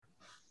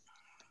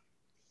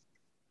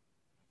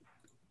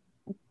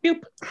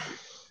Boop.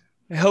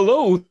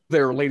 Hello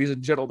there, ladies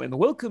and gentlemen.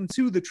 Welcome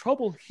to the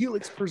Trouble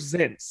Helix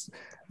Presents.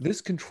 This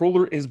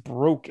controller is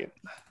broken.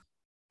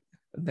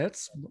 And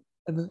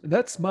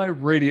that's my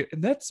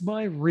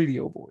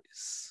radio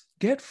voice.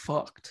 Get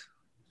fucked.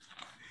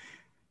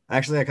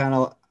 Actually, I kind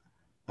of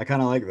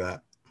like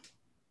that.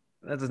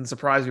 That doesn't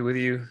surprise me with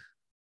you.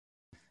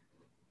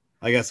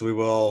 I guess we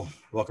will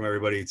welcome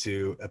everybody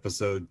to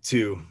episode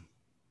 2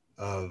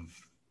 of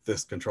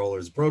This Controller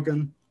is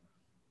Broken,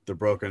 the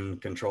Broken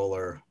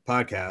Controller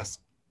podcast,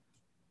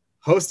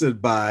 hosted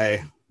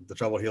by the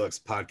Trouble Helix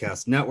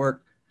Podcast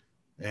Network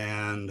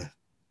and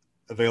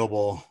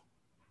available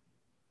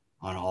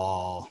on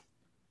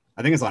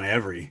I think it's on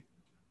every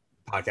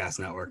podcast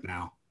network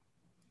now.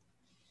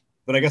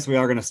 But I guess we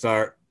are going to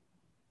start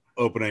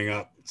opening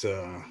up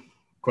to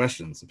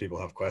questions if people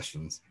have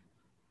questions.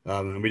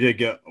 And we did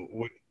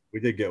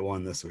get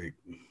one this week.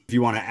 If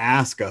you want to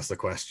ask us a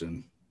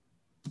question,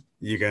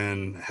 you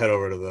can head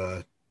over to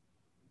the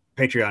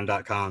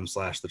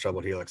patreon.com/the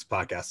Troubled Helix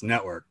Podcast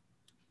Network.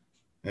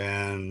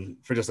 And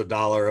for just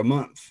 $1 a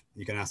month,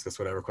 you can ask us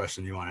whatever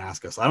question you want to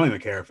ask us. I don't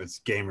even care if it's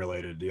game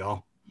related, do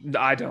y'all?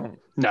 I don't.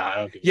 No, I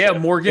don't give a Yeah,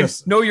 shit. Morgan,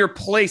 know your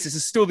place. This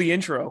is still the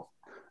intro.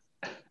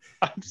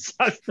 I'm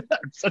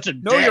such a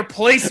Know your dick.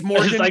 place, I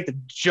Morgan. just like to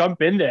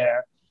jump in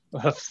there.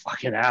 A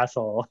fucking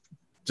asshole.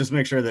 Just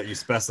make sure that you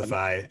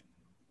specify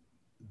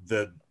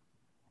the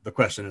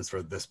question is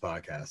for this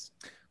podcast.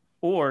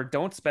 Or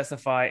don't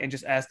specify and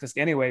just ask us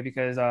anyway,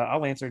 because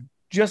I'll answer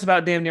just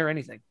about damn near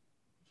anything.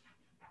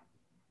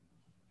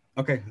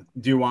 Okay.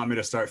 Do you want me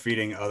to start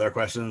feeding other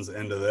questions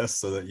into this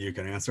so that you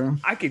can answer them?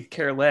 I could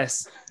care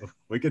less.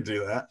 We could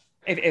do that.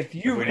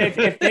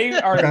 If they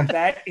are Okay.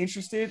 that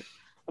interested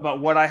about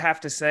what I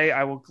have to say,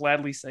 I will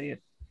gladly say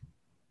it.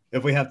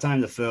 If we have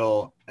time to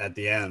fill at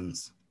the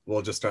ends,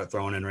 we'll just start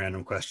throwing in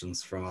random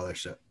questions from other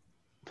shit.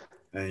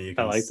 And you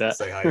can I like that.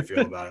 say how you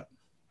feel about it.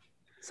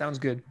 Sounds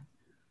good.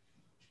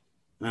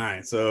 All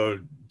right. So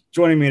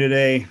joining me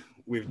today,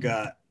 we've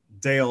got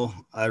Dale.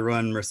 I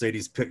run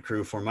Mercedes Pit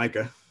Crew for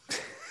Micah.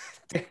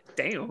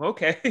 Damn.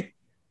 Okay.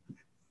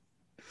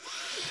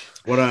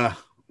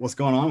 What's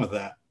going on with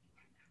that?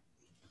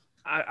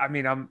 I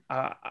mean,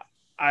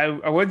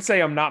 I would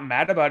say I'm not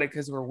mad about it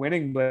because we're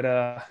winning,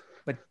 but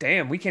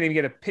damn, we can't even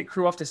get a pit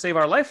crew off to save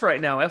our life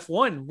right now.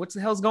 F1. What the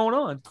hell's going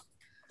on?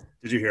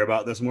 Did you hear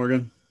about this,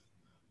 Morgan?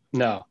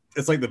 No.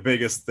 It's like the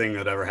biggest thing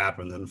that ever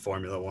happened in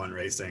Formula One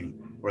racing,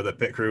 where the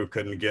pit crew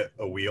couldn't get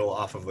a wheel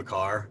off of the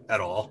car at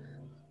all.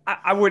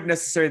 I wouldn't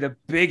necessarily the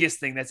biggest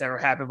thing that's ever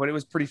happened, but it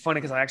was pretty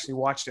funny because I actually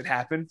watched it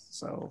happen.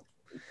 So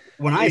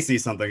When I see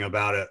something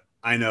about it,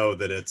 I know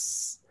that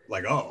it's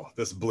like, oh,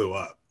 this blew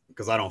up,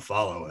 because I don't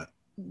follow it,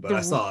 but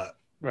I saw it.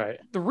 Right.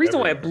 the reason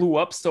why it Everywhere. blew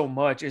up so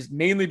much is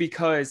mainly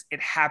because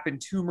it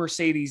happened to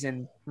Mercedes,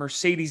 and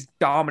Mercedes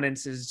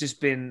dominance has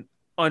just been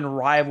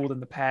unrivaled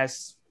in the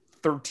past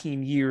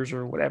 13 years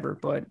or whatever.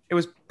 But it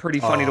was pretty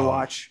funny to Oh.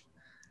 watch.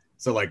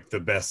 So like the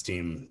best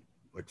team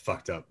like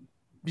fucked up.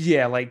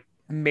 Yeah, like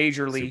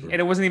majorly. Super. And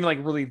it wasn't even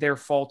like really their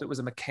fault. It was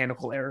a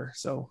mechanical error.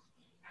 So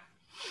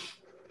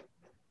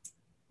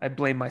I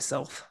blame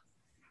myself.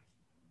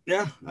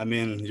 Yeah, I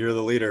mean, you're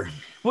the leader.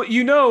 Well,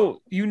 you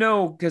know,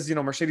 because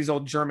Mercedes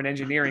old German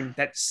engineering,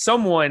 that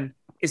someone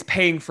is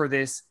paying for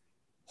this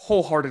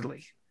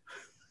wholeheartedly.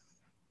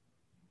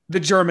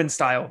 The German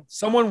style.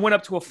 Someone went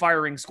up to a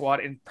firing squad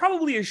and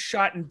probably is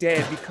shot and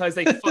dead because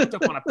they fucked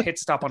up on a pit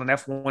stop on an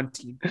F1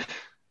 team.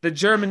 The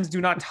Germans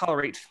do not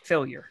tolerate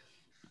failure.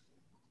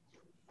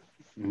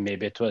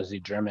 Maybe it was the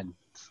German.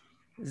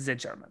 The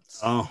Germans.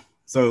 Oh,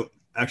 so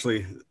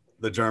actually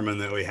the German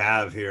that we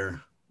have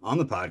here on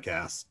the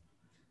podcast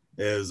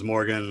is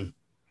Morgan.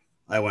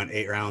 I went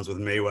 8 rounds with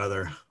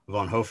Mayweather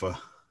von Hofa.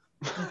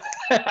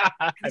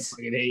 I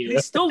fucking hate He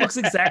still looks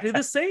exactly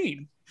the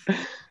same. you.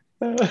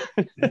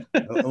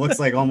 It looks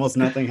like almost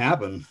nothing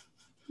happened.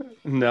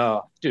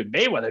 No. Dude,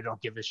 Mayweather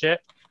don't give a shit.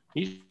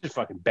 He's just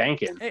fucking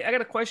banking. Hey, I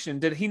got a question.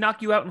 Did he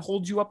knock you out and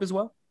hold you up as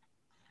well?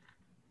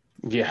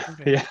 Yeah.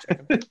 Okay, Yeah.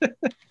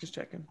 Just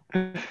checking.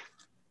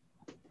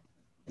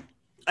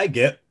 I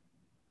get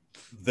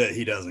that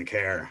he doesn't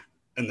care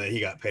and that he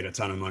got paid a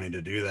ton of money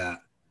to do that,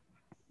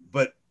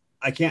 but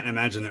I can't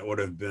imagine it would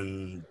have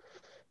been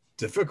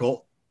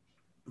difficult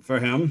for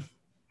him,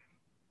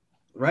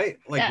 right?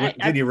 Like, Yeah,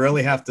 did he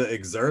really have to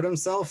exert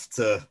himself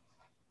to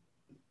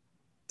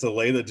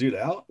lay the dude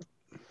out?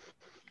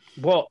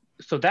 Well,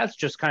 so that's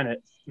just kind of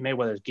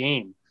Mayweather's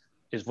game,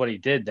 is what he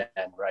did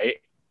then, right?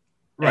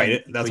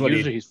 Right. And- That's but what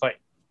usually he's fighting.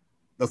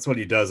 that's what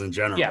he does in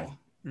general. Yeah.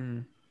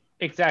 Mm.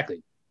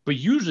 Exactly. But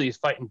usually he's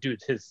fighting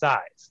dudes his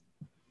size,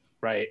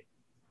 right?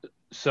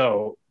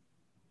 So,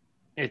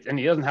 and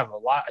he doesn't have a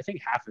lot. I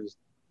think half his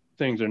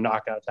things are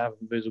knockouts, half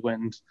of his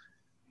wins.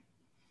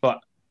 But,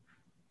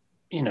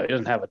 he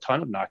doesn't have a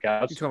ton of You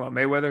knockouts. talking about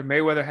Mayweather?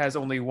 Mayweather has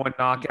only one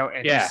knockout,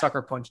 and Yeah. he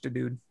sucker punched a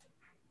dude.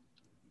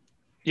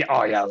 Yeah.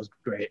 Oh, yeah. It was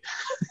great.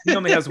 He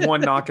only has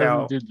one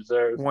knockout. Dude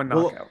deserves. One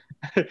Well,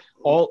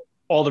 knockout.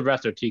 All the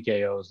rest are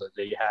TKOs that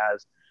he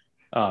has.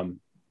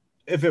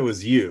 If it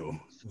was you,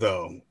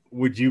 though,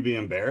 would you be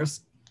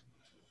embarrassed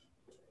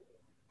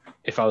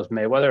If I was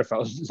Mayweather, if I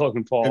was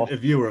Logan Paul,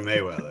 if you were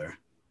Mayweather?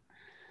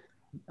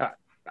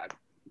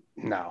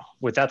 no.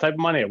 With that type of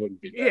money, I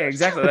wouldn't be. Yeah, embarrassed.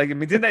 exactly. Like, I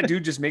mean, didn't that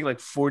dude just make like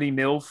 40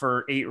 mil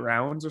for 8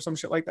 rounds or some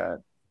shit like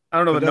that? I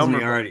don't know But the doesn't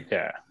number. he already?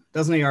 Yeah.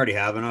 Doesn't he already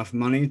have enough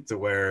money to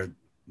where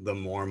the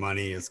more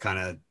money is kind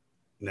of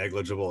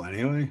negligible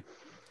anyway?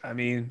 I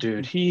mean,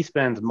 Dude, he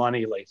spends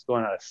money like it's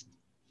going out of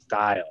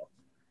style.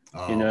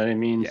 Oh, You know what I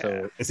mean? yeah.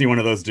 So is he one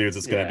of those dudes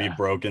that's going to Yeah. be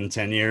broke in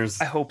 10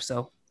 years? I hope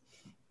so.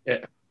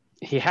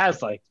 he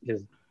has like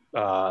his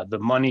the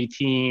money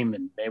team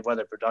and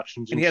Mayweather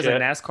Productions And and he has shit. a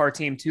NASCAR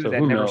team too So that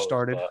who never knows,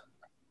 started. but-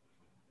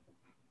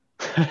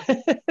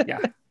 Yeah.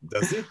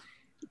 Does he?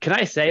 Can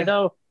I say Yeah.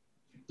 though,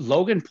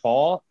 Logan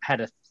Paul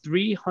had a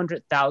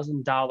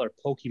 $300,000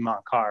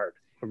 Pokemon card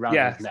around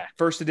Yeah. his neck.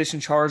 First edition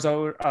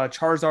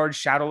Charizard,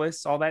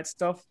 Shadowless, all that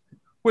stuff.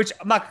 Which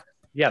I'm not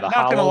Yeah, the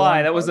gonna hollow lie,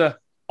 one, that was but- a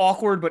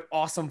awkward but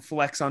awesome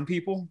flex on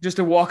people. Just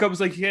to walk up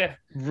was like, yeah,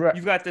 Right.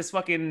 you've got this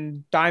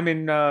fucking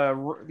diamond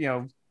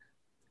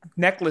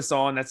necklace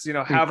on that's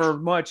however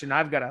much, and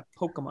I've got a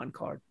Pokemon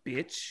card,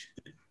 bitch.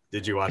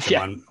 Did you watch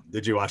Yeah. him?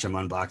 Did you watch him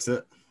unbox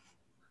it?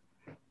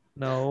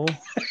 No.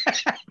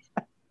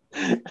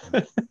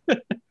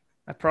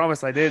 I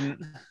promise I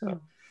didn't.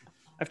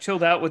 I've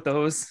chilled out with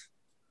those.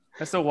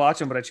 I still watch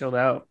them, but I chilled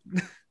out.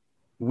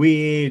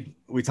 We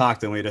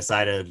talked and we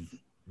decided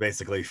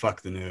basically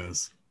fuck the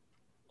news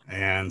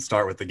and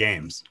start with the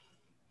games.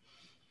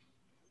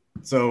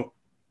 So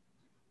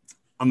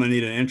I'm gonna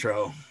need an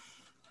intro.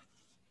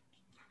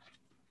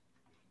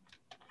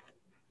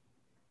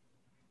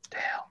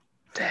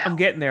 I'm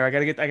getting there. I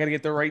gotta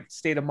get the right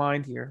state of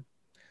mind here.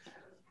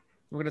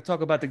 We're gonna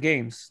talk about the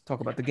games.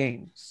 Talk about the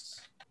games.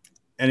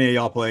 Any of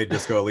y'all played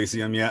Disco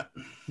Elysium yet?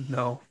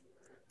 No.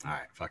 All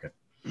right, fuck it.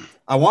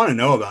 I want to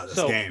know about this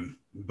So- game,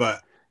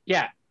 but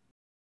Yeah.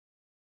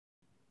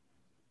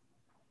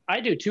 I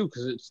do too,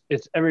 because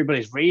it's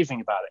everybody's raving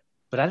about it.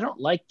 But I don't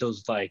like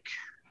those, like,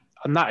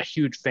 I'm not a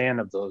huge fan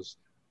of those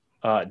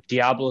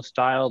Diablo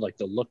style, like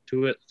the look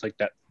to it. It's like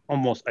that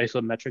almost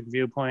isometric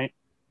viewpoint.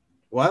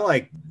 well, I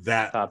like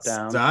that Top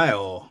down.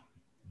 style,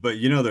 but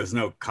there's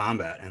no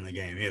combat in the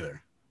game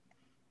either.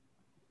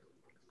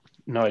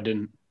 No, I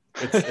didn't.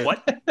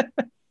 What?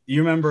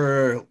 You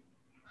remember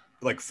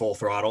like Full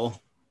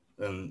Throttle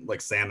and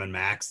like Sam and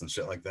Max and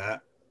shit like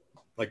that?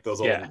 Like those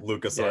old Yeah.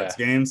 LucasArts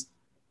games?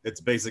 It's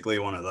basically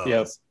one of those.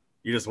 Yep.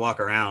 You just walk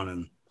around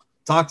and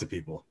talk to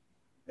people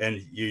and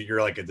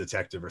you're like a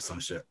detective or some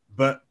shit.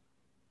 But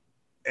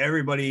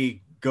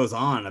everybody goes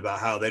on about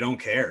how they don't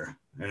care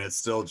and it's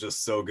still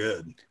just so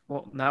good.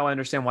 Well, now I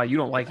understand why you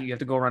don't like it. You have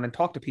to go around and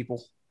talk to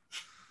people.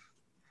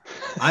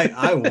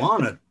 I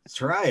want to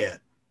try it,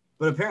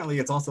 but apparently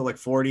it's also like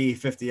 40,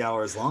 50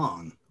 hours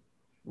long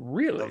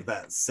Really? of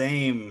that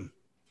same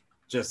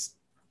just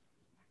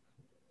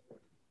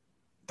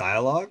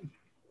dialogue,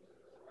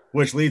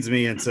 which leads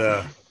me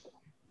into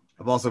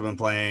I've also been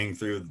playing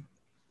through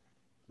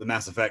the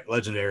Mass Effect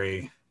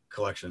Legendary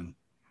Collection,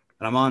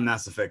 and I'm on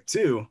Mass Effect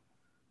 2,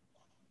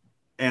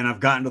 and I've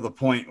gotten to the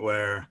point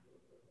where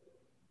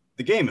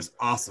the game is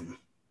awesome,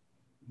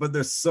 but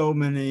there's so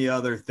many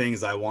other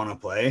things I want to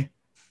play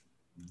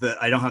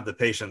that I don't have the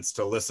patience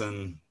to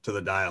listen to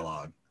the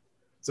dialogue.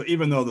 So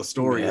even though the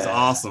story is Yeah.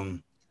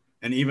 awesome,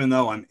 and even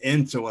though I'm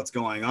into what's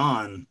going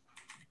on,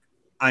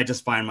 I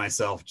just find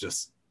myself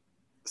just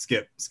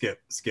skip.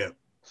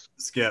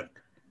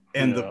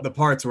 And Yeah. the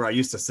parts where I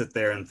used to sit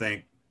there and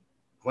think,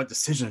 what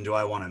decision do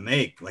I want to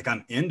make? Like,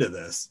 I'm into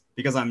this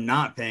because I'm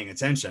not paying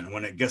attention.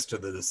 When it gets to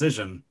the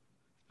decision,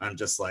 I'm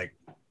just like,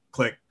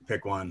 click,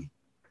 pick one,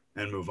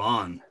 and move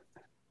on.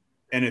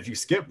 And if you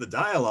skip the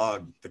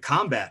dialogue, the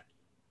combat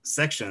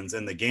sections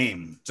in the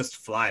game just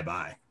fly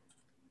by.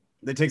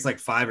 It takes like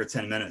 5 or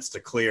 10 minutes to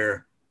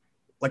clear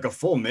like a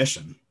full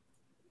mission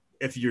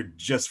if you're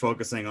just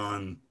focusing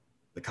on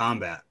the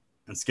combat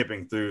and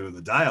skipping through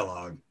the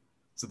dialogue.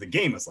 So the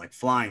game is like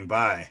flying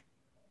by.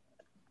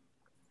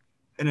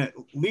 And it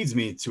leads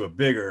me to a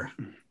bigger,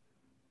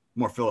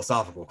 more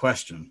philosophical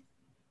question.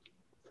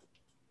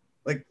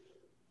 Like,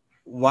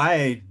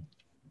 why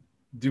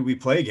do we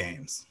play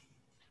games?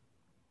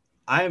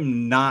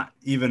 I'm not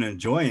even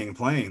enjoying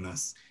playing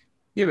this,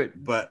 Yeah,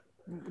 but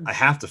I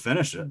have to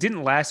finish but it.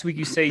 didn't last week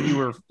you say you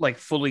were like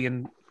fully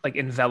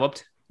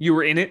enveloped? You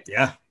were in it,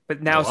 Yeah,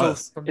 but now I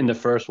was. In the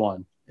first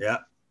one. yeah.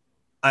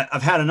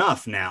 I've had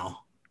enough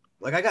now.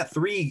 Like, I got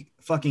 3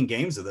 fucking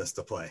games of this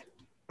to play,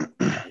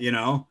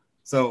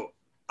 So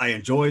I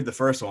enjoyed the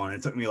first one.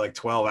 It took me like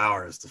 12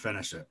 hours to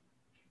finish it.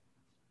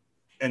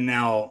 And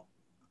now,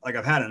 like,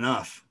 I've had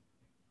enough,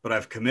 but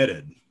I've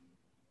committed.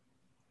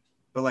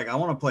 But like, I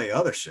want to play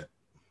other shit.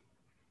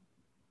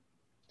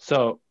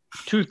 So,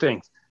 2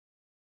 things.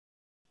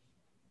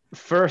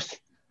 First,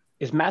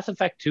 is Mass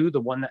Effect 2 the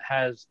one that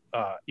has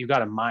you got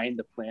to mine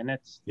the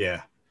planets?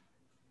 Yeah.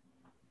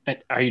 And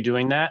are you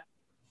doing that?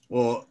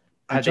 Well,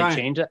 Have they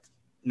changed it?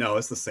 No,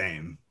 it's the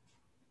same.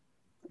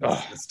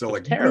 Oh, It's still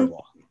like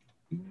terrible.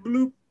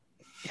 bloop,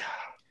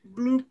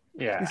 bloop.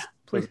 Yeah.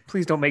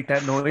 Please don't make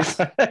that noise.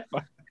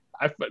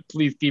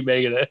 Please keep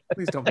making it.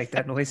 Please don't make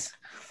that noise.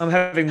 I'm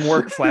having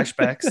work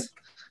flashbacks.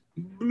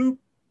 Bloop,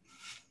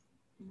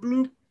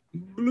 bloop,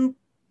 bloop,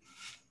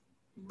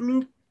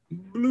 bloop,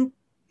 bloop,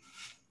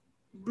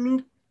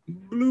 bloop,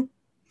 bloop,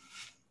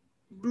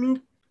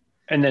 bloop.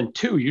 And then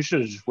 2, you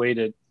should have just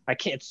waited.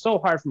 It's so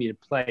hard for me to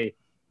play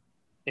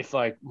if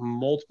like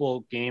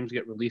multiple games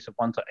get released at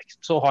once. It's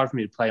so hard for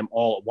me to play them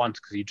all at once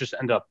because you just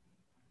end up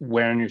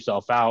wearing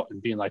yourself out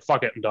and being like,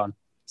 fuck it, I'm done.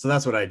 So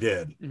that's what I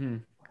did.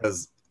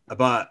 Because I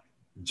bought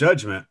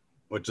Judgment,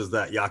 which is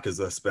that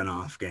Yakuza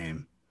spinoff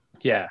game.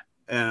 Yeah.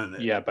 And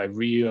by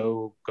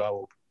Rio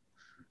Go,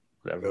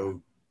 whatever.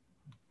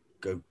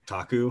 Go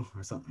Taku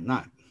or something.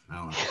 I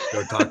don't know.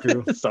 Go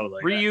Taku. Something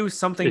like Ryu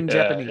something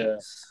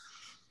Japanese.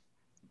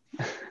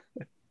 Yeah.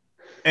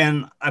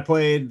 And I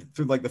played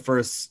through like the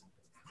first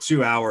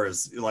 2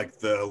 hours, like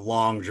the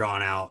long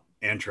drawn out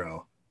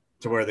intro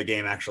to where the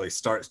game actually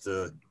starts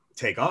to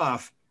take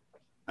off.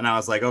 And I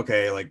was like,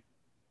 okay, like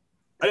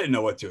I didn't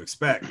know what to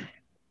expect. I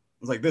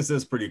was like, this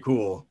is pretty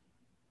cool,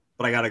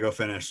 but I got to go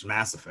finish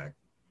Mass Effect.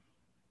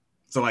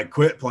 So I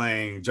quit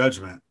playing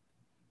Judgment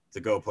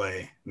to go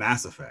play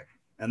Mass Effect.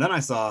 And then I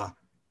saw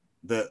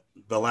that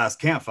The Last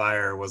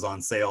Campfire was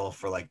on sale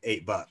for like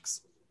 $8.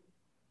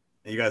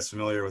 Are you guys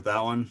familiar with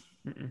that one?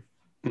 Mm-mm.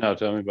 No,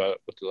 tell me about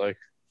it. What's it like?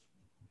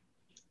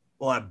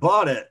 Well, I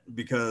bought it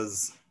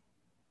because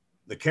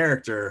the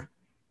character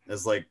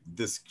is like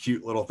this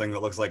cute little thing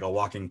that looks like a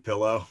walking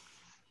pillow.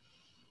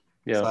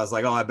 Yeah. So I was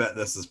like, oh, I bet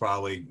this is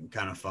probably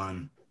kind of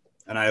fun.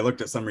 And I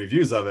looked at some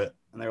reviews of it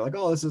and they were like,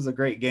 oh, this is a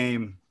great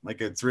game. Like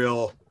it's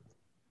real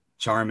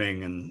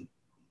charming and,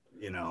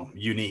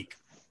 unique.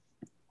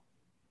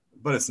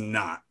 But it's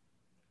not.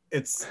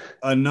 It's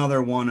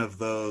another one of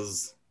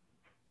those,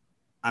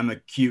 I'm a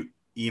cute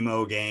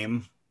emo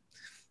game.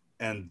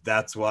 And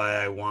that's why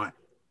I want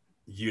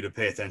you to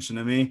pay attention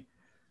to me.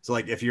 So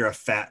like if you're a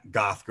fat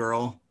goth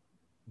girl,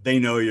 they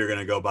know you're going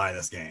to go buy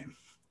this game.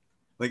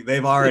 Like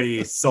they've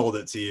already sold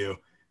it to you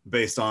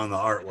based on the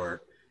artwork.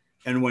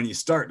 And when you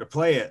start to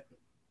play it,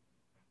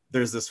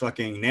 there's this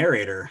fucking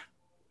narrator,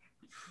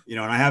 and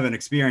I haven't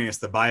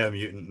experienced the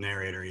Biomutant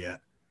narrator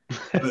yet.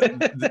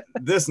 But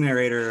this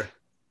narrator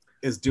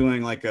is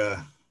doing like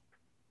a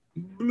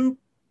bloop,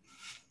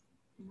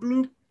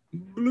 bloop,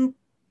 bloop,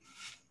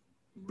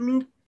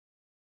 bloop.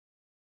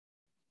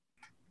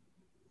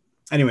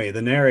 Anyway,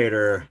 the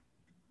narrator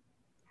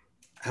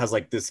has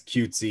like this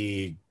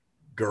cutesy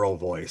girl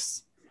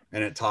voice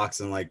and it talks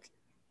in like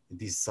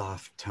these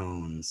soft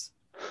tones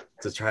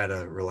to try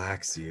to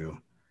relax you.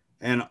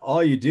 And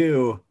all you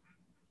do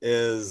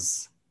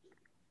is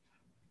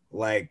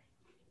like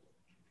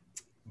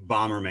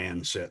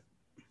Bomberman shit.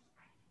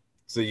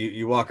 So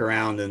you walk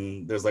around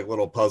and there's like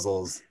little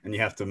puzzles and you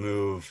have to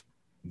move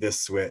this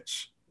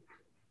switch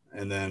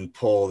and then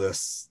pull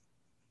this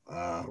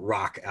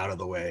rock out of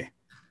the way.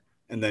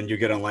 And then you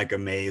get on like a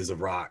maze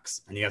of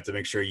rocks and you have to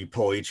make sure you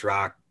pull each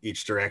rock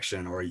each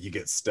direction or you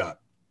get stuck,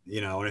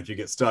 and if you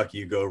get stuck,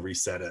 you go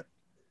reset it.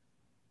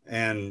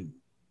 And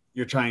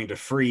you're trying to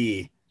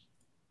free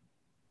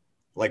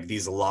like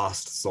these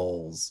lost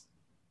souls.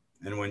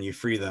 And when you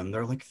free them,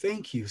 they're like,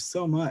 thank you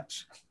so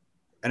much.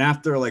 And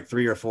after like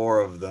 3 or 4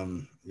 of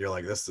them, you're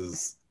like, this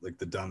is like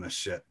the dumbest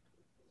shit.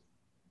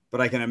 But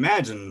I can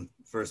imagine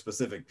for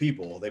specific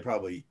people, they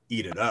probably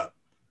eat it up.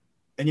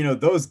 And,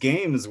 those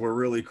games were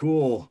really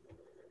cool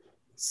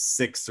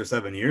 6 or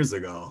 7 years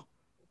ago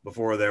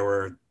before there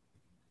were,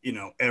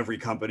 every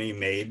company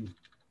made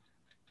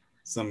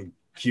some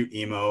cute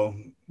emo,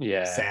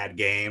 sad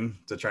game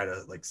to try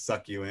to like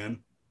suck you in.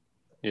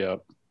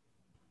 Yep.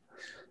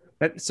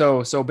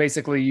 So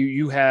basically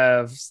you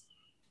have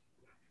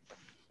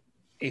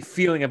a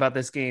feeling about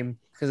this game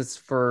because it's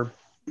for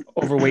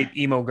overweight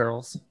emo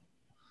girls.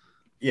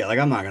 Yeah, like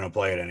I'm not gonna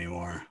play it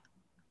anymore.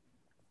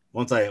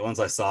 Once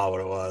I saw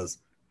what it was.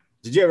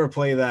 Did you ever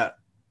play that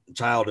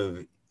Child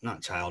of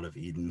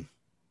Eden?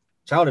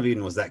 Child of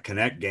Eden was that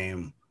Kinect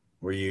game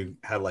where you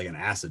had like an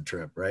acid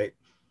trip, right?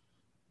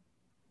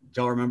 Did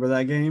y'all remember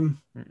that game?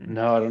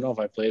 No, I don't know if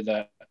I played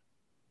that.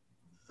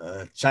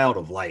 Child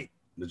of Light.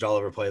 Did y'all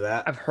ever play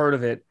that? I've heard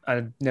of it.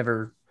 I've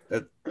never.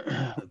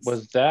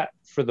 Was that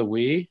for the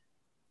Wii?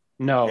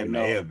 No, it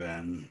may have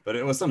been, but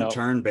it was some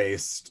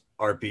turn-based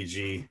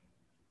RPG.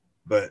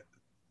 But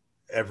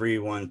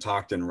everyone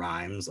talked in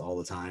rhymes all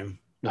the time.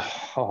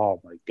 Oh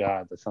my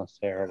god, that sounds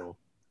terrible.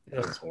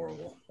 It was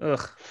horrible.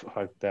 Ugh.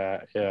 Fuck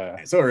that.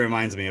 Yeah. So it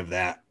reminds me of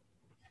that.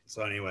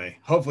 So anyway,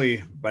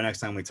 hopefully by next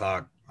time we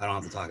talk, I don't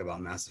have to talk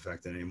about Mass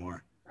Effect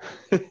anymore.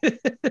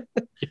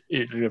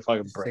 You're gonna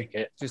fucking break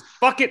it. Just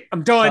fuck it.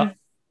 I'm done.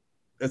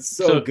 It's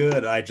so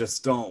good. I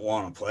just don't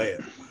want to play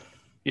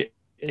it.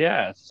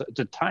 Yeah, it's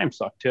a time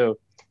suck too.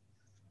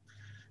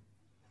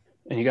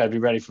 And you got to be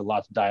ready for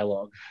lots of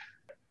dialogue.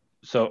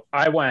 So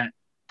I went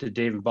to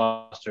Dave &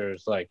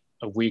 Buster's like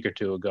a week or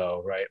 2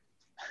 ago, right?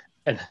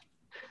 And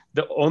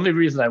the only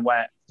reason I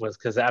went was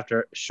because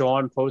after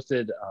Sean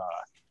posted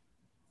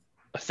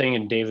a thing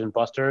in Dave &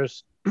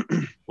 Buster's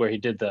where he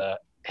did the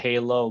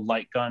Halo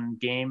light gun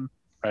game,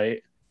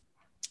 right?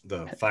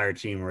 The Fire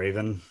Team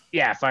Raven.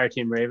 Yeah, Fire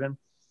Team Raven.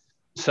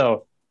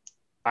 So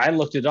I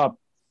looked it up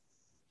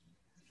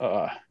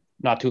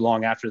not too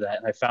long after that,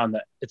 and I found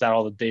that it's at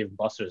all the Dave and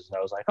Buster's, and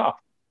I was like, oh,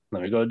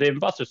 let me go to Dave and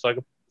Buster's so I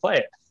can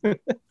play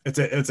it. It's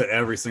at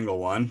every single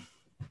one.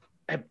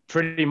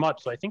 Pretty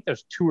much. So I think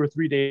there's 2 or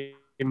 3 Dave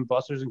and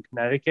Buster's in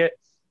Connecticut,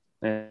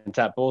 and it's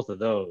at both of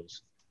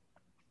those.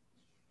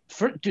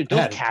 Dude,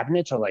 those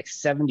cabinets are like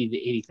 $70,000 to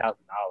 $80,000.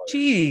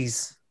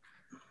 Jeez,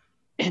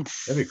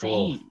 insane. That'd be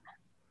cool. It'd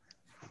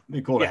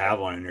be cool to have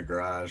one in your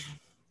garage.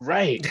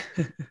 Right.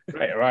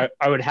 Right.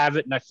 I would have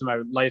it next to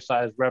my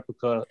life-size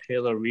replica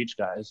Halo Reach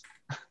guys.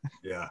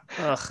 Yeah.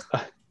 Ugh.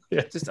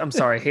 I'm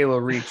sorry, Halo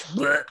Reach.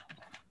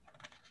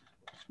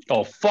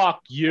 Oh,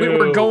 fuck you.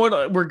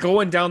 We're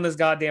going down this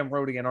goddamn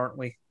road again, aren't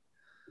we?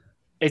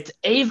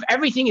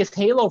 Everything is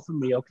Halo for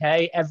me,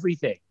 okay?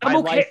 Everything. My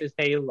life is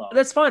Halo.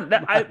 That's fine.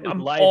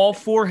 I'm all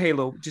for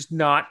Halo, just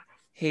not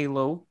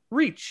Halo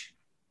Reach.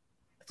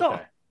 That's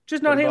all.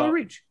 Just not Halo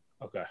Reach.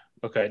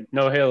 Okay.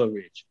 No Halo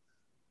Reach.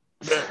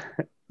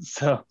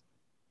 So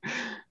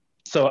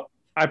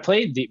we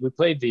played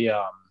the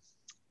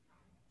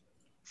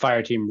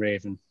Fire Team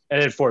Raven. I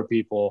did 4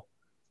 people,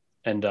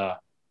 and I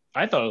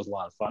thought it was a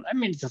lot of fun. I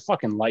mean, it's a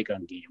fucking light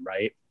gun game,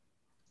 right?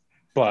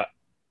 But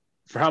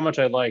for how much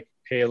I like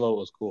Halo, it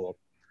was cool.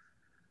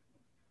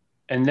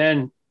 And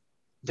then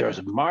there was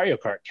a Mario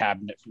Kart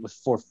cabinet with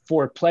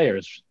 4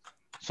 players.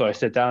 So I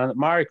sit down at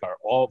Mario Kart,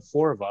 all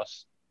 4 of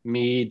us,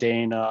 me,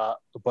 Dana,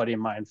 a buddy of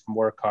mine from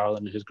work, Carl,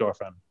 and his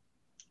girlfriend.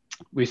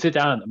 We sit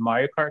down at the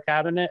Mario Kart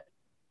cabinet,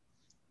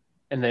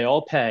 and they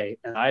all pay,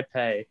 and I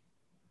pay,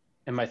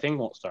 and my thing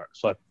won't start.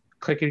 So I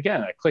click it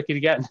again,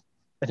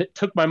 and it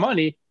took my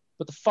money,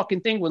 but the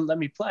fucking thing wouldn't let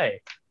me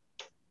play.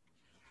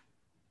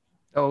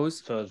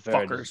 Those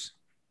fuckers.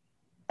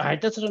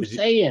 That's what I'm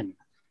saying.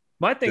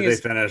 My thing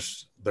is, they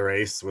finish the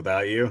race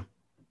without you?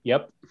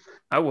 Yep.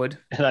 I would.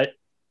 And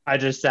I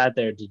just sat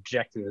there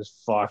dejected as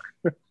fuck.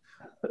 I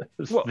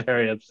was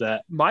very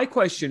upset. My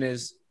question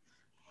is,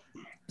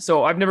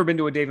 so I've never been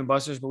to a Dave &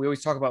 Buster's, but we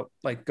always talk about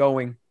like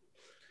going.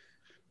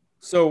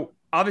 So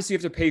obviously you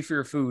have to pay for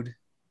your food,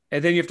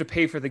 and then you have to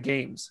pay for the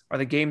games. Are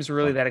the games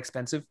really that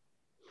expensive?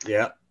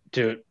 Yeah.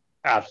 Dude,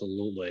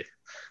 absolutely.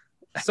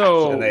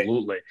 So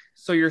absolutely.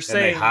 So you're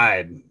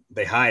saying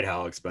they hide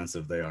how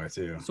expensive they are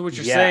too. So what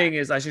you're saying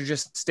is I should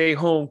just stay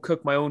home,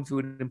 cook my own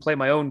food, and play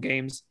my own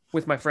games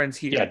with my friends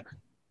here. Yeah.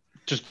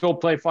 Just go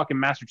play fucking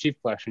Master Chief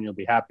Collection. You'll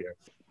be happier.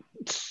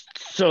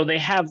 So they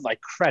have like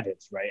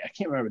credits, right? I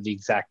can't remember the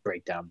exact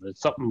breakdown, but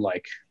it's something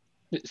like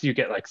you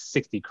get like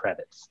 60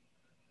 credits.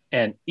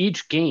 And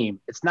each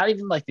game, it's not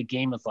even like the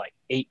game is like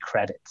 8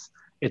 credits.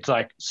 It's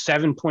like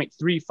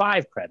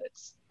 7.35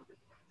 credits.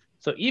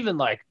 So even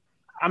like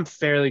I'm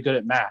fairly good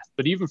at math,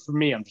 but even for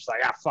me, I'm just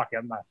like, fuck it,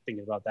 I'm not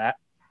thinking about that.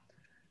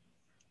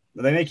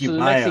 But they make you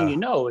buy next thing you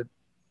know,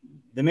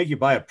 they make you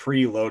buy a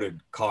preloaded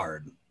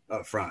card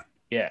up front.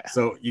 Yeah.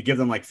 So you give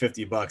them like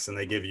 $50 and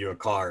they give you a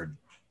card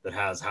that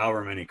has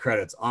however many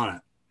credits on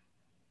it.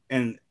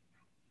 And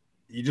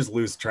you just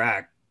lose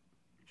track.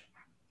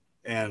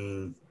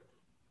 And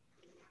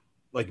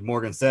like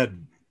Morgan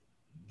said,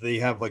 they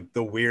have like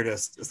the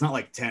weirdest, it's not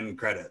like 10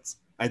 credits.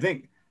 I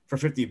think for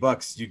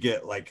 $50 you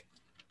get like,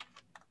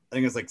 I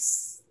think it's like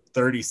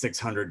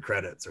 3,600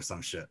 credits or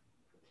some shit.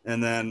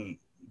 And then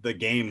the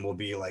game will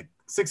be like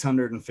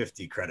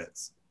 650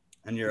 credits.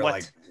 And you're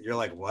like,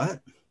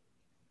 what?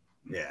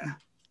 Yeah.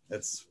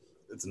 It's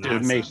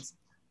nonsense.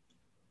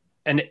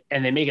 And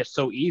they make it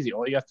so easy.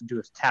 All you have to do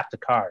is tap the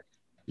card.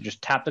 You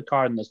just tap the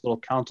card in this little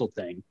console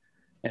thing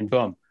and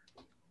boom.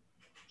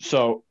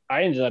 So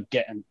I ended up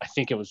getting, I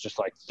think it was just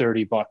like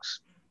 $30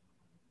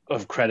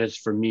 of credits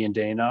for me and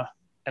Dana.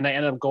 And I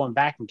ended up going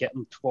back and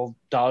getting $12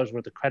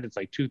 worth of credits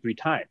like 2-3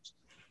 times.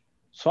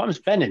 So I'm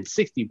spending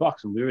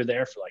 $60 and we were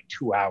there for like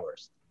 2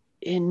 hours.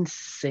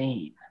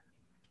 Insane.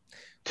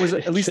 Was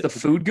it at least the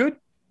food good?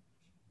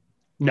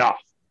 No.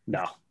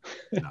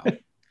 I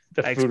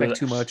expect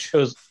too much.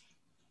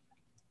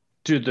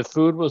 The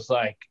food was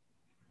like,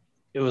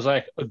 it was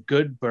like a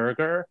good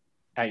burger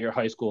at your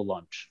high school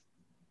lunch.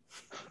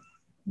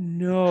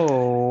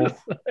 No.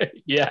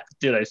 Yeah,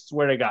 dude, I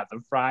swear to God,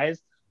 the fries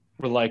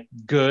were like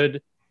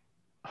good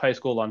high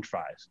school lunch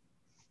fries.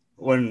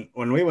 When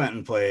we went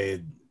and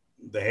played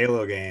the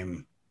Halo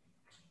game,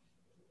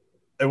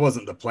 it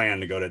wasn't the plan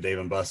to go to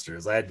Dave &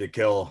 Buster's. I had to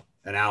kill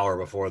an hour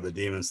before the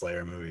Demon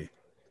Slayer movie,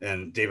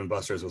 and Dave &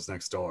 Buster's was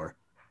next door.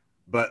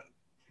 But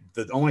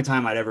the only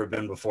time I'd ever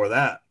been before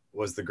that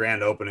was the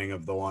grand opening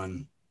of the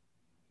one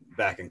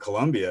back in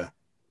Columbia,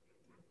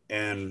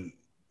 and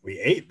we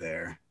ate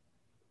there.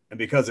 And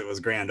because it was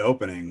grand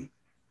opening,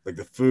 like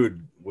the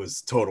food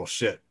was total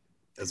shit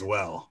as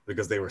well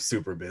because they were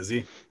super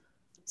busy.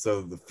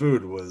 So the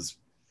food was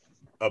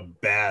a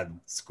bad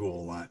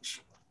school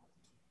lunch.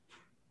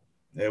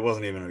 It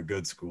wasn't even a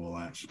good school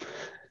lunch.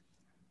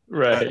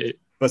 Right.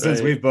 But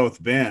since we've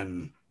both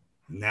been,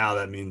 now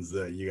that means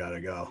that you got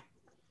to go.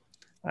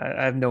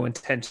 I have no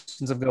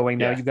intentions of going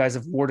now. You guys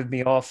have warded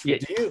me off. Yeah.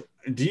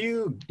 Do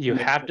you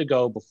have to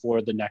go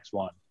before the next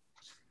one.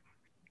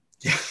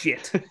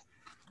 Shit.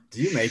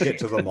 Do you make it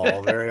to the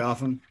mall very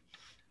often?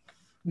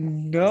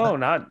 No,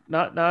 not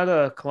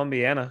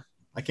Columbiana.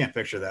 I can't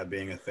picture that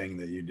being a thing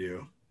that you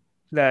do.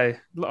 Let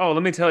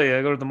me tell you,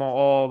 I go to the mall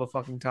all the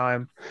fucking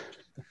time.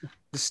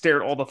 Just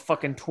stare at all the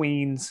fucking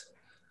tweens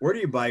Where do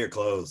you buy your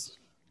clothes?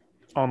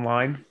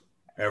 online.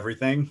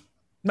 Everything?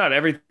 Not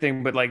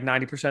everything, but like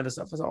 90% of the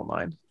stuff is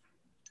online.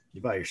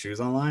 You buy your shoes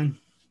online?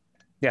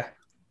 Yeah.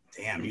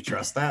 Damn, you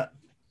trust that?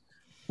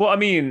 Well, I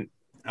mean,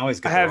 I always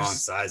get I the have wrong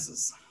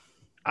sizes.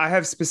 I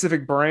have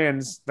specific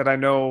brands that I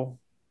know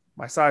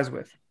my size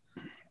with.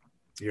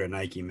 You're a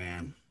Nike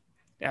man.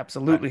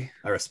 Absolutely.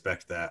 I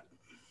respect that.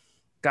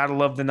 Gotta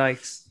love the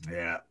Nikes.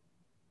 Yeah.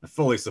 I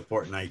fully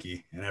support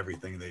Nike and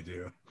everything they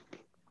do.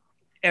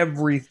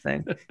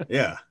 Everything.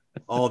 Yeah.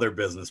 All their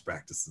business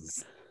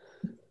practices.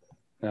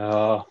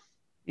 Oh,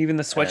 Even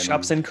the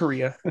sweatshops in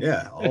Korea.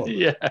 Yeah. All of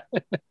it.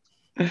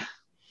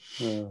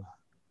 yeah.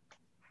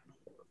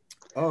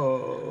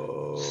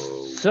 Oh.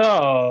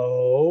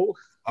 So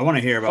I want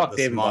to hear about Fuck this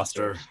Dave and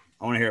monster. Buster's.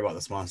 I want to hear about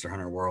this Monster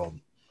Hunter world.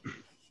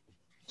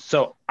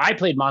 I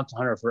played Monster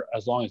Hunter for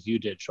as long as you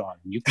did, Sean.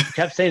 You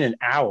kept saying an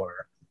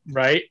hour,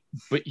 right?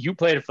 But you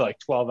played it for like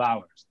 12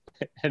 hours.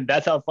 And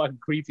that's how fucking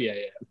creepy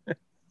I am.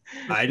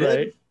 I did?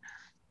 Right?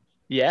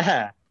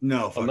 Yeah.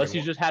 No. fucking Unless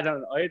you wa- just had it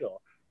on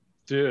idle.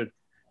 Dude.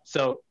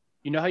 So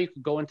you know how you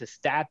could go into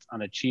stats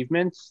on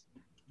achievements?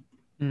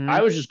 Mhm.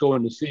 I was just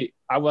going to see.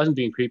 I wasn't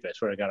being creepy, I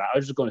swear to God. I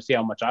was just going to see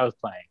how much I was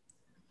playing.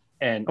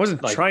 And I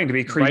wasn't like, trying to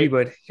be creepy,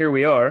 right- but here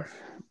we are.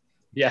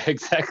 Yeah,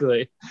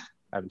 exactly.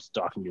 I've been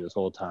stalking you this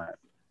whole time.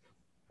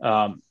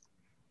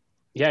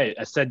 Yeah,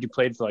 I said you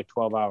played for like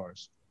 12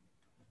 hours,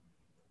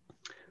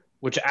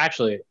 which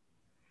actually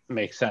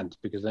makes sense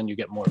because then you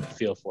get more of a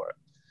feel for it.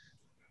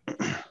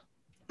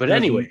 But There's-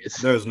 anyways,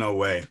 There's no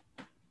way.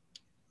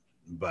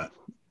 But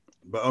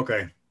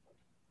okay.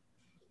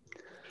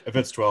 If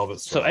it's 12,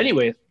 it's 12. so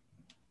anyways,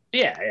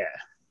 yeah.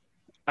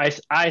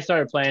 I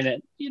started playing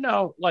it,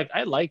 like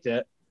I liked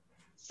it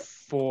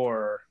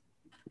for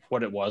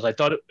what it was. I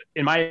thought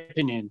in my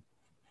opinion,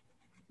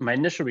 my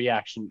initial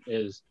reaction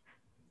is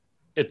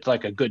it's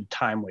like a good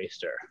time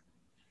waster,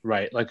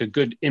 right? Like a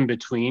good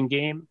in-between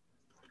game.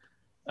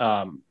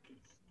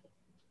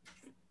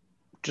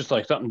 Just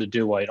like something to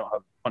do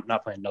while I'm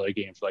not playing another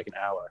game for like an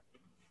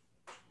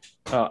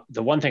hour.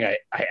 The one thing I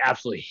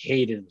absolutely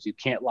hated was you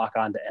can't lock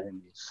onto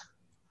enemies.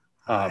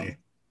 Hi.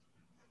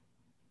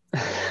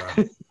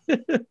 Laura.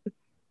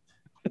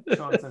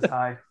 Sean says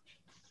hi.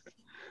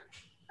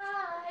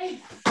 Hi.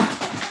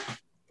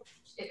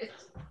 Shit.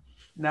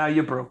 Now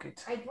you broke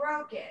it. I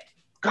broke it.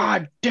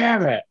 God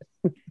damn it!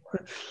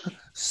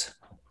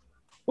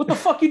 What the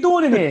fuck you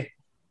doing in here?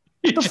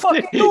 What the fuck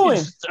you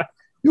doing?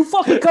 You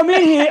fucking come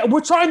in here.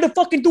 We're trying to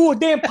fucking do a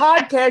damn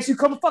podcast. You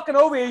come fucking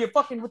over here. You're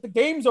fucking with the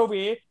games over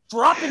here,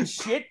 dropping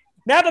shit.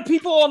 Now the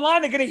people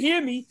online are gonna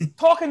hear me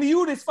talking to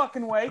you this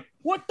fucking way.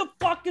 What the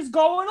fuck is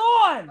going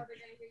on? Are they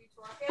gonna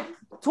hear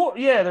you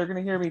talking? Yeah, they're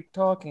gonna hear me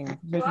talking,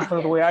 making fun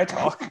of the way I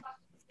talk.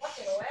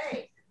 Fucking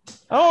away.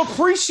 I don't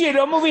appreciate it.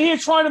 I'm over here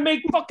trying to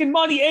make fucking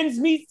money, ends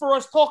meet for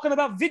us, talking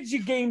about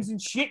video games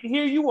and shit. And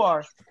here you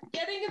are.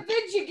 Getting a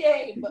video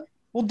game.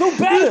 Well, do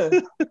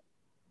better.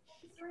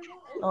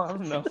 Oh, I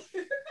don't know.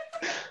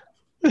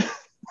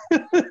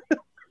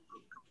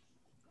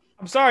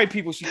 I'm sorry,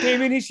 people. She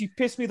came in here. She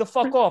pissed me the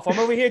fuck off. I'm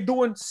over here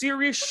doing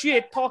serious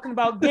shit, talking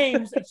about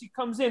games, and she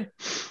comes in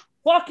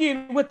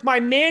fucking with my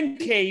man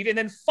cave and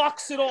then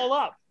fucks it all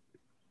up.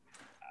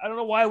 I don't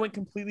know why I went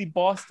completely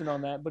Boston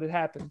on that, but it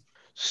happened.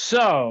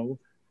 So,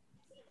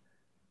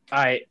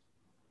 And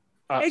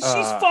she's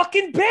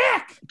fucking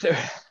back.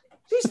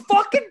 She's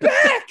fucking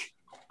back.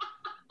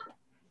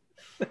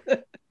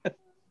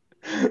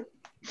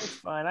 It's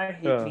fine. I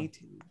hate me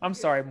too. I'm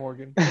sorry,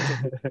 Morgan.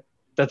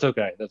 That's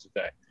okay.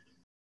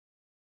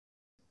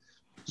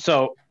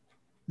 So,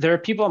 there are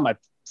people on my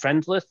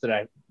friends list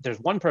there's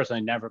one person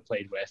I never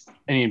played with,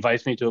 and he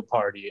invites me to a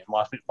party and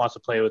wants to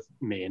play with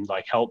me and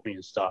like help me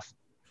and stuff.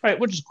 Right,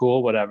 which is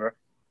cool, whatever.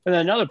 And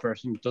then another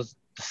person does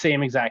the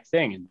same exact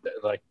thing, and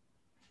like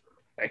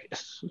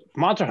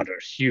Monster Hunter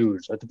is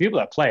huge. Like the people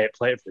that play it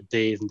for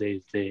days and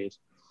days and days.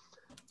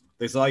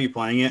 They saw you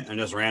playing it and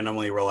just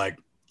randomly were like,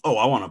 "Oh,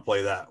 I want to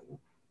play that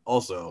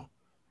also."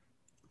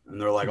 And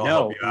they're like, "I'll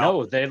help you out."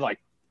 No, they like,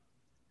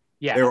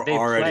 yeah, They were they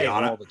already play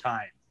on all it? the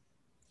time.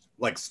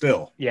 Like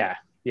still. Yeah.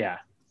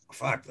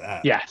 Fuck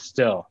that. Yeah,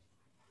 still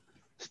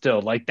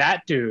like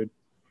that dude.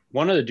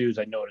 One of the dudes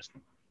I noticed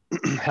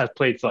has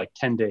played for like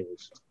 10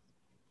 days.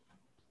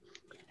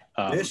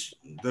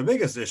 The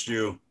biggest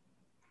issue,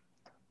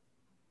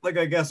 like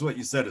I guess what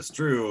you said is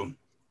true.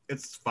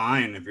 It's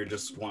fine if you're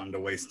just wanting to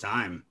waste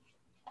time,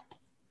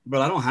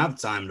 but I don't have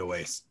time to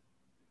waste.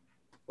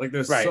 Like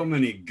there's Right. so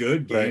many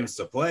good games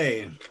to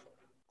play.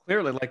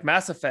 Clearly, like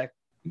Mass Effect.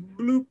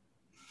 Bloop,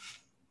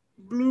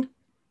 bloop.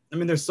 I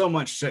mean, there's so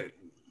much shit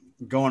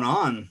going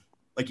on.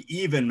 Like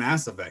even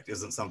Mass Effect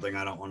isn't something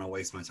I don't want to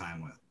waste my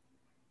time with,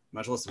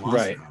 much less Monster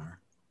Right. Hunter.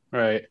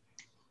 Right.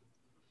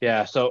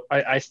 Yeah. So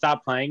I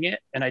stopped playing it,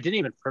 and I didn't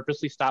even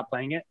purposely stop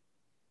playing it.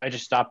 I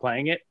just stopped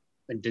playing it,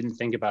 and didn't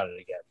think about it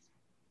again.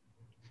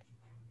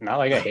 Not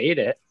like I hate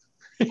it.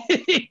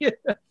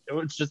 It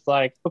was just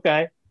like,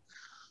 okay.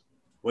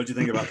 What'd you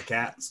think about the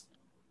cats?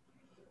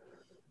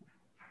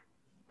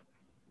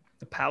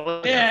 The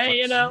palette. Yeah,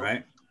 you know,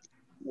 Right?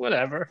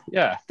 whatever.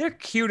 Yeah. They're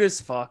cute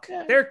as fuck.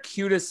 Yeah. They're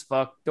cute as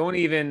fuck. Don't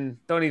even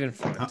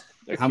front.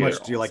 How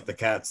much do you like the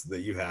cats that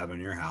you have in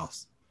your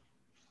house?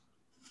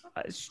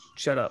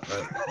 Shut up.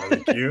 Are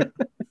they cute?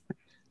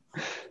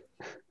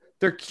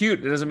 They're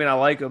cute. It doesn't mean I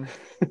like them.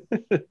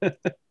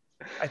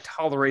 I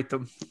tolerate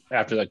them.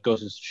 After that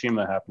Ghost of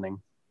Tsushima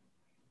happening.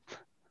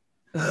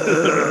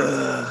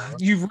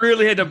 You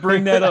really had to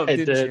bring that up,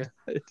 didn't you?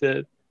 I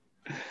did.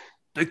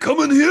 They come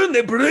in here and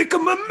they break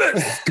my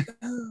mask.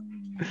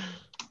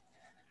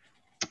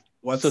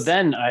 What's, So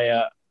then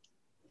I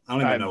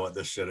don't even know what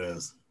this shit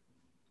is.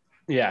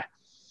 yeah.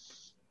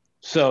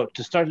 So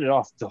to start it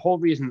off, the whole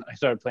reason I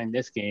started playing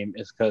this game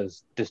is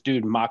because this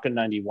dude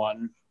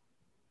Maka91,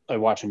 I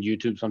watch on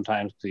YouTube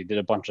sometimes because he did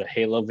a bunch of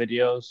Halo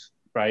videos,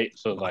 right?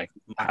 So like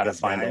how to Maka's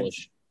find all Guide?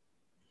 this.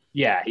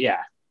 Yeah,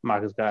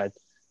 Maka's Guide,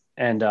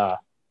 and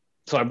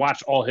so I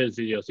watched all his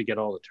videos to get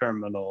all the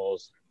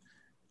terminals,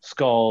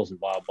 skulls, and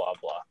blah blah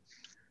blah.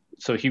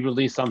 So he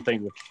released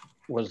something which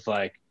was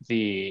like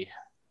the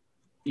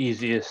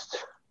easiest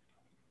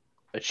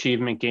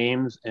achievement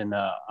games in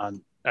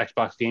on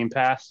Xbox Game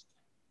Pass.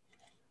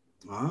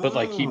 But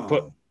like he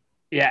put, Oh.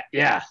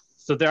 yeah.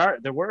 So there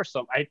were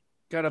some.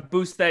 Gotta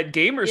boost that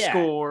gamer Yeah.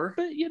 score.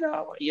 But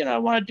I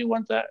want to do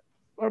ones that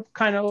are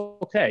kind of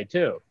okay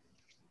too.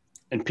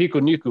 And Pico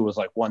Nuku was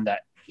like one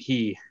that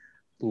he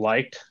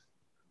liked.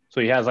 So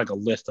he has like a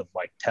list of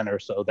like 10 or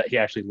so that he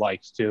actually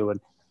likes too.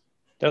 And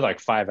they're like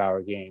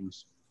 5-hour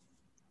games.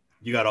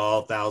 You got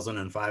all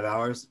 1,005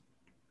 hours?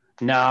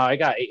 No, I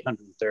got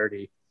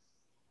 830.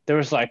 There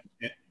was like,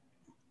 Yeah.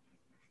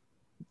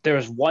 there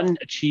was one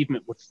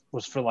achievement which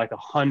was for like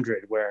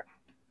 100 where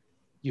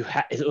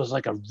it was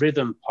like a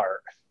rhythm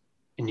part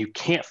and you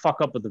can't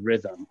fuck up with the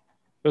rhythm.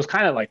 It was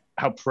kind of like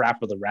how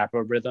Parappa the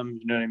Rapper rhythm,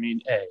 you know what I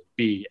mean? A,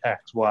 B,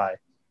 X, Y.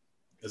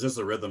 Is this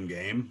a rhythm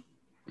game?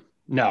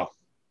 No.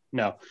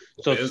 So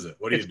What is it?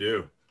 What do you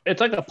do? It's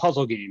like a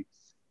puzzle game.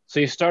 So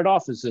you start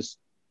off as this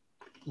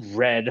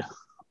red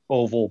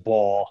oval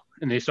ball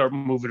and they start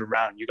moving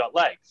around. You got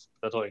legs.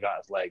 That's all you got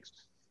is legs.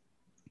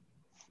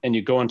 And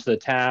you go into the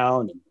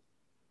town and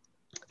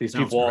these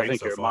Sounds people all great think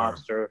so you're a far.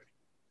 monster.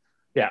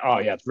 Yeah. Oh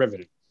yeah, it's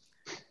riveting.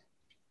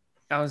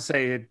 I would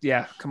say,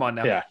 yeah, come on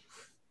now. Yeah.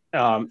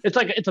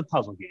 It's a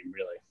puzzle game,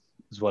 really,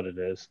 is what it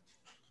is.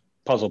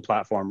 Puzzle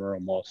platformer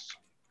almost.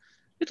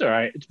 It's all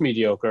right. It's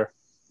mediocre.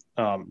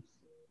 But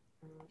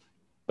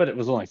it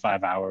was only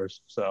 5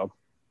 hours, so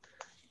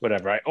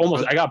whatever. I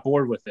got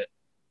bored with it.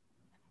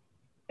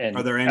 And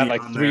Are there any at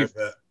like on three? there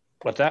that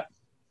What's that?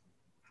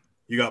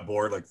 you got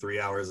bored like 3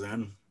 hours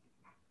in?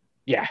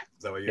 Yeah.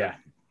 Is that what you? Yeah.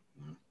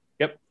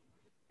 Yep.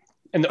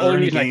 And the Are there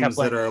only any reason I kept games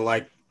that playing, are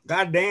like,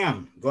 God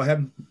damn, go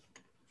ahead.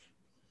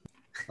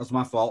 That's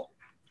my fault.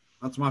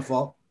 That's my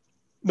fault.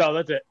 no,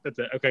 that's it.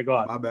 Okay, go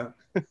on. My bad.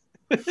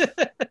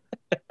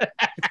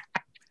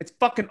 It's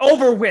fucking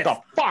over with. The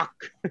fuck?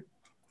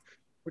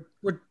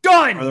 We're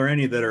done. Are there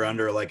any that are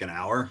under like an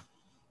hour?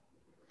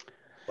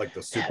 Like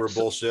the super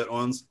bullshit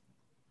ones?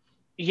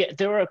 Yeah,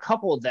 there were a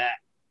couple that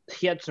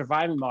he had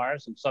Surviving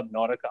Mars and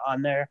Subnautica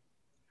on there.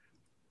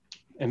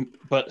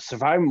 But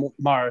Surviving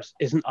Mars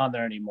isn't on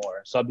there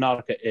anymore.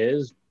 Subnautica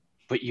is,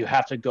 but you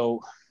have to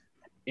go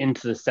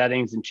into the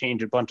settings and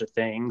change a bunch of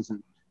things.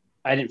 And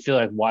I didn't feel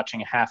like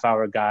watching a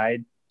half-hour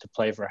guide to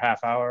play for a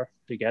half hour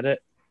to get it.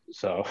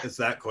 So It's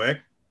that quick?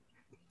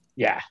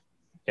 yeah.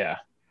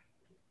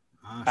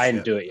 Ah, I didn't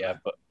shit. do it yet,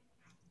 but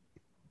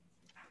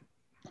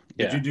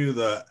Did yeah. you do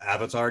the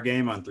Avatar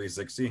game on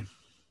 360?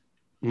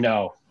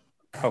 No.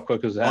 How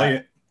quick is Oh,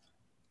 that?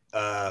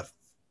 yeah.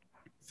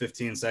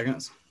 15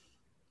 seconds.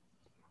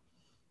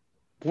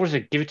 What does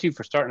it give it to you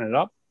for starting it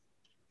up?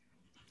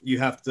 You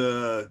have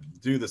to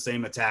do the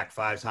same attack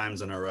 5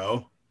 times in a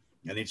row.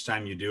 And each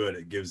time you do it,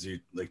 it gives you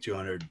like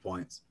 200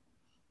 points.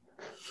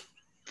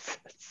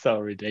 It's so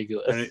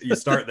ridiculous. And you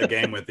start the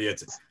game with the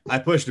I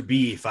pushed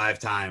B 5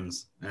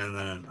 times and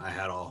then I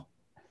had all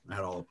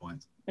the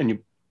points. And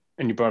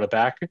you brought it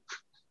back?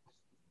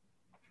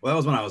 Well, that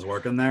was when I was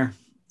working there.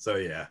 So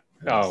yeah.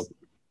 Oh,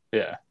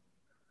 yeah.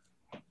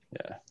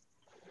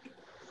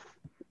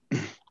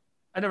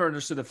 I never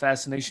understood the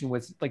fascination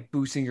with like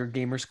boosting your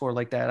gamer score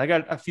like that. I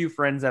got a few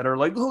friends that are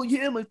like, "Oh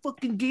yeah, my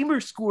fucking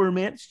gamer score,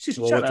 man." Just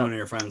Well, shut which up. one of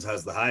your friends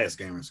has the highest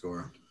gamer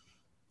score?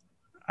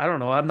 I don't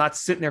know. I'm not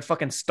sitting there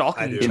fucking I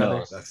stalking do. each other.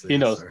 knows. That's the He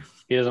knows. answer.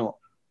 He doesn't.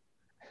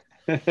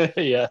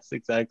 Yes,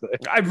 exactly.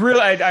 I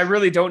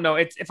really don't know.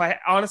 It's if I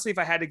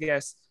had to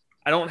guess,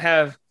 I don't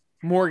have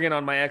Morgan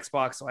on my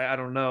Xbox, so I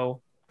don't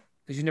know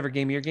because you never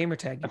gave me your gamer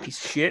tag. You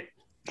piece of shit.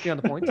 Be on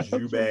the point.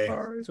 Jube.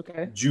 It's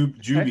okay.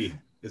 Juby.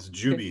 It's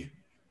Juby.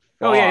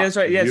 Oh yeah, that's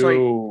right. Yeah, that's right.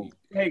 You.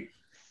 Hey,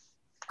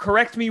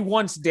 correct me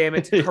once, damn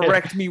it.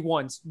 Correct me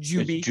once. It's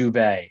Juby.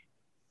 Jubei.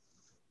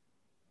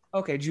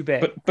 Okay,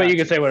 Jube. But you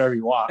can say whatever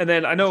you want. And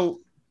then I know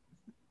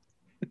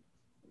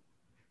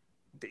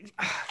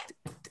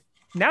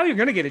Now you're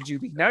gonna get a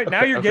Juby. Now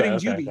you're getting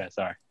Juby. Okay,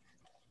 sorry.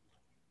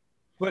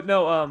 But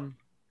no,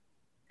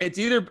 it's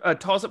either a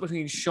toss up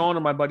between Sean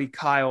and my buddy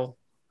Kyle,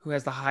 who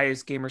has the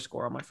highest gamer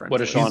score on my friend. What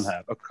does Sean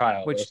have? Oh,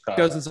 Kyle. Which Kyle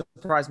doesn't have?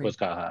 surprise me. What does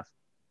Kyle have?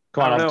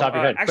 Come on, off the top of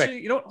your head. Actually,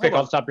 quick. you know what? Quick,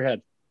 Hold off the top of your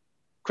head.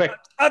 Quick.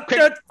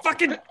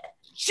 Fucking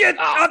shit.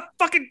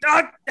 Fucking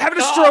having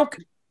a Oh. stroke.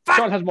 Fuck.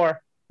 Sean has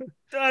more.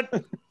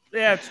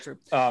 Yeah, it's true.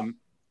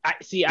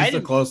 He's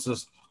the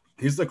closest.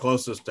 He's the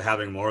closest to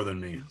having more than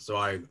me. So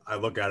I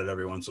look at it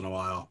every once in a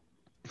while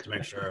to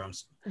make sure I'm.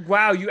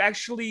 Wow, you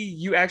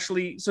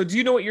actually. So do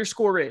you know what your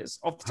score is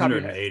off the top of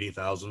your head?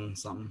 180,000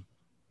 something.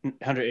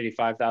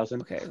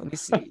 185,000. Okay, let me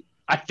see.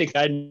 I think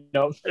I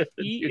know.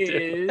 He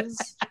is.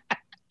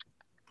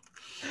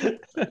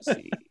 Let's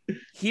see.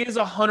 He is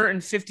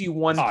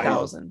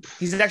 151,000.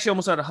 He's actually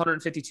almost at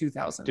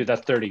 152,000. Dude,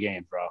 that's 30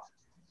 games, bro.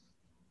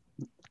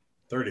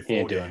 30 He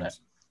ain't full doing games.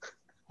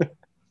 it.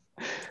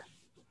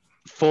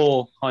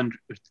 Full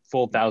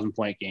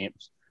 1,000-point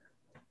games.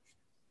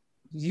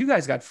 You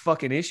guys got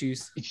fucking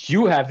issues.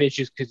 You have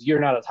issues because you're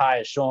not as high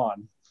as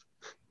Sean.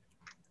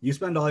 You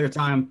spend all your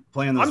time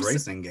playing those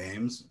racing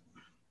games.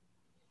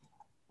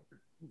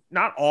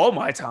 Not all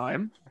my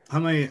time. How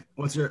many?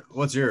 What's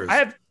yours? I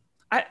have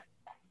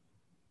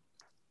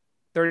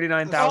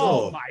 39,000.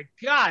 Oh my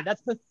god,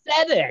 that's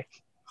pathetic.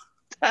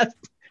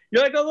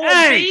 You're like a little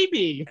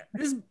baby.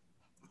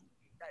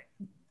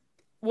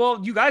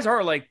 Well, you guys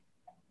are like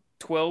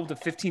 12 to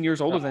 15 years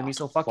older than me,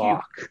 so fuck you.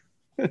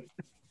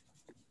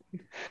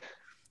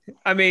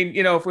 I mean,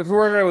 if we're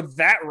going with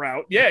that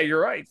route, yeah, you're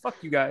right.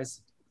 Fuck you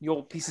guys, you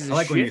old pieces of shit. I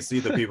like when you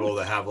see the people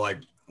that have like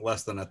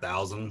less than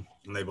 1,000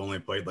 and they've only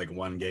played like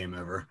one game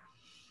ever.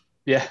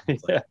 Yeah, yeah.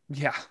 It's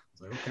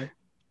like, okay.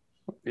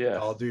 Yeah.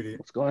 Call of Duty.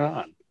 What's going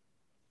on?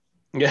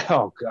 Yeah.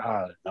 Oh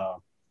god.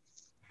 No.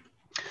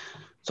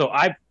 So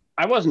I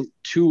wasn't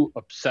too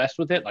obsessed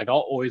with it. Like I'll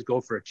always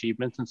go for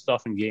achievements and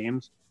stuff in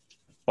games,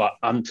 but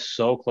I'm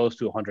so close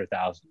to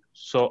 100,000.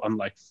 So I'm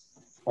like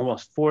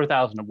almost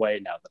 4,000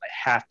 away now that I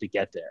have to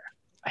get there.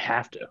 I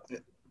have to.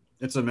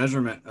 It's a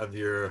measurement of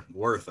your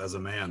worth as a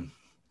man.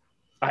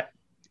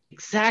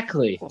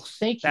 Exactly. Well,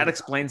 thank you. That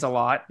explains a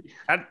lot.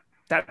 That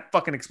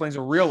fucking explains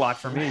a real lot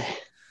for me.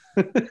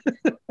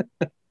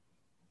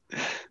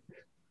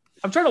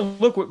 I'm trying to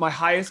look what my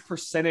highest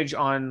percentage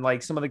on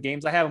like some of the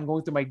games I have. I'm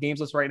going through my games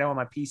list right now on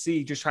my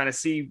PC, just trying to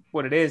see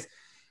what it is.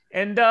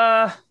 And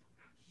I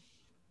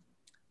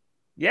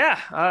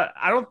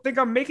don't think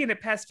I'm making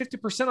it past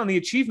 50% on the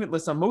achievement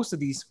list on most of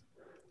these.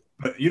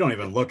 But you don't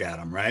even look at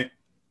them, right?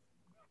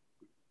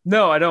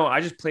 No, I don't.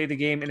 I just play the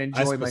game and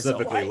enjoy myself. I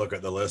specifically look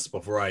at the list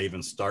before I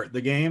even start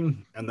the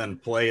game and then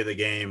play the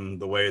game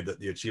the way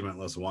that the achievement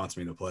list wants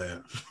me to play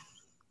it.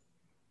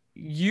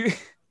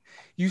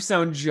 You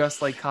sound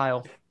just like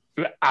Kyle.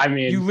 I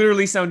mean, you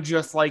literally sound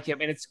just like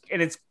him, and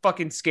it's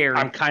fucking scary.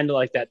 I'm kind of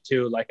like that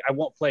too. Like I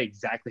won't play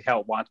exactly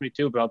how it wants me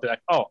to, but I'll be like,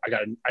 oh, I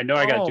gotta do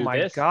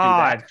this,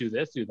 God. do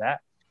this, do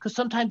that. Because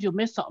sometimes you'll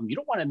miss something. You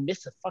don't want to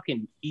miss a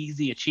fucking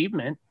easy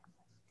achievement.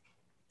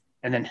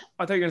 And then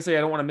I thought you were gonna say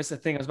I don't want to miss a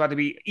thing. I was about to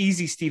be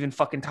easy, Steven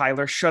fucking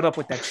Tyler. Shut up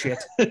with that shit.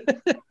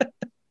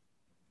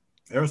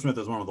 Aerosmith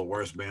is one of the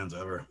worst bands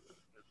ever.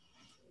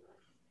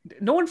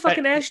 No one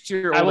fucking asked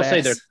your. I will say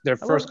ass. their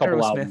first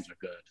couple albums are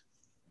good,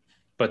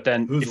 but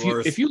then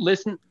if you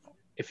listen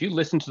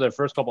to their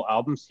first couple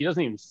albums, he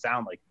doesn't even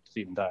sound like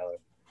Steven Tyler.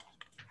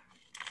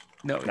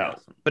 No.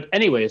 But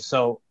anyway,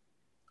 so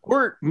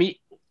or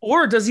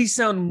does he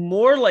sound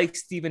more like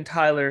Steven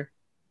Tyler?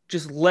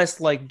 Just less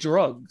like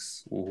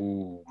drugs.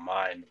 Ooh,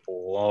 mind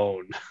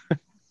blown.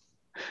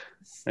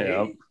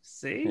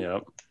 See?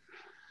 Yep.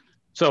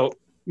 So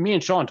me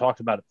and Sean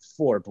talked about it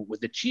before, but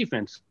with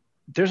achievements,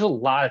 there's a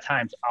lot of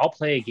times I'll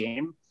play a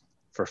game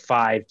for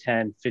 5,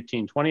 10,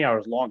 15, 20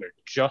 hours longer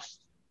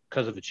just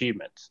because of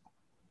achievements.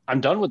 I'm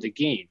done with the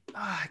game.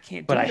 I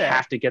can't do but that. I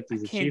have to get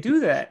these Can't achievements. do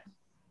that.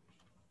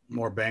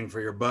 More bang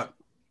for your buck.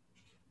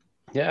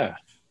 Yeah,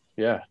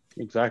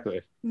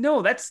 exactly.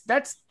 No, that's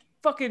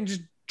fucking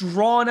just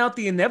drawing out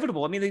the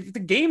inevitable. I mean, the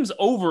game's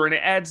over and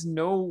it adds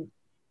no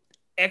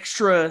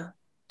extra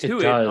to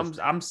it.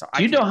 I'm sorry.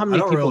 Do you know how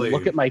many people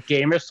look at my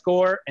gamer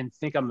score and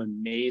think I'm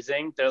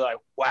amazing? They're like,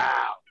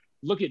 wow,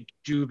 look at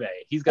Juve.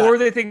 Or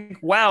they think,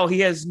 wow,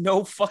 he has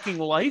no fucking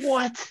life.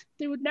 What?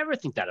 They would never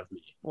think that of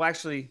me. Well,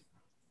 actually,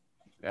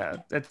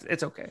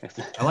 it's okay.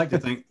 I like to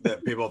think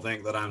that people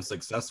think that I'm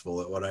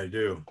successful at what I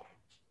do.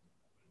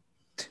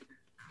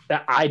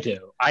 That I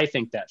do. I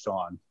think that,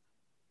 Sean.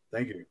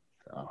 Thank you.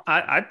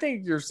 I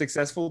think you're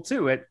successful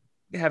too at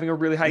having a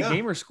really high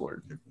gamer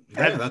score.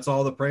 Yeah, that's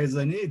all the praise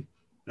they need.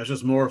 That's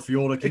just more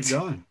fuel to keep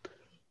going.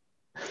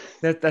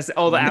 That's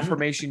all the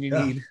affirmation you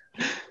need.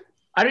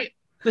 I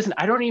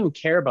don't even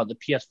care about the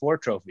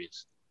PS4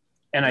 trophies,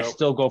 and I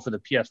still go for the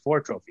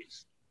PS4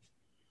 trophies.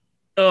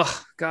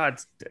 Ugh, God,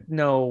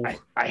 no.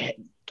 I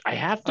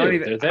have to. I don't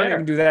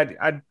even do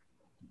that.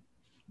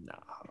 No.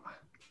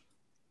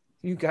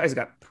 You guys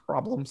got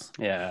problems.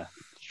 Yeah,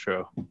 it's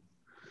true.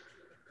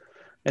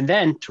 And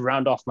then to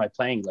round off my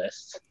playing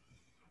list,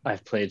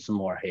 I've played some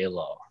more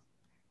Halo.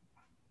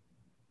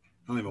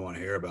 don't even want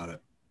to hear about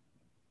it.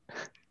 Are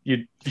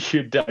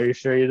you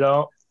sure you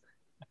don't?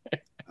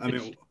 I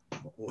mean,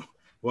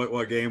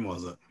 what game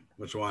was it?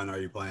 Which one are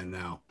you playing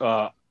now?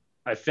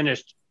 I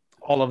finished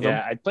All of them.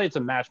 Yeah, I played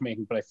some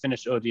matchmaking, but I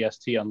finished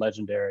ODST on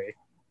Legendary.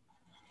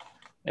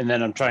 And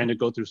then I'm trying to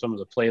go through some of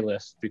the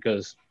playlists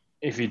because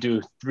if you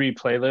do 3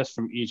 playlists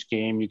from each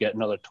game, you get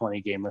another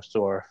 20 game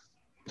restore.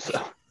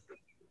 So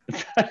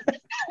I'm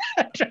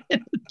trying to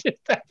do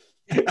that.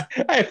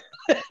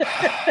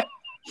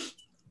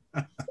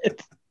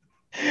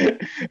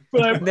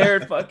 But There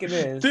it fucking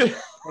is. And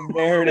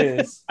there it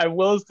is. I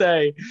will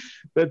say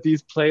that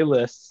these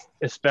playlists,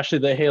 especially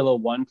the Halo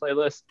 1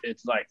 playlist,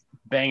 it's like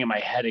banging my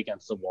head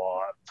against the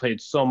wall. I've played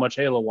so much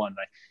Halo 1.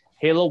 Like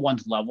Halo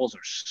 1's levels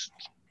are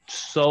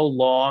so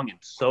long and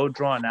so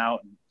drawn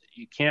out, and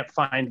you can't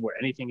find where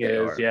anything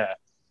is. Yeah.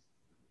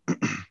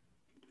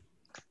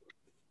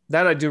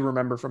 That I do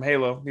remember from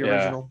Halo, the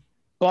original.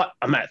 But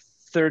I'm at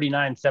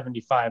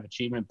 3975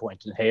 achievement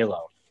points in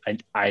Halo.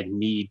 I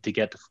need to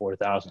get to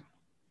 4,000.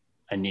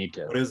 I need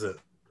to. What is it?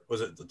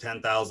 Was it the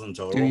 10,000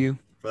 total Do you?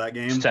 for that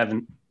game?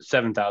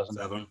 7,000.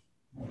 7.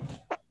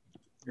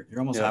 You're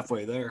almost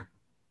halfway there.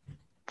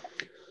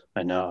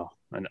 I know.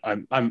 And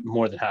I'm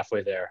more than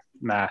halfway there.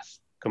 Math.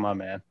 Come on,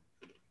 man.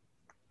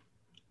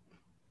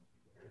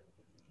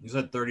 You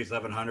said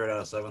 3,700 out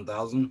of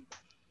 7,000?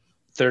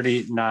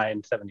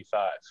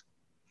 3975.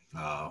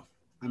 Oh,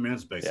 I mean,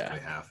 it's basically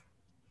half.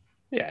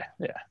 Yeah,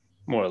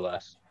 more or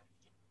less.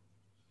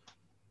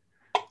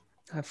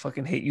 I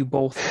fucking hate you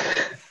both.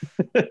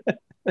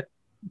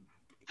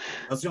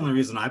 That's the only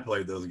reason I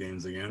played those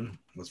games again,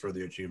 was for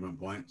the achievement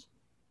points.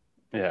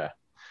 Yeah.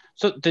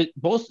 So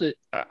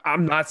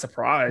I'm not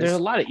surprised. there's a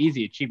lot of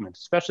easy achievements,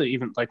 especially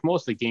even like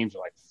most of the games are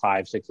like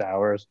 5-6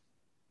 hours,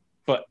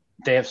 but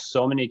they have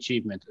so many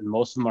achievements and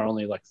most of them are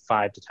only like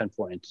 5 to 10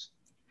 points.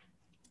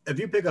 If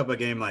you pick up a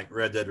game like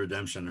Red Dead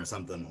Redemption or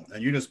something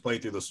and you just play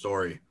through the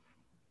story,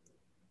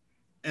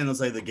 and let's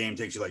say the game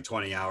takes you like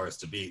 20 hours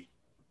to beat,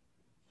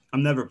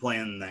 I'm never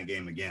playing that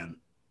game again.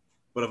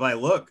 But if I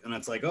look and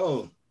it's like,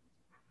 oh,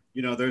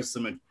 you know, there's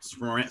some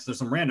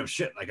random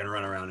shit I can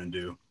run around and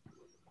do,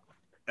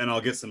 and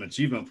I'll get some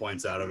achievement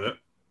points out of it,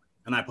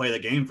 and I play the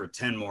game for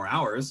 10 more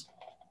hours,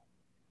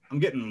 I'm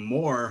getting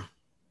more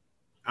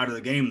out of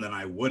the game than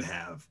I would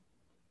have.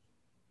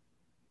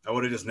 I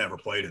would have just never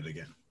played it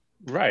again.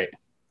 Right.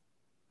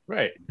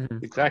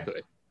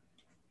 Exactly.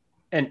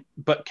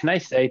 But can I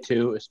say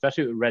too,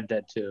 especially with Red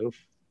Dead 2,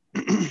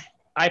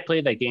 I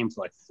played that game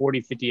for like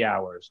 40-50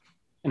 hours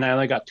and I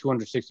only got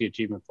 260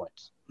 achievement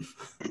points.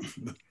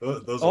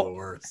 Those are the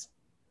worst.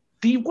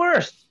 The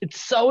worst. It's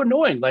so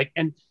annoying. Like,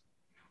 and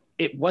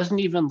it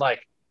wasn't even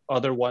like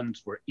other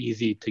ones were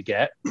easy to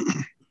get.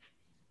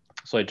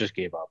 So I just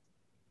gave up.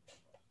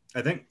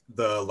 I think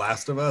The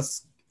Last of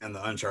Us and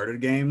the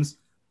Uncharted games,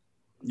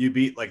 you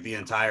beat like the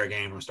entire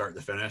game from start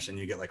to finish and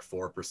you get like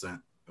 4%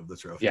 of the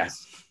trophies. Yeah.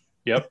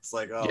 Yep. It's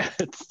like, oh, yeah.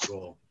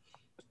 Cool.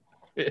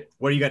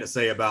 What do you got to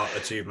say about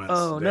achievements?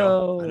 Oh,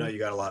 Dale? no. I know you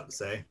got a lot to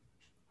say.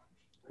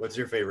 What's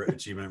your favorite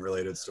achievement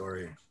related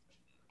story?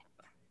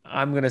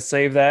 I'm going to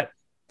save that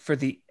for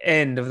the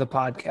end of the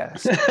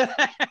podcast.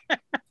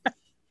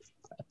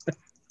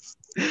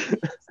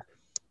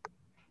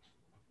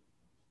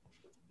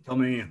 Tell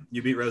me,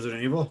 you beat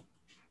Resident Evil?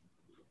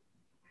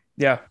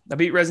 Yeah, I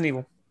beat Resident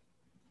Evil.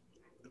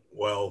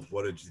 Well,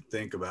 what did you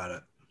think about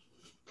it?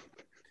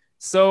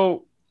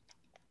 So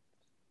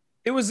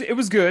it was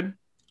good.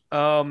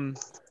 All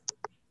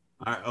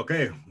right,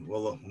 okay.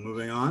 Well,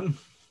 moving on.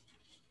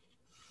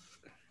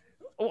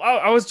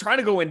 I was trying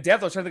to go in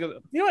depth. I was trying to go,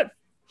 you know what?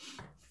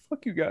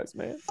 Fuck you guys,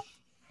 man.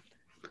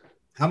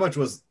 How much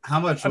was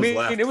left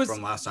it was,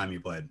 from last time you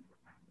played?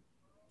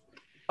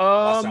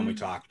 Last time we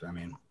talked, I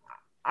mean.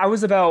 I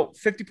was about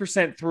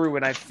 50% through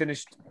and I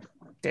finished.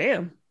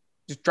 Damn.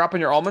 Just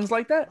dropping your almonds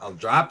like that? I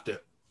dropped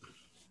it.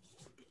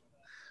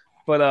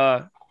 But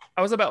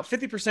I was about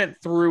 50%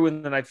 through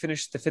and then I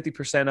finished the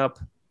 50% up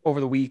over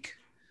the week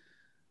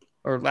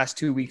or last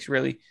 2 weeks,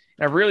 really.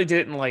 And I really did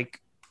it in like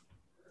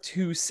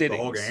 2 sittings.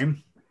 The whole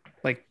game?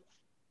 Like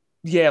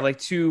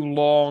 2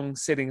 long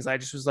sittings. I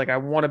just was like, I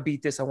want to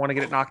beat this. I want to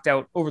get it knocked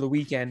out over the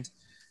weekend.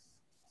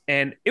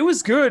 And it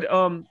was good.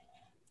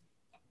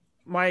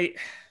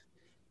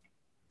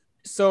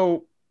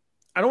 So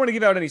I don't want to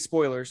give out any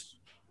spoilers,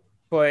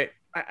 but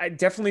I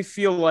definitely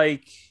feel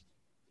like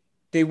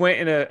they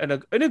went in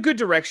a good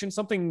direction,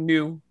 something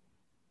new.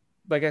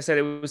 Like I said,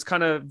 it was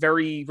kind of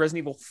very Resident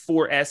Evil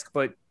 4-esque,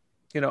 but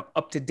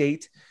up to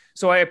date.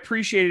 So I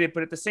appreciated it,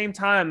 but at the same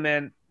time,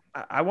 man,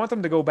 I want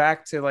them to go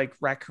back to like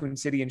Raccoon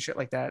City and shit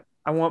like that.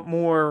 I want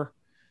more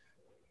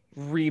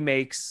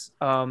remakes.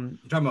 You're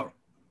talking about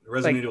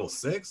Resident Evil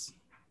 6?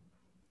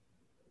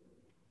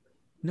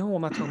 No,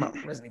 I'm not talking about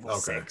Resident Evil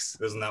 6.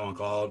 Isn't that one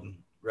called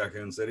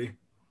Raccoon City?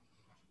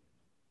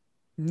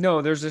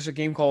 No, there's just a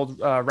game called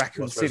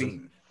Raccoon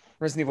City.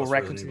 Resident Evil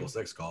Raccoon Resident Evil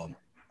City. 6 called?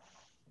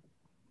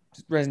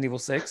 Resident Evil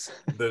 6.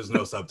 There's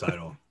no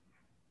subtitle.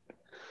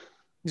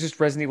 It's just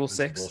Resident Evil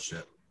 6.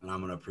 Bullshit. And I'm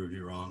going to prove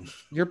you wrong.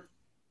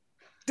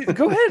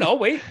 Go ahead. I'll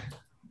wait.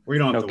 We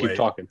don't have No, to keep wait.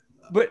 talking.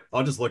 But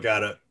I'll just look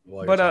at it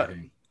while But, you're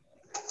talking.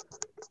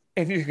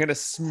 and you're gonna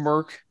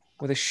smirk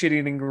with a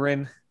shit-eating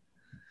grin.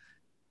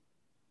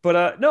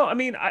 But no, I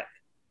mean, like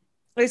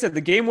I said,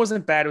 the game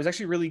wasn't bad. It was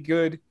actually really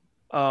good.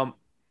 I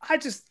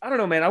don't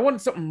know, man. I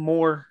wanted something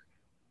more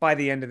by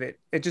the end of it.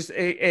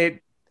 I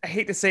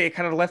hate to say it,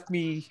 kind of left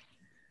me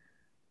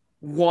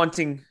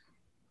wanting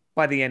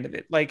by the end of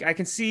it. Like I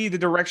can see the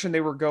direction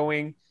they were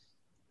going.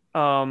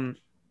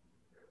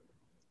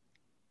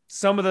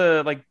 Some of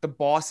the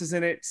bosses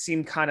in it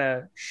seem kind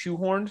of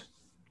shoehorned.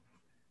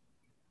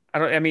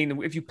 I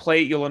mean, if you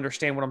play it, you'll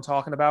understand what I'm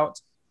talking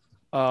about.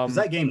 Does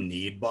that game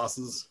need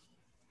bosses?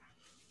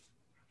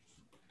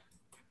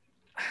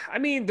 I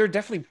mean, they're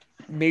definitely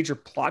major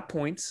plot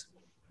points.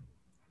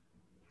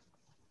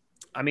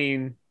 I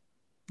mean,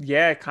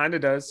 yeah, it kind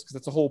of does because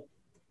that's the whole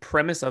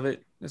premise of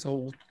it. This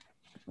whole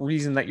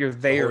reason that you're The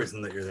there. whole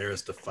reason that you're there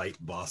is to fight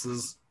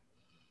bosses.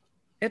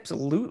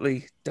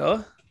 Absolutely,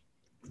 duh.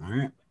 All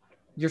right.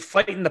 You're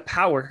fighting the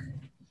power.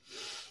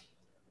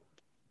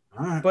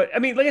 All right. But I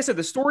mean, like I said,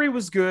 the story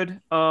was good.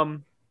 I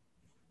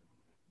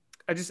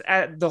just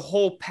add the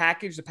whole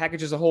package, the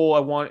package as a whole. I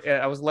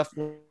was left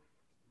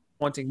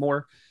wanting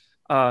more.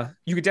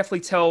 You could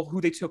definitely tell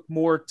who they took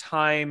more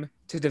time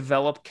to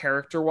develop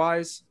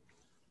character-wise,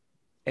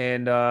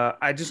 and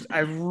I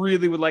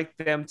really would like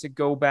them to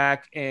go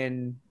back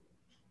and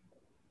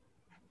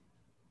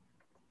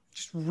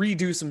just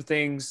redo some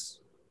things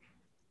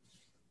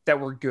that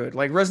were good.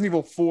 Like Resident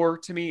Evil 4,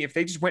 to me, if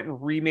they just went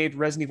and remade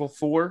Resident Evil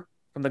 4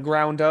 from the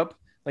ground up,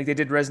 like they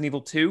did Resident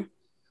Evil 2,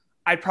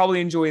 I'd probably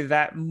enjoy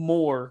that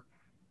more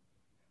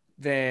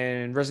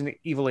than Resident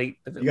Evil 8.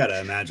 You got to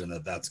imagine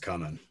that that's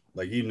coming.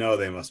 Like, you know,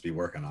 they must be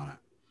working on it.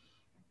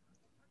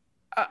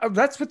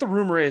 That's what the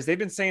rumor is. They've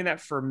been saying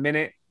that for a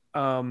minute.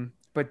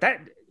 But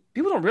that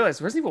people don't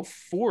realize Resident Evil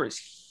 4 is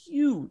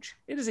huge.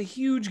 It is a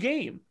huge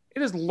game.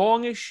 It is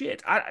long as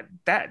shit.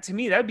 That to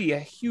me, that'd be a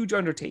huge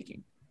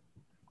undertaking.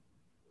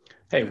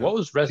 Hey, what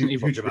was Resident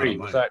Evil Huge amount of 3?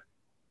 money.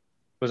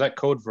 Was that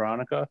Code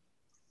Veronica?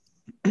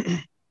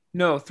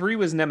 No, 3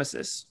 was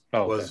Nemesis.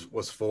 Oh, okay.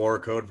 Was 4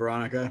 Code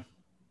Veronica?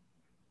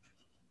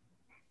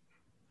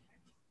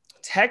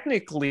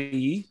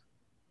 Technically,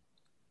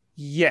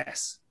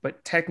 yes,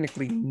 but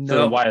technically So no.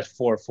 then why is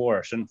 4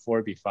 4? Shouldn't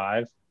 4 be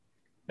 5?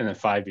 And then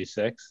 5 be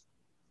 6?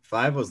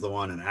 5 was the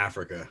one in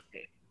Africa.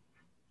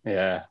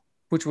 Yeah.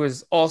 Which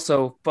was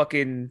also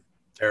fucking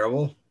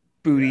Terrible.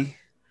 booty. Yeah. I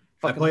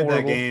Fucking played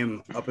horrible. that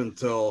game up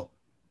until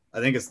I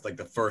think it's like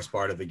the first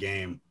part of the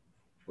game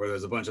where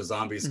there's a bunch of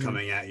zombies Mhm.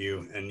 coming at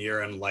you and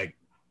you're in like,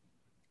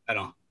 I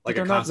don't know, like But a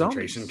they're not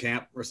concentration zombies.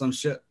 camp or some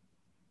shit.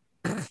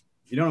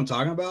 You know what I'm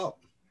talking about?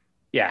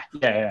 Yeah.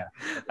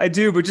 I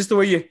do, but just the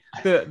way you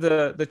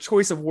the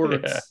choice of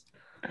words. Yeah.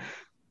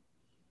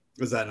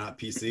 Was that not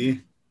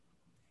PC?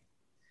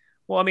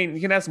 Well, I mean, you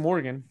can ask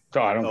Morgan.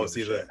 Oh, I don't Oh, give is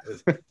he a shit.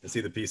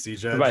 the PC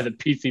judge? By the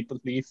PC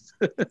police.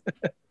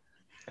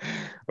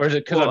 Or is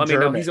it because Well, I'm I mean,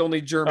 no, German? he's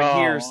only German Oh.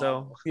 here,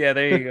 so yeah,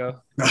 there you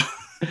go.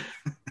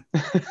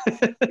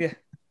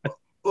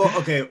 Well,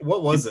 okay,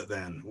 what was it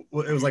then?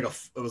 It was like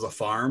it was a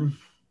farm.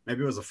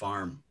 Maybe it was a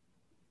farm.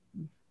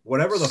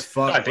 Whatever the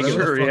fuck, I think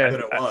whatever it the was, fuck yeah. that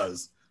it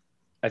was.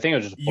 I think it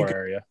was just a You poor could-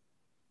 area.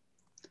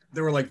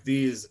 There were like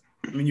these.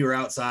 I mean, you were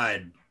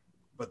outside,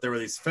 but there were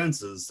these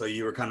fences, so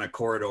you were kind of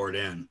corridored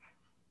in,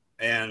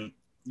 and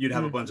you'd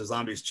have a bunch of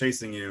zombies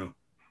chasing you.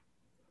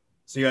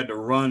 So you had to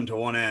run to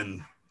one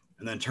end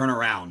and then turn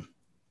around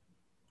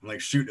and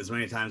like shoot as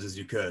many times as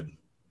you could,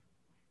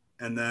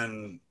 and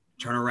then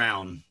turn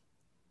around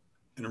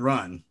and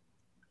run,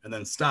 and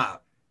then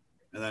stop,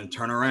 and then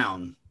turn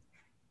around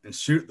and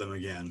shoot them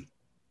again,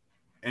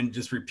 and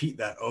just repeat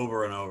that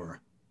over and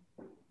over.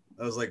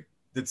 I was like,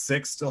 did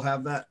 6 still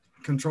have that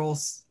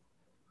controls?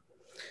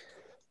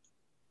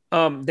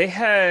 They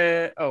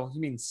had. Oh, you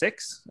mean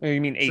 6? Or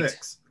you mean 8?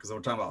 6, because we're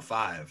talking about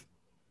 5.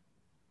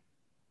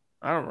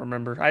 I don't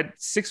remember.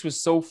 6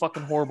 was so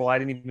fucking horrible. I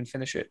didn't even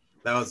finish it.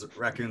 That was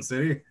Raccoon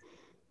City.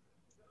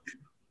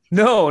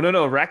 No.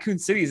 Raccoon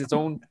City is its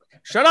own.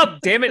 Shut up,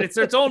 damn it! It's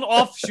its own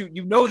offshoot.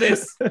 You know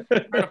this. You're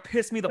trying to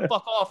piss me the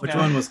fuck off Which now.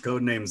 one was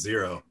Codename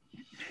Zero?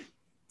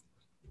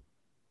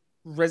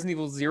 Resident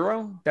Evil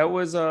 0. That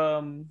was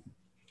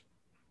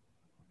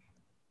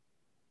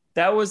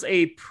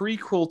a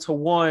prequel to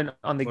 1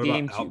 on the What about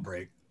GameCube.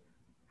 Outbreak?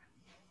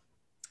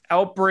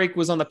 Outbreak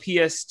was on the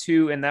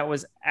PS2, and that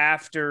was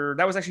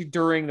actually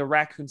during the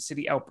Raccoon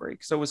City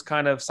outbreak. So it was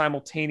kind of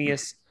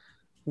simultaneous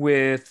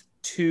with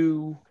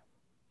 2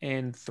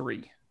 and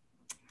 3.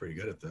 Pretty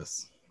good at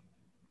this.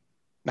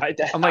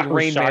 I'm like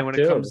Rain Man when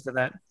it comes to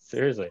that.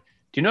 Seriously.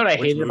 Do you know what I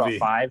Which hated movie?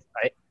 about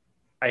 5?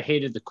 I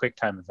hated the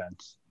QuickTime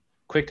events.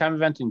 QuickTime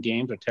events in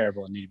games are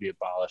terrible and need to be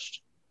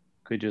abolished.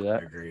 Could we do I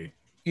that? agree.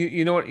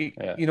 You know what?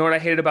 Yeah. You know what I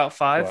hated about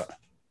 5? What?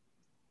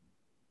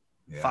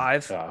 Yeah.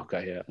 5. Oh,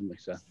 okay, yeah, that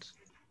makes sense.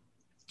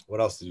 What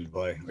else did you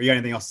play? Or you got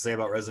anything else to say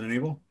about Resident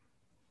Evil?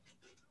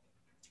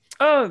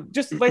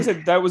 Just like I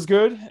said, that was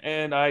good,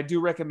 and I do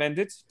recommend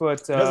it.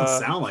 But It doesn't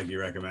sound like you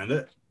recommend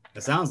it.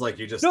 It sounds like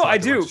you just No, talked I a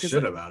do, bunch of 'cause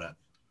shit about it.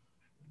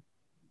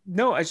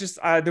 No, it's just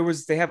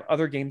they have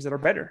other games that are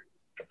better.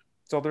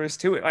 That's all there is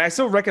to it. I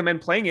still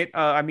recommend playing it.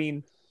 I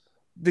mean,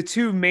 the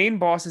two main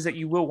bosses that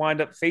you will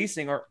wind up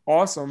facing are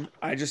awesome.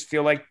 I just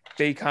feel like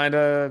they kind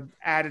of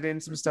added in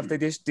some stuff they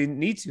just didn't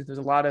need to. There's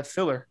a lot of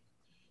filler.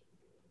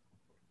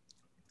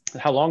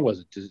 How long was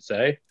it? Does it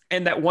say?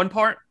 And that one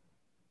part,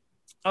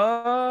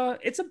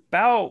 it's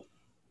about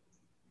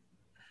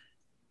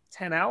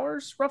 10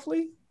 hours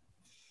roughly,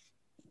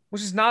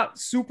 which is not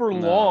super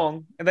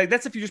long. And like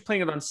that's if you're just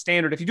playing it on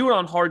standard. If you do it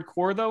on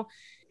hardcore though,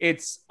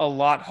 it's a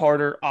lot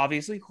harder,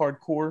 obviously,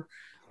 hardcore.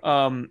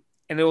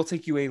 And it will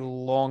take you a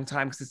long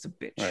time because it's a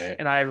bitch. Right.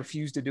 And I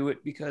refuse to do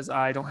it because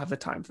I don't have the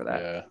time for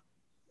that. Yeah.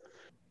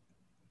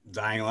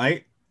 Dying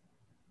Light.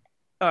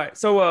 All right.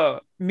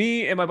 So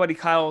me and my buddy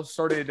Kyle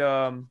started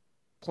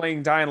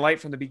playing Dying Light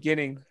from the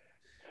beginning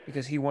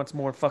because he wants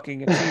more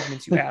fucking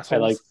achievements, you assholes. I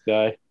like this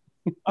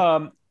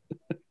guy.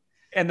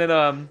 And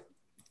then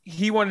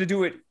he wanted to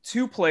do it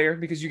 2-player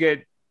because you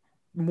get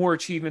more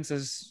achievements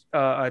as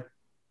a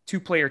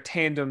 2-player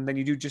tandem than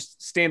you do just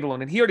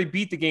standalone. And he already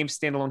beat the game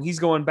standalone. He's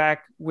going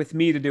back with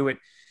me to do it.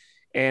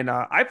 And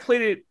I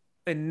played it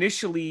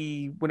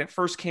initially when it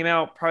first came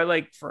out, probably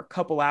like for a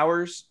couple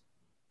hours.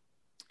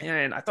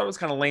 And I thought it was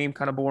kind of lame,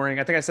 kind of boring.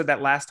 I think I said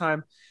that last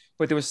time,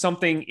 but there was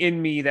something in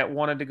me that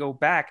wanted to go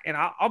back. And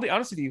I'll be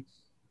honest with you,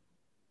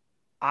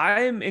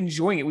 I'm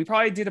enjoying it. We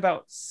probably did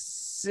about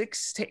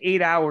 6 to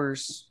 8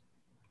 hours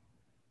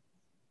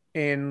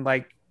in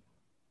like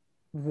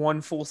one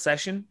full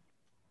session,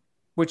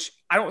 which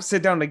I don't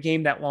sit down to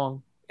game that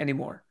long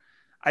anymore.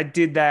 I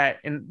did that,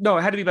 and no,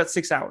 it had to be about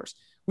 6 hours.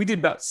 We did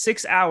about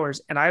 6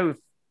 hours, and I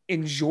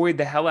enjoyed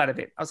the hell out of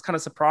it. I was kind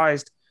of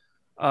surprised.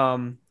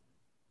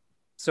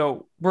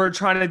 So we're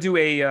trying to do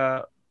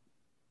a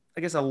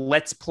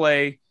let's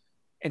play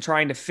and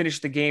trying to finish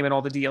the game and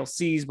all the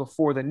DLCs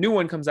before the new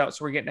one comes out.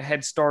 So we're getting a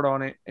head start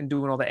on it and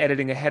doing all the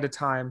editing ahead of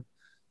time.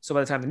 So by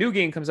the time the new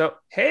game comes out,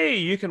 hey,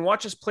 you can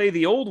watch us play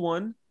the old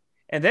one,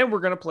 and then we're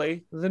going to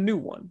play the new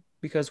one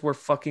because we're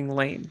fucking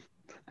lame.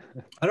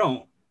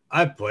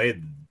 I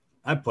played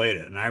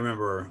it, and I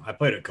remember I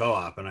played it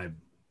co-op and I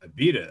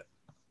beat it,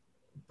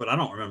 but I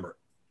don't remember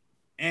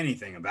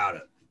anything about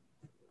it.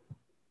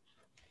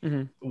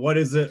 Mm-hmm. What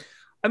is it?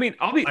 I mean,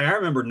 I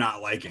remember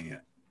not liking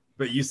it,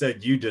 but you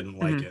said you didn't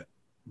like it,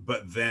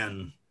 but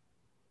then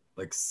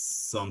like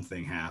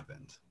something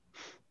happened.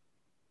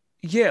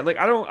 Yeah, like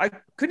I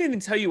couldn't even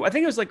tell you. I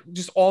think it was like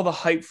just all the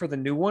hype for the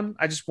new one.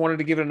 I just wanted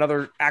to give it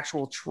another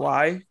actual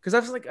try because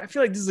I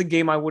feel like this is a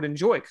game I would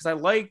enjoy because I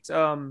liked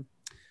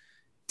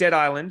Dead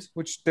Island,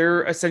 which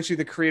they're essentially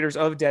the creators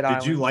of Dead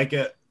Island. Did you like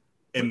it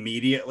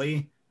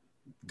immediately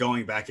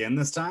going back in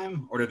this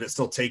time, or did it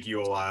still take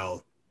you a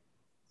while?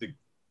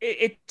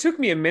 It took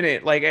me a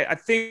minute. Like I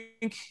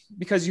think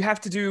because you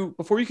have to do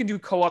before you can do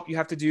co-op, you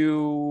have to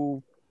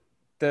do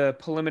the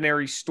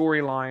preliminary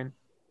storyline,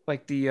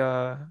 like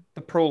the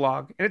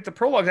prologue, and the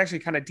prologue is actually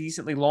kind of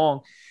decently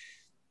long.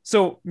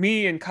 So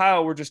me and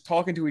Kyle were just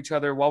talking to each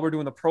other while we're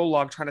doing the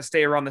prologue, trying to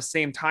stay around the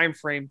same time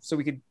frame so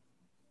we could,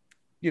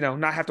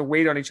 not have to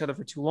wait on each other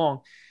for too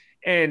long.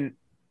 And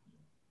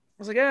I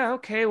was like, yeah,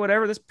 okay,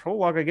 whatever. This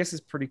prologue, I guess,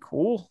 is pretty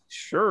cool.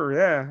 Sure,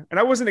 yeah. And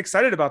I wasn't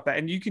excited about that.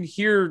 And you can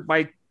hear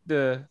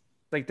the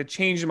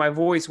change in my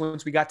voice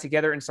once we got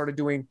together and started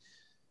doing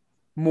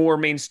more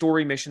main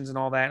story missions and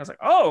all that. And I was like,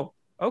 oh,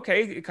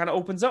 okay, it kind of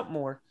opens up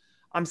more.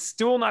 I'm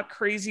still not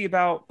crazy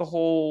about the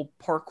whole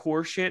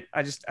parkour shit.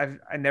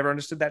 I never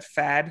understood that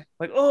fad.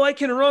 Like, oh, I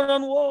can run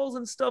on walls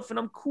and stuff and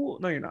I'm cool.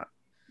 No, you're not.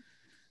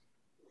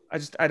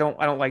 I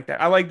don't like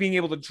that. I like being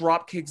able to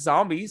drop kick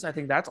zombies. I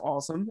think that's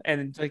awesome.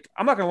 And like,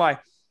 I'm not gonna lie,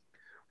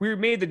 we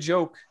made the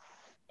joke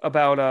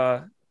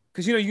about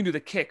because you can do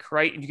the kick,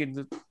 right?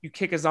 And you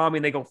kick a zombie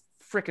and they go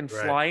freaking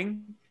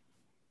flying.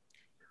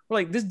 We're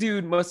like, this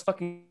dude must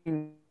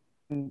fucking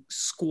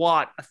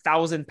squat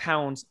 1,000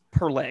 pounds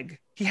per leg.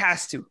 He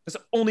has to. That's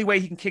the only way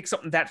he can kick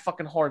something that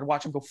fucking hard and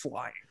watch him go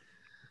flying.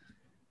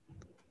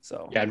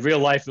 So yeah, in real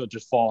life it'll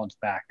just fall on its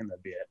back and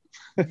that'd be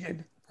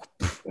it.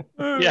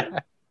 Yeah.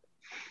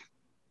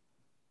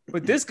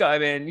 But this guy,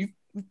 man, you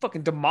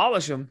fucking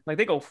demolish him. Like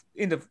they go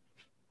into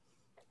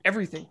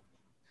everything.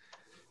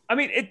 I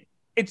mean,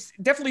 it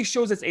definitely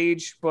shows its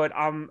age, but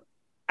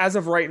as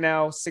of right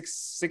now,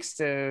 6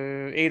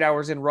 to 8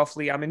 hours in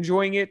roughly, I'm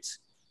enjoying it.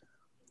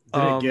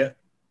 Did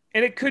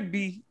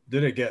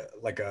it get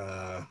like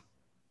a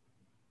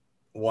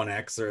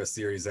 1X or a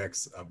Series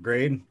X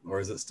upgrade, or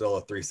is it still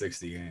a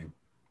 360 game?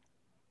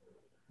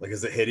 Like,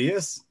 is it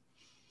hideous?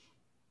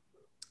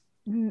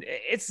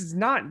 It's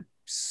not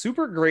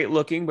super great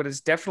looking, but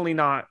it's definitely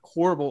not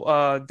horrible.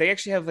 They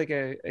actually have like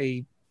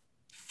a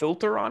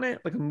filter on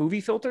it, like a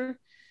movie filter,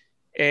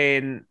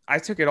 and I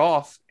took it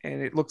off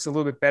and it looks a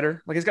little bit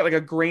better. Like it's got like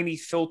a grainy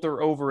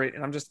filter over it,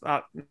 and I'm just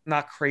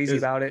not crazy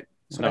about it.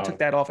 So I took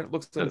that off and it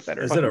looks a little bit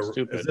better. Is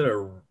it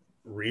a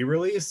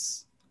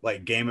re-release,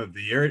 like Game of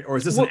the Year, or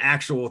is this an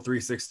actual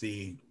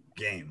 360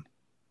 game?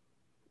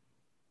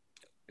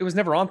 It was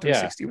never on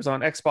 360. Yeah. It was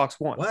on Xbox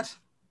One. What?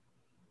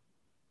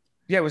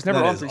 Yeah, it was never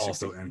on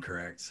 360. Also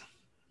incorrect.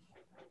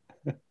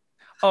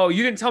 Oh,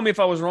 you didn't tell me if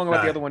I was wrong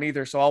about the Nah. other one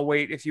either, so I'll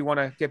wait if you want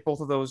to get both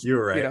of those. You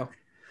were right. You know.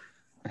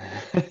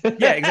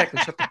 Yeah, exactly.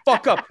 Shut the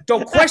fuck up.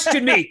 Don't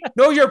question me.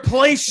 Know your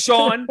place,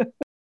 Sean.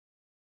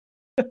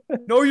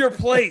 Know your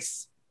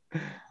place.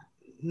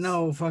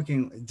 No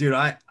fucking dude.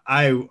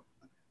 I'm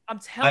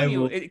telling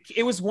you,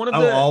 it was one of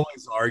I'll the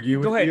always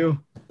argue Go with ahead. you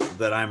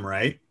that I'm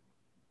right,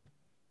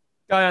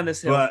 die on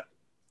this hill. but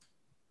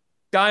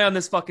Die on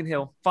this fucking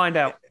hill. Find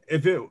out.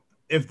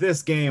 if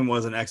this game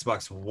was an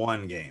Xbox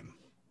One game,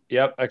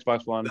 Yep,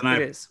 Xbox One.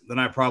 then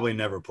I probably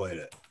never played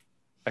it.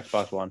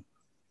 Xbox One.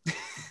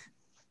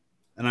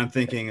 And I'm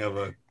thinking of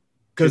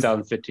because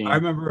 2015. I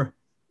remember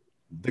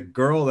the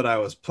girl that I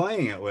was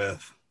playing it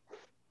with.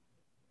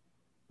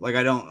 Like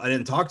I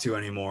didn't talk to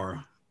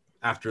anymore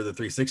after the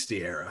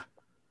 360 era.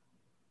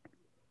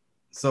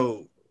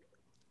 So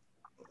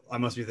I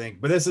must be thinking,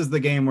 but this is the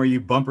game where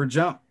you bumper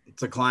jump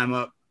to climb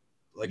up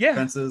like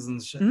fences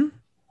and shit. Mm-hmm.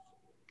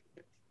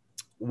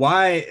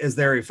 Why is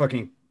there a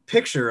fucking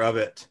picture of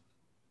it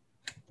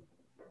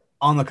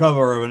on the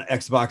cover of an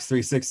Xbox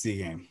 360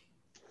 game?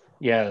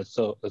 Yeah,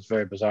 so it's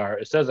very bizarre.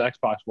 It says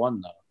Xbox One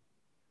though.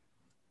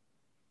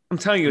 I'm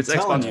telling you, it's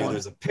Xbox One.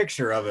 There's a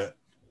picture of it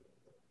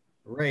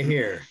right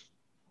here.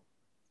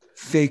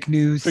 Fake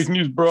news. Fake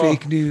news, bro.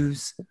 Fake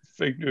news.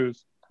 Fake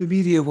news. The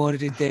media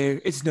wanted it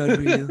there. It's not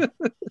real.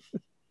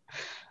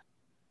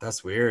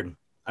 That's weird.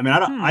 I mean,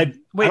 I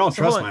don't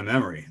trust my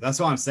memory. That's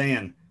what I'm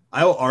saying.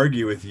 I will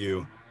argue with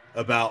you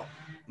about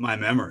my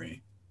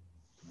memory,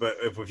 but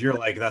if you're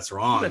like that's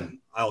wrong,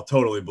 I'll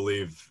totally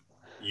believe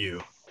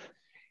you.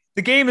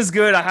 The game is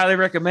good. I highly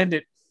recommend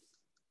it.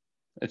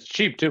 It's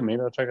cheap too.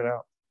 Maybe I'll check it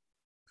out.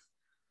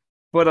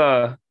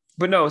 But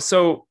no.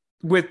 So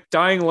with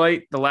Dying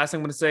Light, the last thing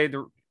I'm going to say,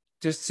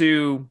 just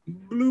to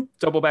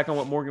double back on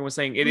what Morgan was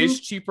saying, it is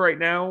cheap right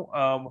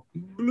now.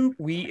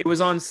 It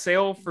was on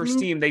sale for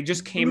Steam. They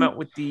just came out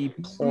with the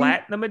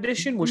Platinum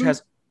Edition, which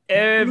has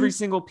every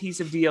single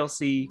piece of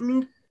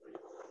DLC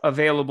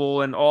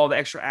available and all the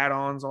extra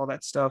add-ons, all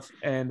that stuff.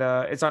 And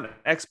it's on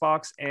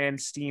Xbox and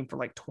Steam for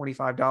like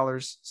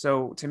 $25.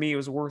 So to me, it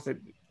was worth it.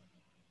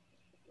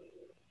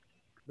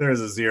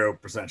 There's a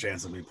 0%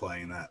 chance of me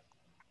playing that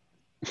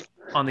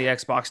on the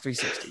Xbox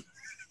 360.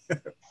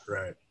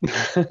 Right.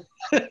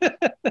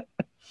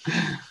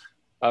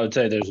 I would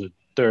say there's a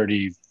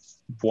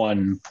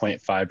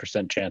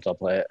 31.5% chance I'll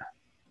play it.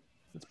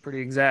 That's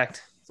pretty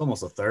exact. It's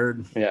almost a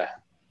third. Yeah.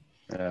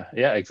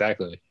 Yeah,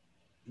 exactly.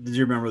 Did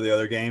you remember the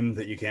other game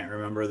that you can't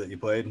remember that you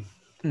played?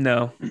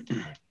 No.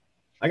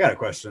 I got a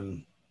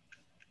question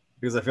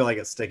because I feel like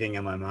it's sticking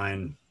in my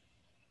mind.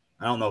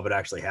 I don't know if it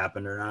actually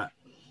happened or not.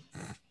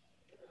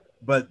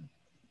 But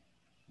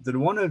did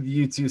one of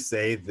you two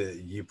say that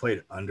you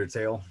played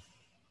Undertale?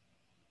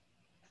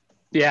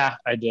 Yeah,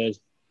 I did.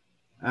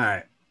 All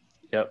right.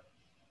 Yep.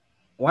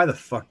 Why the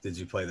fuck did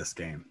you play this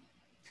game?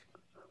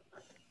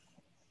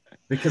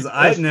 Because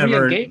I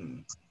never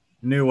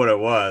knew what it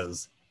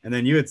was. And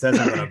then you had said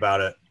something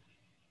about it.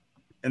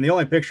 And the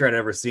only picture I'd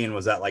ever seen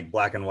was that like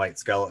black and white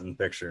skeleton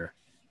picture.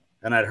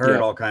 And I'd heard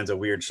all kinds of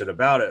weird shit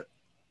about it.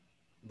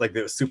 Like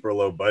it was super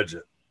low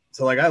budget.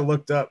 So like I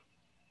looked up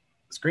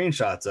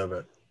screenshots of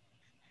it.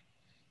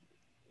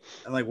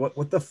 And like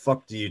what the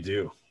fuck do you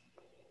do?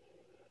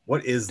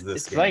 What is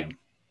this game? Like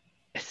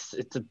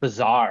it's a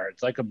bizarre.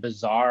 It's like a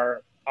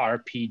bizarre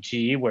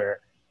RPG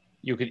where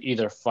you could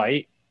either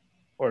fight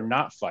or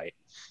not fight.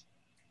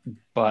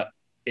 But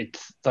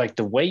it's like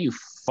the way you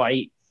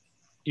fight,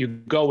 you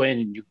go in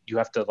and you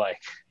have to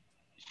like,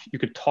 you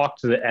could talk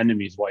to the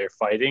enemies while you're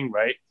fighting,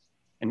 right?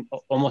 And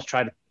almost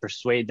try to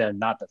persuade them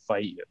not to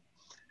fight you.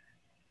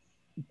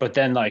 But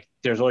then like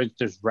there's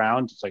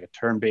rounds. It's like a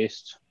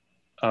turn-based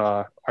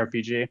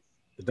RPG.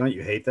 But don't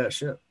you hate that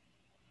shit?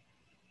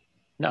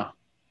 No,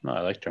 I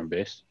like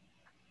turn-based.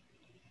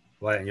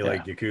 Why didn't you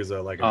like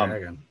Yakuza like a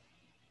dragon?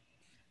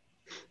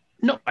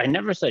 No, I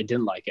never said I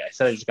didn't like it. I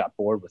said I just got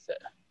bored with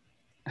it.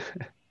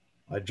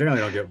 I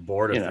generally don't get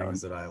bored of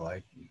things that I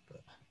like.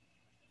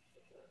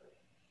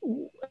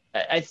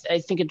 But I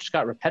think it just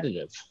got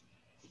repetitive.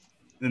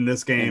 In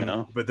this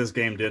game, but this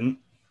game didn't.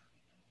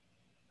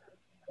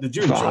 Did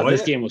you enjoy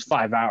this game was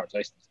 5 hours.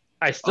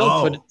 I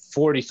still put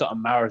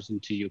 40-something hours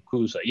into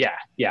Yakuza.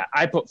 Yeah.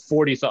 I put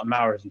 40-something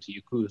hours into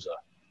Yakuza.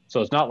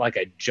 So it's not like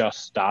I just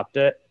stopped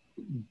it.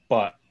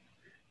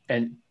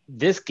 And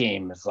this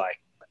game is like,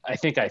 I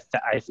think I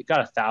got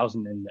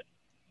 1,000 in it.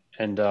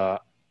 And I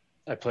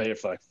played it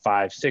for like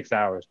 5-6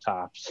 hours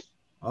tops.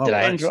 Did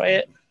I enjoy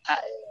it?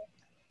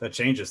 That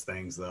changes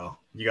things, though.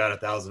 You got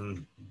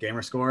 1,000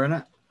 gamer score in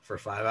it for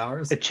 5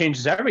 hours? It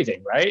changes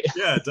everything, right?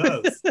 Yeah, it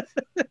does.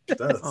 It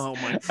does. Oh,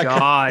 my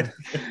God.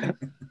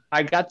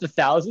 I got the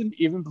 1,000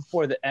 even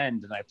before the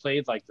end, and I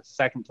played like the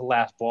second to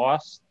last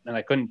boss, and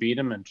I couldn't beat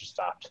him and just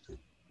stopped.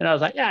 And I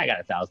was like, yeah, I got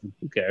 1,000.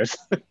 Who cares?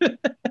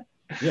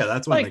 Yeah,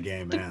 that's when the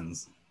game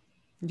ends.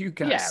 You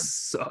guys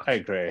suck. I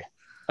agree.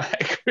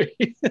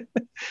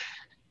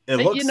 It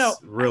looks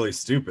really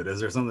stupid.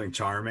 Is there something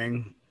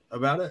charming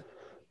about it?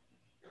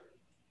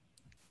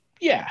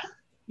 Yeah.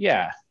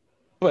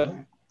 But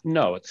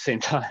no, at the same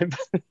time.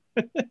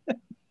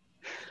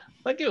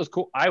 Like it was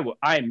cool.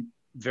 I'm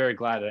very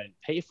glad I didn't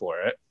pay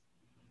for it,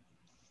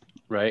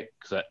 right?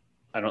 Because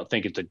I don't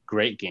think it's a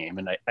great game,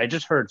 and I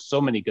just heard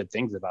so many good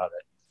things about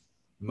it.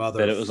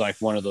 That it was like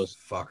one of those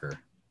fucker.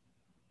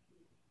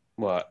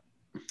 What?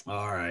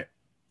 All right.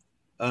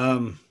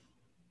 I'm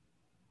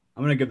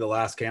gonna give The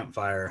Last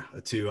Campfire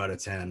a 2 out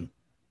of 10.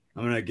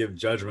 I'm gonna give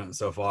Judgment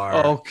so far.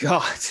 Oh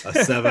God, a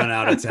 7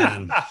 out of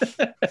 10.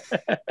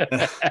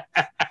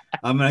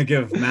 I'm gonna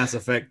give Mass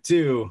Effect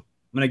 2.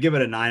 I'm gonna give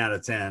it a 9 out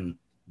of 10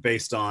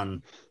 based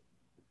on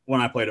when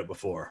I played it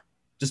before.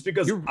 Just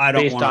because I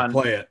don't want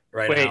to play it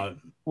now.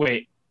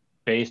 Wait,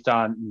 based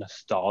on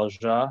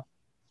nostalgia.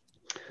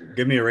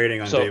 Give me a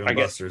rating on Dave and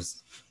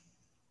Buster's.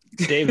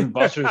 Dave and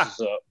Buster's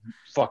is a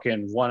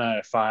fucking 1 out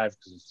of 5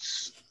 because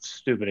it's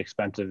stupid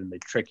expensive and they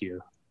trick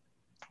you.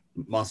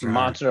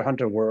 Monster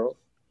Hunter World,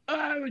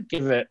 I would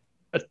give it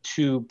a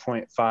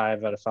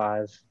 2.5 out of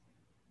 5.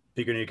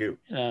 Pikuniku.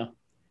 Yeah.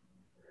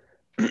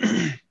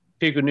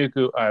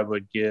 Pikuniku, I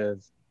would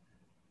give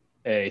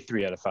a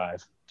 3 out of 5.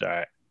 It's all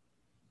right.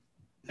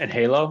 And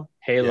Halo,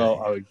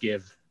 I would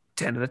give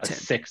 10 out of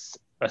 10.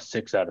 A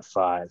 6 out of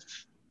 5.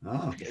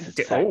 Oh,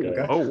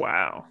 okay. Oh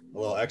wow. A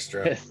little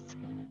extra.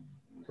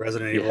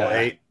 Resident Evil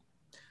 8.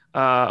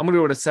 I'm gonna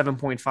go with a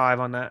 7.5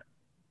 on that.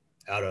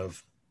 Out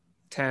of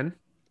 10.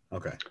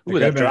 Okay. Ooh,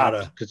 that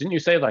dropped. Because didn't you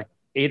say like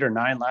 8 or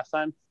 9 last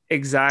time?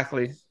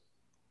 Exactly.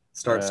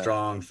 Start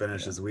strong,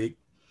 finishes weak.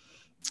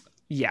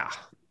 Yeah.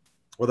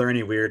 Were there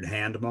any weird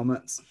hand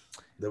moments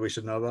that we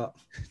should know about?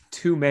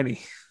 Too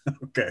many.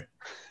 Okay.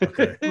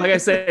 Like I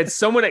said,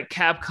 someone at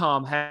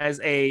Capcom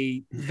has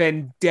a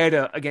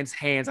vendetta against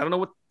hands. I don't know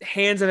what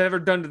hands have ever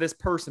done to this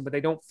person, but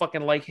they don't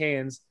fucking like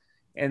hands.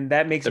 And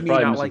that makes me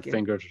not like it.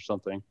 Fingers or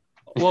something.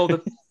 Well,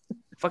 the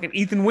fucking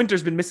Ethan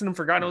Winter's been missing them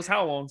for God knows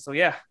how long. So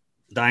yeah.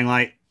 Dying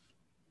Light.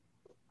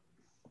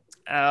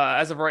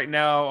 As of right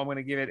now, I'm going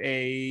to give it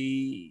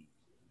a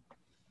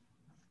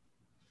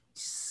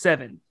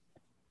 7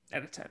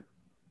 out of 10.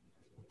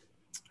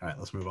 All right,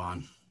 let's move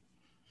on.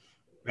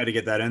 We had to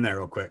get that in there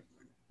real quick.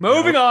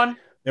 Moving on.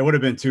 It would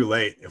have been too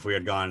late if we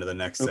had gone to the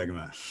next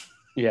segment.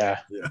 Yeah.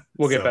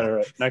 We'll get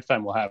better. Next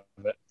time we'll have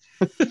it.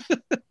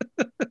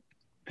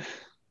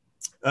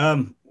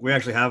 We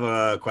actually have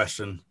a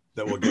question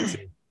that we'll get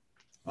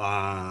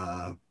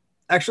to.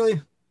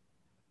 Actually,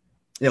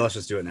 yeah, let's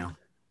just do it now.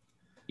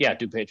 Yeah,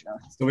 do Patreon.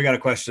 So we got a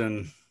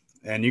question,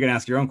 and you can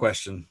ask your own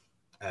question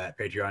at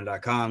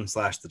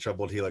patreon.com/the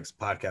Troubled Helix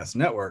Podcast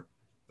Network.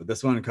 But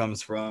this one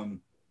comes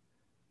from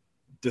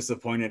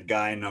Disappointed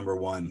Guy number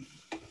 1.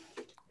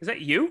 Is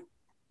that you?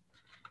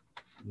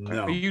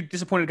 No. Are you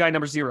Disappointed Guy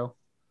number 0?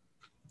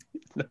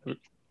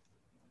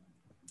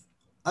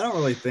 I don't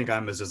really think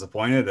I'm as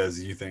disappointed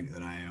as you think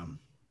that I am.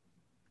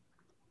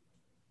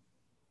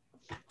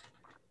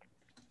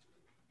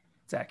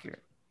 It's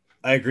accurate.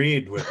 I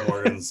agreed with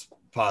Morgan's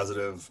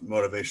positive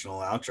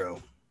motivational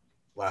outro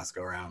last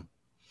go round.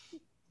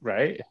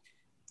 Right.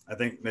 I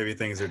think maybe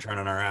things are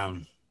turning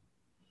around.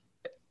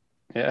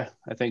 Yeah,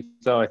 I think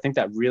so. I think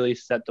that really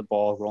set the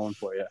ball rolling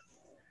for you.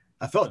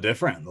 I felt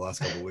different the last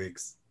couple of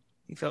weeks.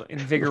 You felt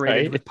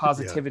invigorated with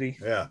positivity.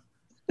 Yeah.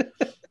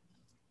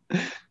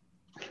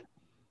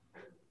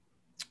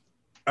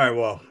 All right,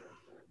 well,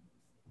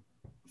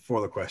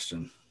 for the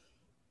question.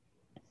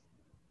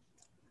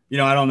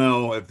 I don't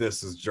know if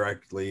this is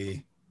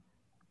directly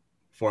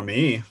for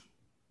me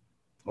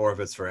or if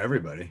it's for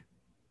everybody.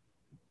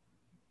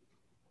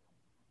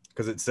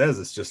 Because it says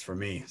it's just for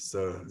me.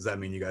 So does that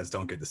mean you guys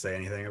don't get to say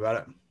anything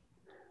about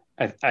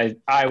it?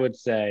 I would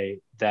say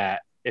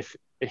that if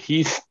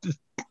he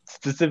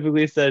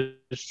specifically said,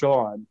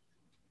 Sean,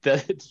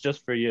 that it's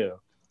just for you.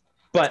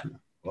 But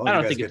I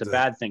don't think it's a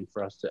bad thing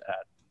for us to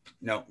add.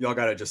 No, y'all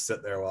got to just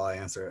sit there while I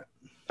answer it.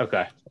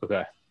 Okay.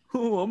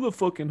 Oh, I'm the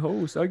fucking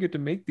host. I get to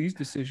make these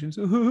decisions.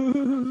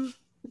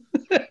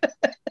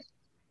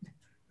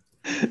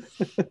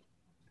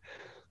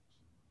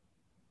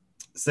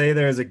 Say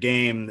there's a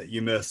game that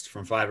you missed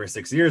from 5 or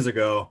 6 years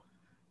ago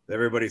that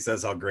everybody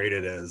says how great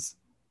it is.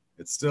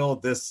 It's still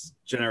this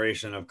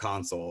generation of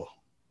console.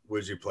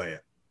 Would you play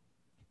it?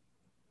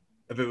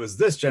 If it was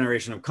this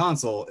generation of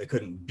console, it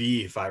couldn't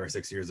be 5 or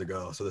 6 years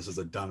ago. So this is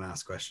a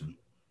dumbass question.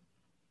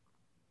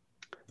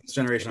 This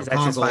generation of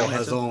console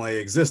has only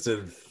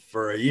existed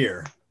for a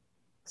year.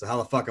 So how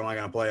the fuck am I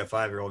going to play a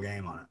 5-year-old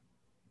game on it?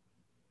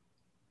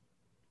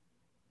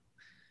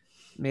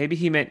 Maybe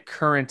he meant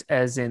current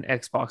as in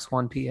Xbox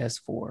One,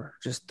 PS4.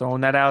 Just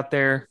throwing that out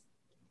there.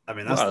 I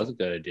mean, that's a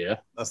good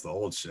idea. That's the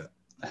old shit.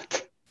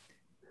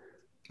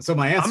 So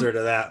my answer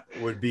to that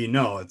would be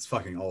no, it's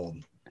fucking old.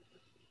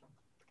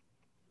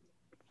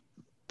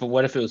 But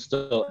what if it was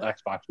still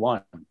Xbox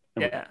One?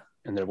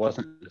 And there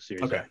wasn't the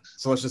Series X?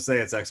 So let's just say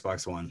it's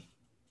Xbox One.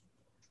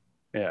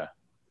 Yeah.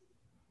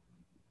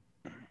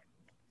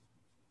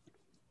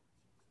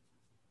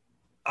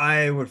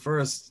 I would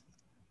first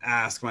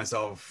ask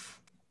myself,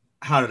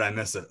 how did I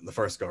miss it the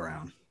first go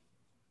around?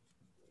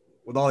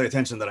 With all the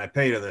attention that I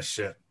pay to this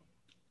shit,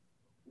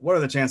 what are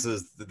the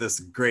chances that this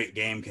great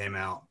game came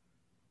out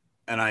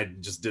and I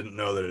just didn't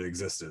know that it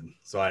existed,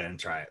 so I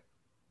didn't try it?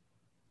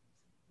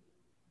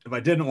 if I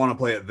didn't want to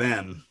play it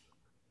then,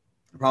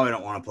 I probably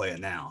don't want to play it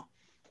now.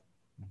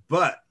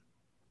 But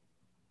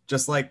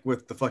just like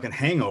with the fucking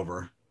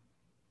Hangover,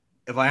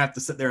 if I have to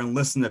sit there and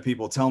listen to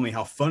people tell me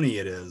how funny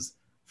it is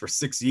for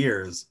 6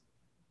 years,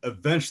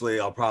 eventually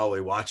I'll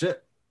probably watch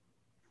it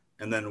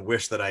and then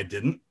wish that I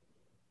didn't,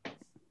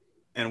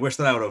 and wish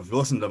that I would have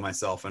listened to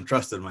myself and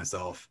trusted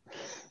myself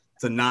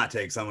to not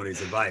take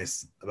somebody's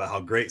advice about how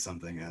great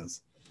something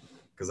is,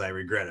 because I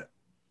regret it.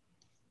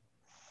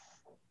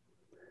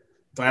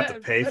 Do I have to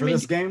pay for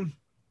this game?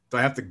 Do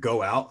I have to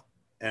go out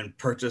and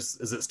purchase?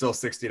 Is it still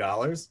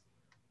 $60?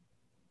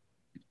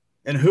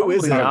 And who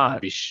is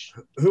it?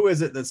 Who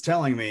is it that's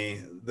telling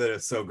me that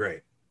it's so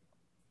great?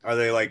 Are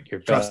they like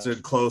your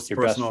trusted, close,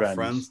 personal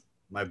friends?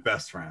 My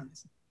best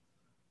friends.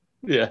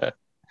 Yeah.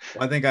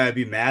 I think I'd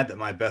be mad that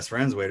my best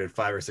friends waited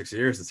 5 or 6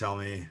 years to tell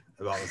me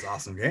about this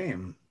awesome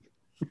game.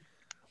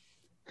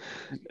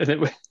 And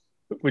then,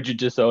 would you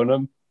disown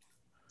them?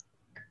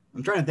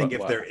 I'm trying to think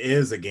if there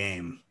is a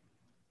game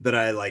that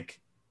I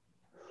like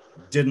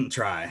didn't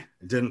try,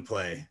 didn't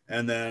play,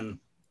 and then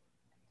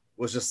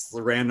was just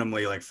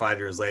randomly like 5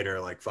 years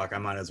later, like, fuck, I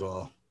might as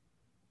well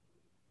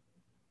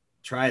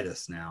try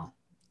this now.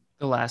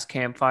 The Last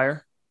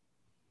Campfire.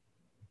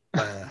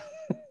 I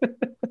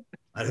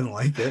didn't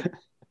like it.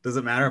 Does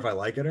it matter if I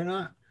like it or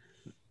not?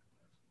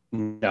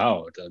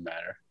 No, it doesn't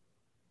matter.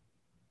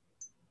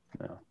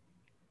 No.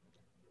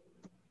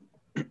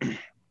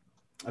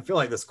 I feel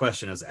like this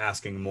question is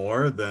asking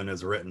more than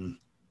is written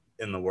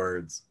in the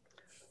words.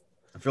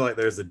 I feel like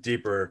there's a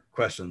deeper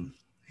question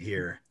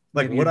here.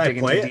 Like, would I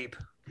play it? Deep.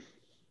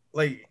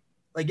 Like,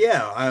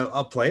 yeah,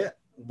 I'll play it.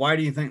 Why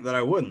do you think that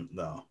I wouldn't,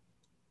 though?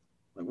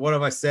 Like, what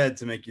have I said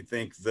to make you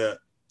think that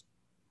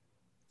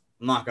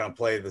I'm not going to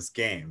play this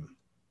game?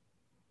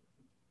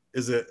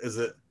 Is it,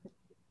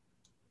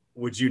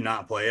 would you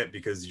not play it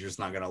because you're just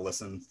not going to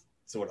listen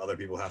to what other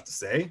people have to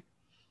say?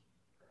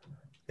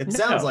 It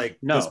sounds like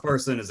this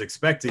person is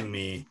expecting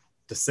me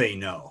to say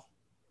no.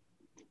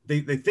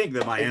 They think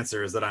that my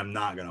answer is that I'm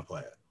not going to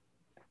play it.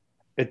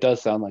 It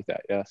does sound like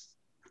that, yes.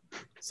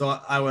 So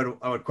I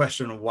would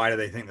question, why do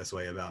they think this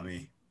way about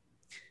me?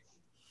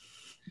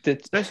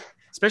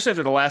 Especially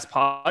after the last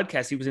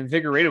podcast, he was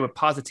invigorated with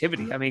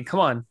positivity. I mean, come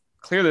on.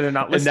 Clearly they're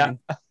not listening.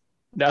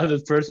 Now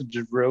this person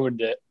just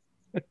ruined it.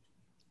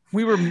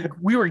 We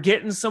were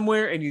getting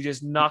somewhere and you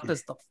just knocked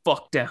us the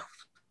fuck down.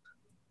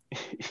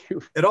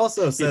 It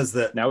also says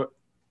that now it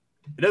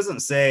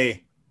doesn't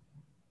say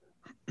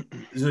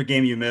this is a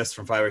game you missed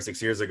from 5 or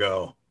 6 years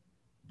ago,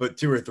 but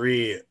 2 or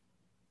 3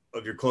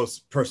 of your close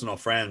personal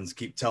friends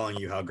keep telling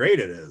you how great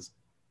it is.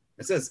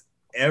 It says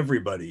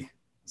everybody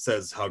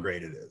says how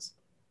great it is.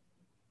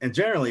 And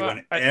generally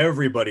when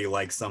everybody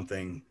likes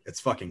something, it's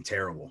fucking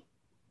terrible.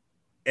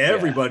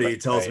 Everybody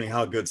tells me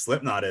how good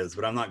Slipknot is,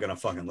 but I'm not going to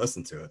fucking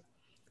listen to it.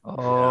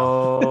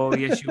 Oh,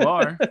 yes, you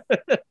are.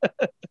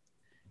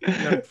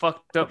 You're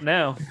fucked up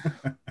now.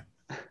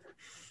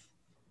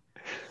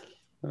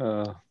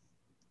 Why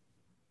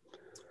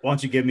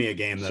don't you give me a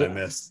game that I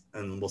missed,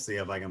 and we'll see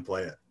if I can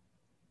play it.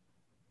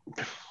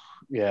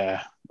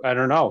 Yeah, I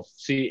don't know.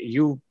 See,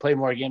 you play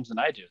more games than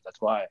I do. That's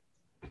why.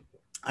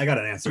 I got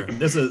an answer.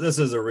 This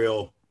is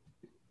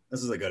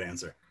a good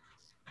answer.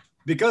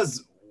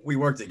 Because we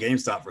worked at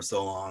GameStop for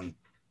so long,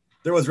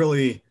 there was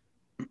really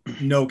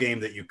no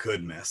game that you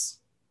could miss.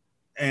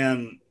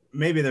 And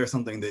maybe there's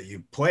something that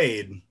you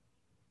played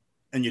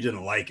and you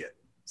didn't like it.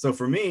 So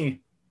for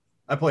me,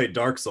 I played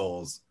Dark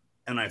Souls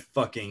and I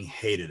fucking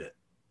hated it.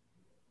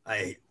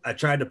 I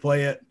tried to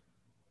play it,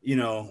 3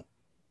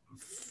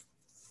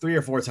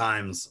 or 4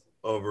 times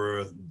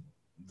over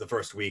the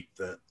first week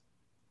that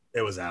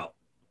it was out.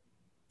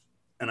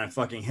 And I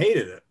fucking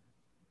hated it.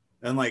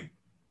 And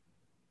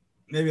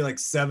maybe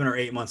 7 or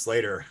 8 months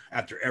later,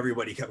 after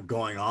everybody kept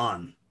going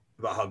on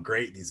about how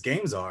great these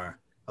games are,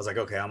 I was like,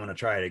 okay, I'm going to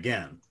try it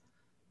again.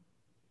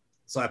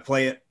 So I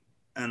play it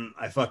and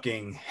I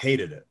fucking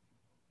hated it.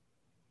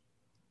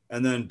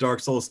 And then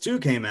Dark Souls 2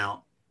 came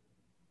out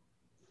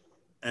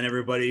and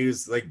everybody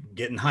was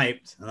getting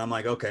hyped. And I'm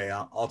like, okay,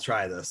 I'll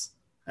try this.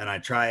 And I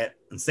try it.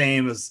 And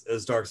same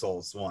as Dark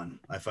Souls 1,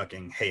 I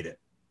fucking hate it.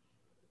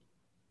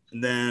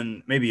 And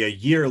then maybe a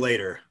year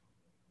later,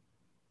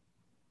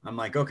 I'm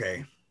like,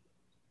 okay,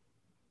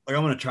 I'm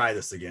going to try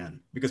this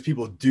again because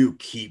people do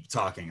keep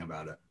talking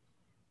about it.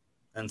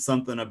 And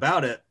something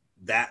about it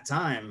that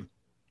time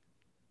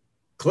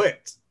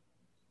clicked.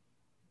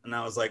 And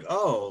I was like,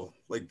 oh,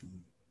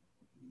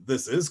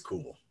 this is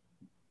cool.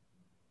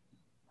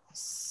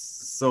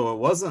 So it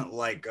wasn't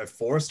like I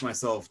forced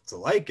myself to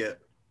like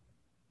it,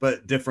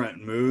 but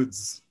different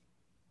moods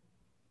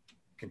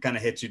can kind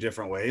of hit you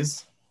different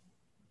ways.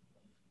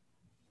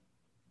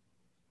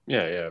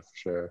 Yeah, for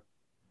sure.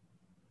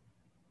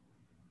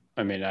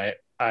 I mean, I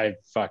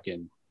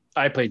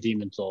played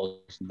Demon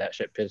Souls and that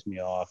shit pissed me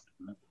off.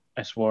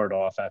 I swore it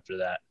off after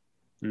that.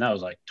 And that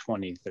was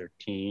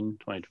 2013,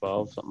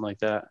 2012, something like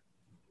that.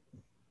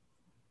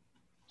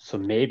 So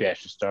maybe I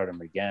should start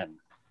them again.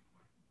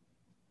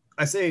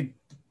 I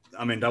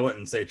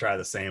wouldn't say try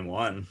the same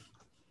one.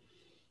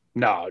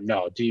 No,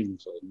 Demon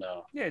Souls,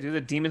 no. Yeah, do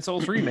the Demon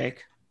Souls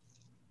remake.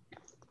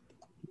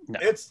 No.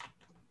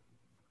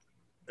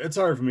 It's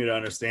hard for me to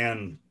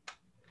understand.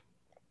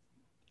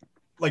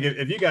 Like,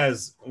 if you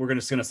guys were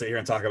just gonna sit here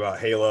and talk about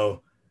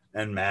Halo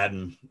and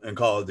Madden and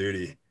Call of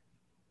Duty,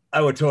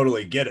 I would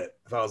totally get it.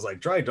 If I was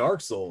like, try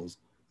Dark Souls,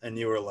 and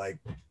you were like,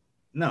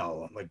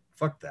 no, I'm like,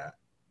 fuck that.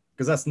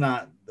 Because that's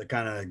not the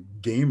kind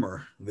of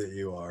gamer that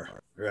you are,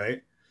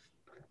 right?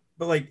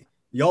 But like,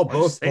 y'all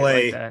both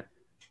play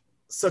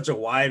such a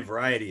wide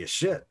variety of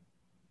shit.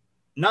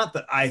 Not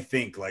that I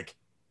think like,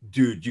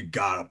 dude, you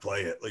gotta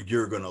play it. Like,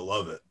 you're gonna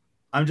love it.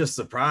 I'm just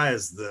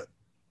surprised that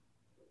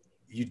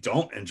you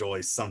don't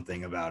enjoy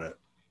something about it.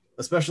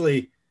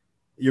 Especially,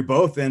 you're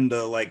both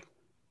into like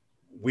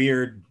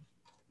weird,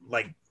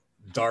 like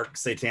dark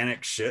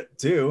satanic shit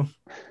too.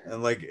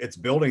 And like, it's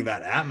building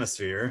that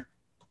atmosphere.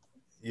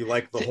 You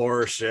like the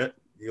horror shit.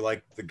 You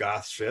like the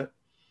goth shit.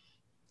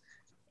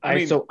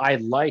 I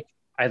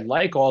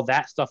like all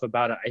that stuff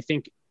about it. I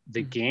think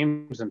the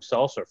games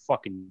themselves are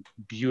fucking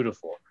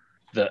beautiful.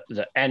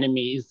 The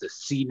enemies, the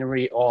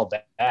scenery, all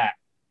that.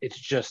 It's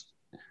just,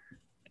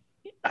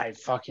 I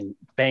fucking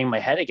bang my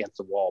head against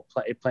the wall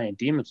playing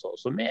Demon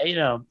Souls. So maybe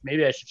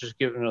I should just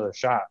give it another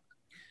shot.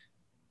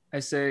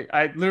 I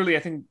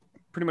think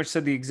pretty much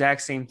said the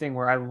exact same thing,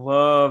 where I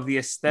love the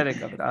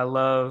aesthetic of it. I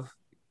love,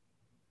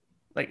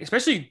 like,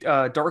 especially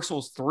Dark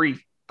Souls 3.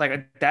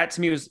 Like, that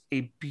to me was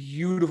a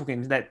beautiful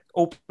game. That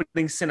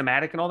opening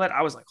cinematic and all that,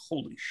 I was like,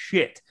 holy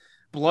shit.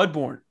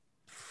 Bloodborne,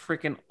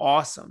 freaking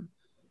awesome.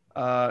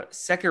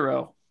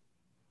 Sekiro,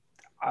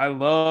 I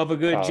love a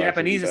good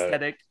Japanese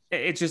aesthetic.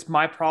 It's just,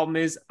 my problem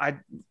is,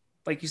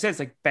 like you said, it's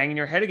like banging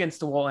your head against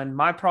the wall. And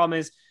my problem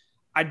is,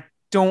 I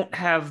don't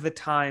have the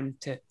time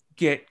to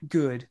get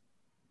good.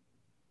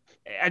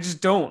 I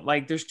just don't.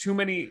 Like, there's too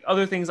many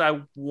other things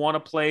I want to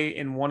play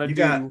and want to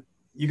do.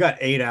 You got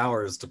 8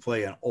 hours to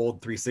play an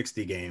old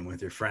 360 game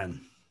with your friend.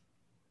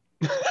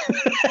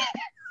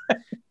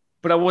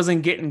 But I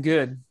wasn't getting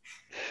good.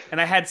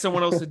 And I had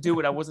someone else to do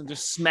it. I wasn't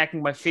just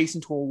smacking my face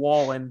into a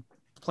wall and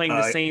playing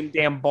the same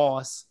damn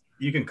boss.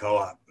 You can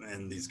co-op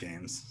in these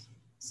games,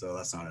 so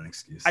that's not an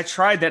excuse. I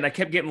tried that and I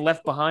kept getting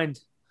left behind.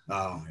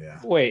 Oh, yeah.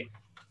 Wait,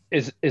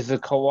 is the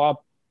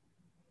co-op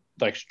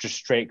like just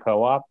straight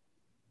co-op?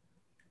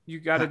 You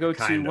got to go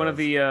to one of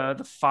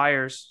the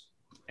fires,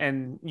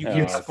 and you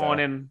can spawn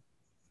in.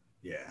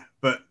 Yeah,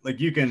 but like,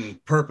 you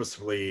can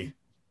purposefully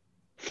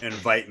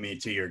invite me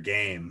to your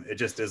game. It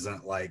just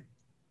isn't like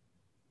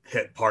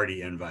hit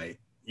party invite.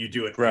 You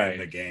do it in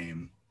the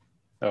game.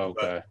 Oh,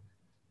 okay.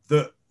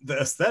 But the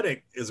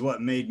aesthetic is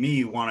what made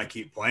me want to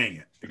keep playing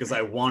it, because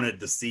I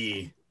wanted to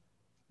see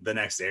the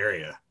next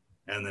area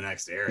and the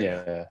next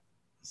area. Yeah.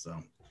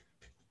 So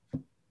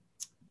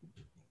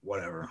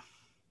whatever.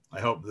 I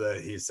hope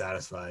that he's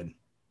satisfied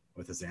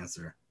with his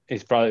answer.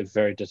 He's probably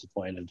very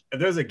disappointed. If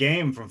there's a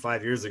game from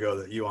 5 years ago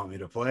that you want me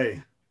to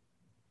play,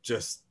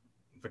 just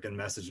freaking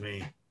message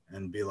me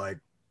and be like,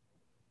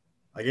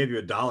 I gave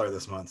you $1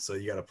 this month, so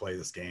you got to play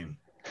this game,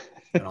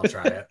 and I'll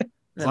try it.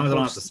 As long as I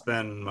don't have to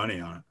spend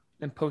money on it.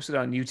 And post it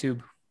on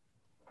YouTube.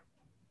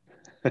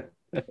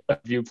 Of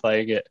you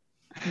playing it.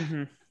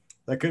 Mm-hmm.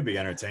 That could be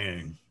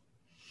entertaining.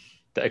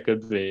 That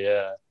could be,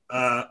 yeah.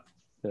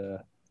 Yeah.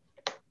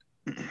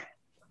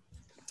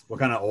 What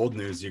kind of old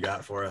news you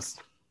got for us?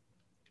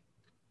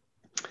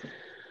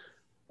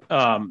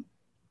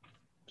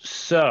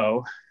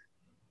 So,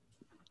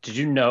 did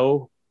you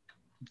know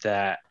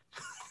that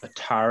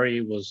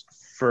Atari was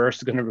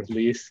first going to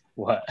release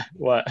what?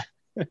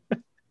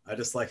 I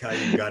just like how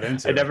you got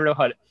into it. I never know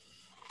how to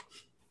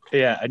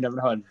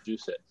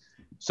introduce it.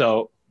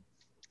 So,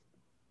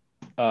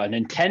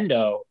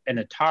 Nintendo and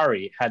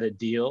Atari had a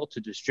deal to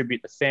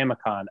distribute the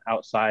Famicom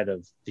outside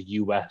of the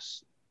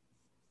US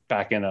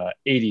back in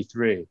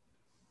 '83.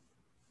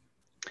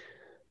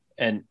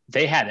 And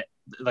they had it,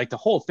 like, the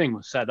whole thing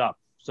was set up.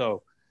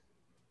 So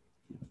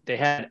they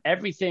had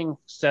everything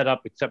set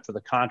up except for the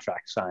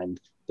contract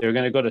signed. They were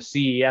going to go to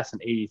CES in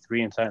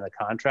 '83 and sign the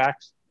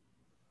contracts.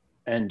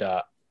 And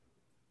it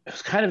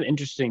was kind of an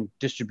interesting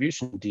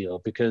distribution deal,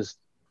 because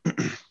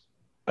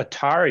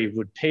Atari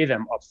would pay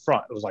them up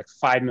front. It was like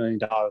 $5 million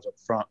up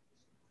front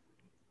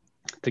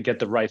to get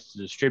the rights to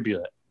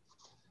distribute it.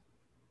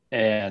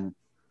 And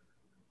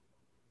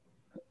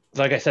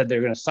like I said,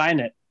 they're going to sign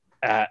it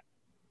at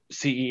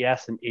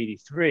CES in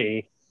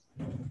 '83.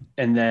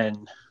 And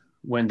then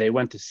when they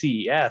went to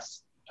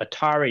CES,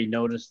 Atari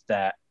noticed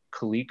that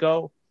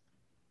Coleco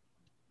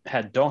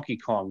had Donkey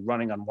Kong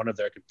running on one of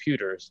their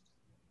computers.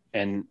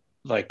 And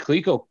like,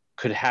 Coleco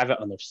could have it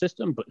on their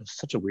system, but it's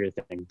such a weird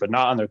thing, but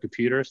not on their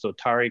computer. So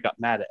Atari got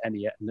mad at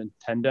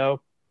Nintendo.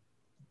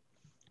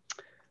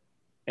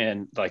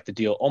 And like, the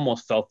deal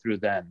almost fell through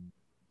then.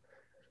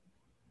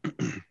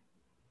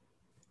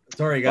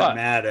 Atari got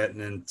mad at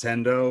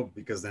Nintendo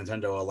because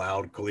Nintendo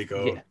allowed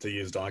Coleco to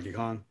use Donkey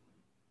Kong.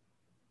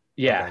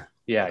 Yeah,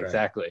 okay.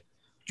 Exactly.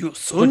 You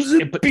sons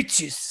of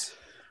bitches.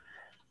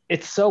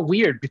 It's so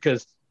weird,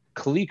 because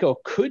Coleco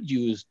could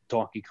use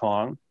Donkey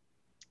Kong,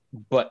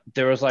 but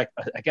there was like,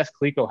 I guess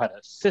Coleco had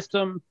a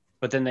system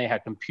but then they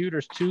had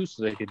computers too,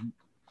 so they could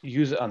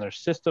use it on their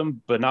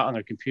system, but not on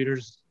their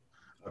computers.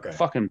 Okay.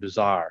 Fucking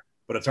bizarre.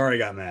 But Atari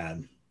got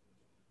mad.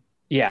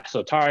 Yeah,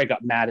 so Atari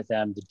got mad at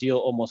them. The deal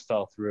almost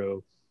fell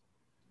through,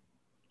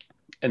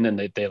 and then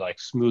they like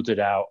smoothed it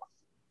out.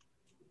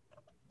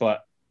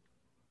 But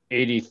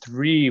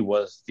 83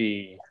 was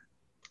the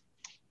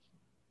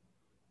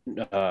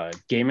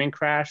gaming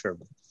crash, or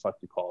what the fuck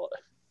you call it?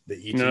 The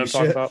ET You know what I'm shit.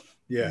 talking about?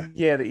 Yeah.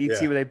 Yeah, the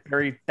ET Yeah. where they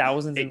buried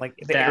thousands in like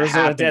the That Arizona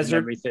happened and desert.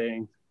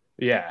 everything.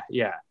 Yeah.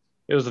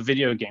 It was a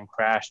video game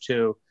crash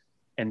too,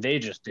 and they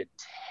just did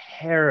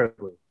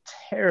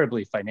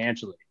terribly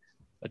financially.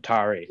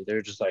 Atari,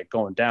 they're just like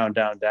going down.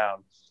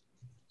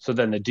 So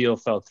then the deal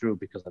fell through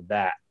because of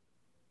that.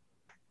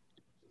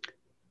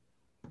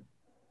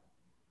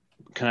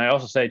 Can I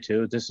also say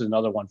too, this is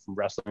another one from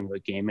Wrestling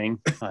with Gaming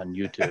on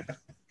YouTube.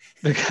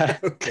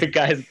 The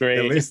guy's great.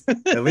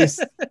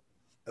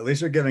 At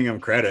least you're giving him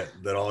credit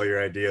that all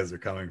your ideas are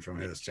coming from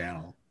his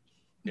channel.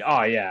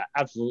 Oh yeah,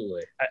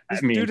 absolutely. I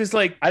This mean, dude is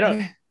like, I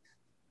don't.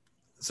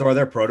 So are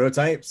there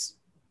prototypes?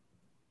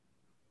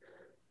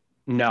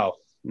 No,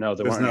 there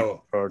There's weren't any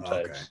no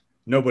prototypes. Okay.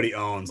 Nobody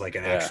owns like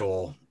an Yeah.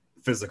 actual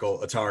physical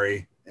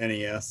Atari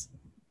NES.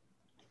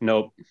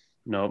 Nope.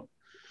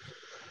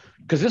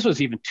 Because this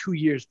was even 2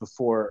 years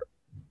before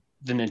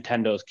the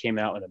Nintendos came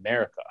out in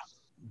America.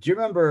 Do you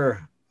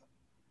remember?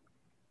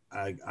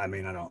 I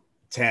mean, I don't.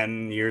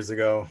 10 years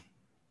ago,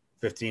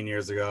 15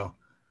 years ago,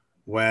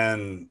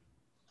 when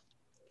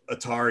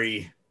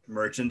Atari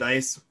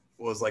merchandise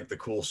was like the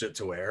cool shit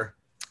to wear.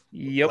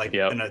 yep. Like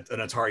Yep. an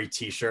Atari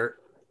t-shirt.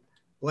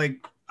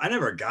 Like I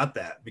never got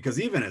that because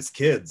even as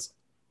kids,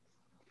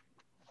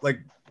 like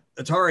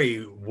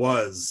Atari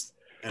was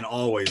and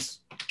always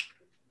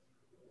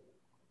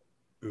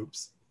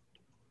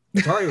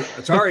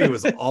Atari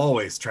was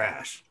always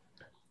trash.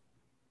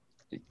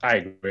 I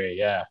agree.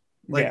 Yeah.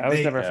 Like yeah, I was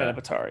never a fan yeah. of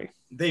Atari.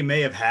 They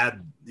may have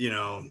had,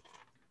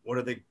 what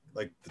are they,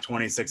 like the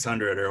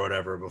 2600 or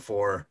whatever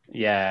before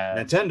Yeah.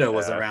 Nintendo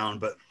was Yeah. around,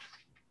 but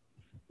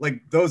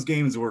like those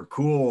games were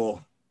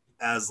cool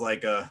as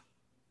like a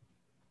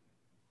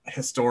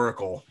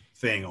historical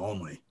thing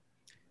only.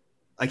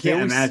 I They can't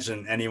always-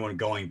 imagine anyone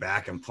going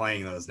back and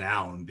playing those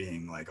now and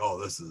being like, oh,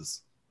 this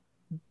is,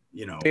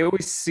 They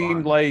always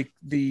seemed like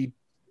the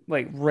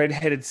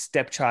redheaded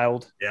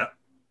stepchild. yeah.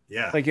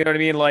 Like, you know what I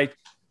mean? Like,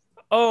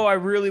 oh, I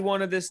really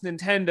wanted this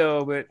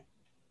Nintendo, but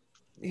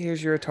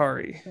here's your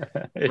Atari.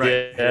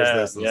 Right. Here's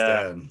this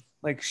instead.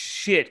 Like,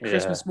 shit, Yeah.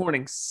 Christmas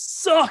morning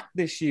sucked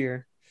this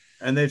year.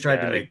 And they tried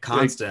Yeah, to they- make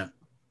constant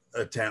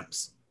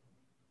attempts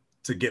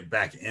to get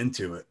back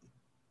into it.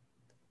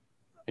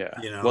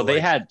 Yeah. Well, they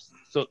had,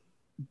 so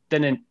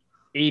then in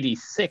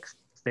 86,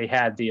 they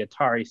had the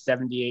Atari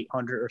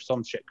 7800 or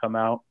some shit come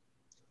out.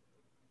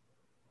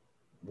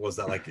 Was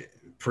that like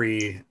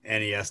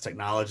pre-NES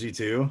technology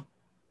too?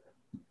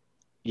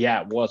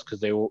 Yeah, it was because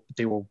they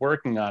were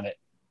working on it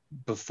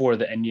before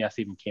the NES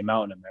even came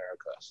out in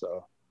America.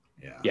 So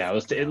yeah,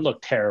 it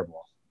looked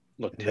terrible.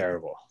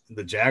 Terrible.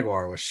 The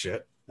Jaguar was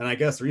shit. And I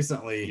guess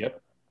recently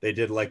Yep. they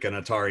did like an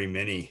Atari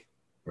Mini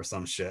or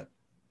some shit.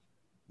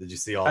 Did you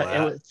see all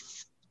that?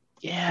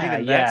 Yeah,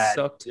 Even that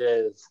sucked. It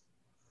is.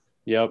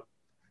 Yep.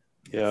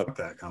 Fuck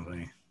that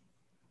company.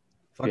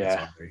 Fuck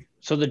Yeah. Atari.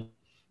 So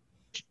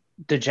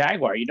the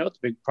Jaguar, you know what the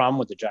big problem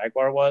with the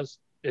Jaguar was?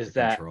 Is The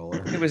that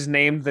controller. It was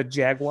named the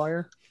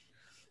Jaguar.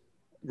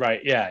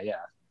 right? Yeah.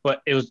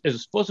 But it was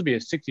supposed to be a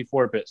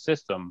 64-bit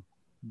system,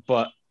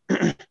 but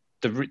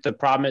the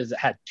problem is it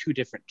had two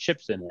different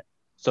chips in it.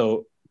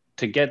 So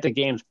to get the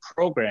games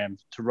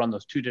programmed to run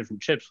those two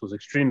different chips was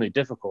extremely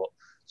difficult.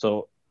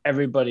 So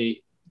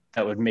everybody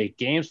that would make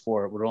games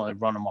for it would only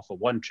run them off of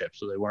one chip,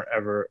 so they weren't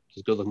ever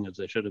as good looking as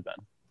they should have been.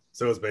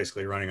 So it was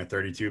basically running a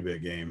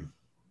 32-bit game.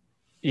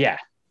 Yeah,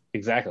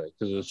 exactly,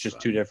 because it was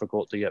just too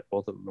difficult to get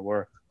both of them to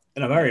work.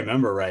 And if I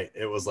remember right,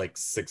 it was like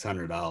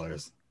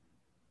 $600.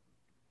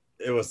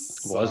 It was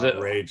Was it?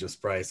 outrageous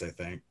price, I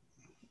think.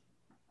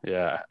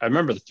 Yeah, I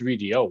remember the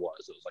 3DO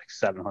was like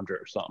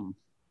 700 or something.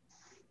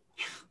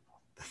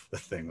 The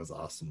thing was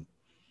awesome.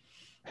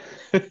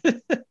 I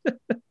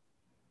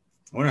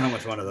wonder how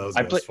much one of those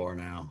goes for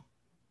now.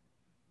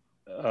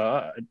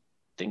 I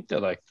think they're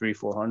like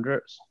 300-400,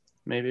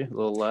 maybe a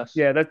little less.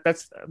 Yeah,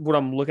 that's what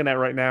I'm looking at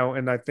right now.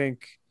 And I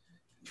think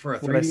For a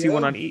 3DO? when I see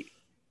one on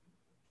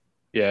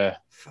Yeah,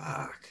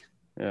 Fuck.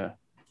 yeah.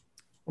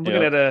 I'm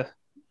looking at a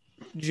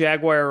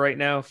Jaguar right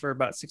now for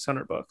about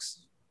 $600. God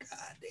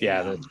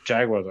Yeah, damn. the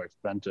Jaguars are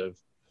expensive.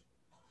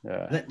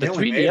 Yeah, They the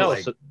only made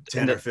 3DO. like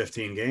 10 or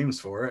 15 games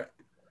for it.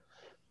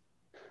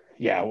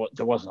 Yeah, well,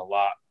 there wasn't a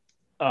lot.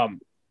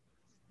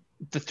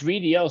 The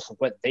 3DO, so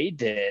what they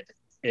did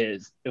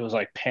is it was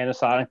like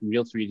Panasonic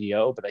Real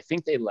 3DO, but I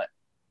think they let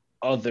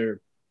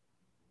other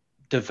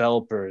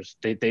developers,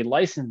 they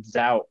licensed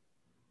out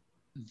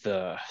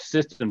the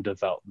system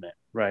development,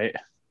 right?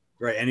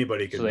 Right.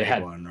 Anybody could So they make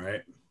had- one,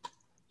 right?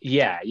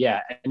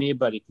 Yeah,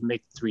 anybody can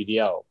make the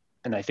 3DO.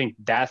 And I think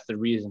that's the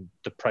reason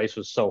the price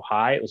was so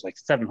high. It was like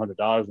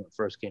 $700 when it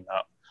first came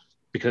out,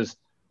 because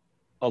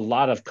a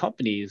lot of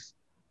companies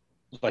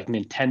like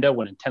Nintendo,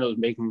 when Nintendo was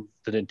making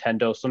the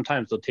Nintendo,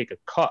 sometimes they'll take a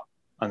cut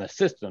on the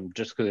system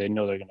just because they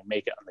know they're going to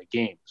make it on the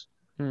games.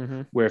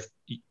 Mm-hmm. Where if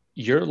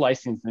you're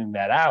licensing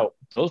that out,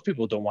 those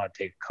people don't want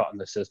to take a cut on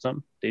the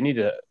system. They need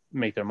to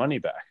make their money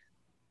back.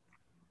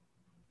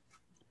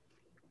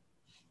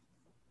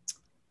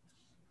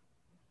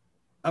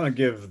 I'm gonna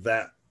give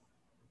that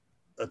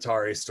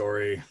Atari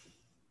story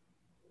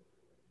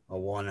a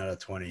 1 out of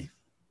 20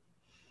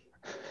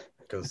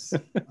 because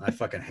I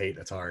fucking hate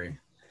Atari.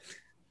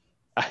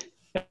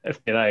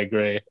 And I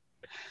agree.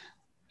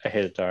 I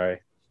hate Atari.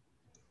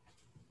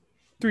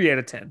 3 out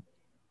of 10.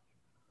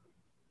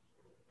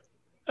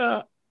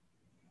 I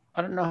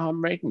don't know how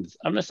I'm ranking this.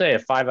 I'm gonna say a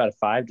 5 out of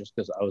 5 just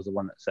because I was the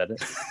one that said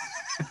it.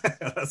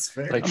 That's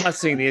fair. Like- I'm not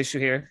seeing the issue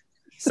here.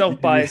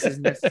 Self-bias is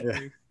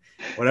necessary.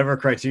 Whatever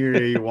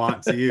criteria you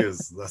want to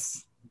use,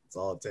 that's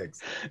all it takes.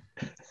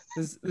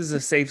 This is a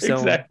safe zone,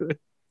 Exactly.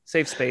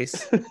 safe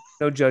space,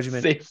 no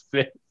judgment. Safe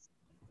space.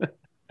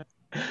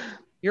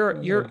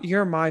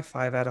 You're my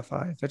 5 out of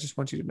 5. I just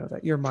want you to know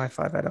that you're my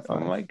 5 out of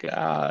 5. Oh my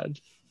god.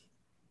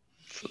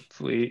 So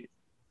sweet.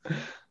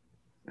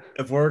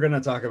 If we're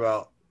gonna talk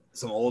about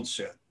some old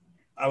shit,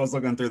 I was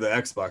looking through the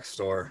Xbox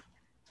store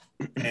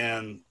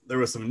and there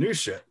was some new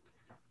shit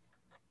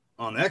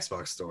on the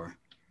Xbox store.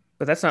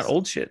 But that's not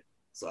old shit.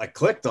 So I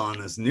clicked on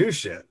this new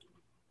shit,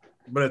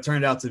 but it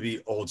turned out to be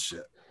old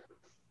shit.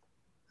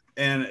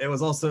 And it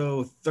was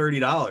also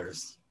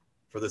 $30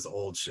 for this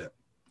old shit.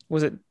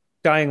 Was it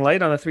Dying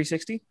Light on the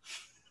 360?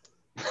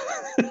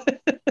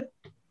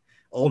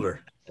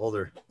 Older.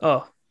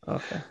 Oh,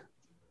 okay.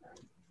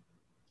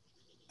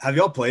 Have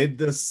y'all played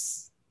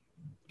this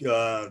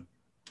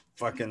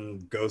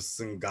fucking Ghosts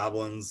and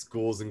Goblins,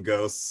 Ghouls and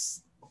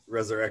Ghosts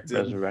Resurrected?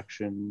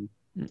 Resurrection.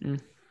 Mm-mm.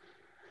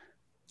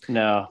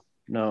 No,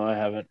 I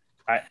haven't.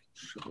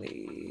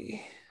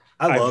 Actually,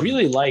 I love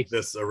really like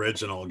this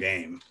original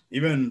game,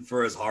 even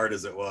for as hard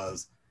as it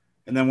was.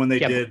 And then when they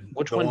did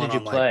which the one did you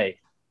on, play?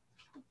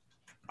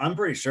 I'm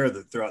pretty sure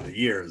that throughout the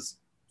years,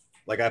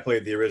 like I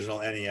played the original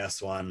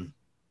NES one,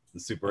 the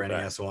Super Okay.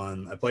 NES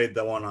one. I played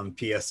the one on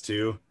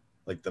PS2,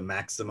 like the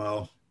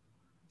Maximo.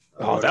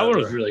 Oh, that one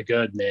was really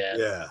good, man.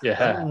 Yeah, Yeah.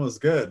 that one was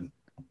good.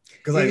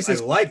 Because Yeah, I he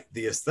says- liked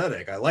the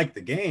aesthetic. I liked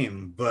the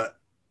game, but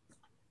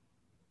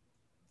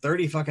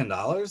 $30 fucking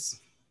dollars?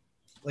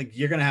 Like,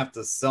 you're gonna have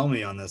to sell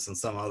me on this in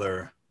some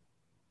other.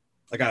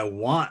 Like, I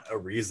want a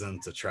reason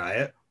to try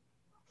it,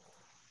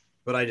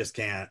 but I just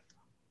can't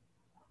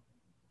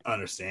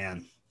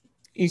understand.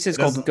 you said it's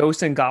It called doesn't-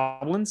 Ghosts and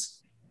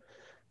Goblins.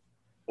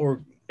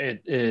 Or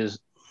It is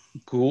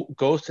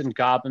Ghosts and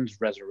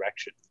Goblins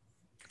Resurrection.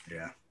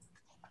 yeah,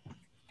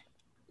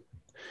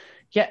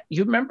 Yeah,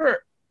 you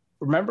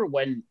remember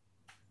when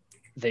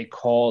they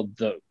called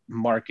the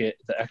market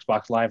the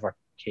Xbox Live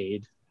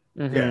Arcade,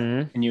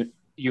 Mhm. and you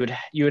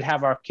would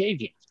have arcade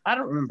games. I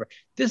don't remember.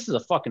 This is a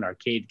fucking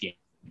arcade game,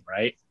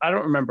 right? I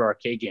don't remember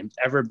arcade games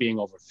ever being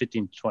over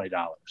 $15 to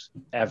 $20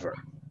 ever.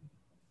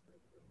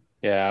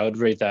 Yeah, I would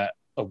rate that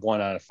a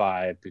 1 out of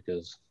 5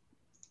 because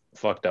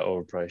fuck that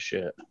overpriced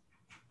shit.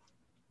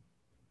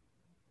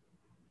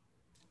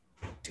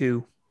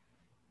 2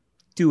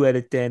 out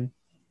of 10.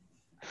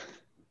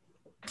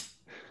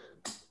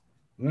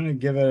 I'm gonna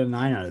give it a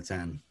 9 out of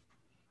 10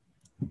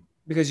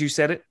 Because you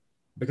said it,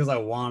 because I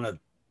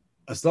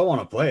still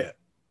want to play it.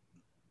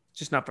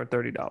 just not for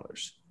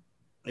 $30.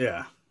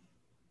 Yeah.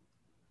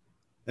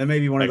 And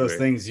maybe one I of those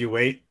agree. things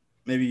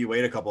maybe you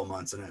wait a couple of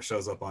months and it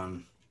shows up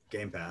on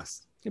Game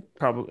Pass. It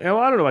probably. Well,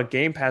 I don't know about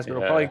Game Pass, but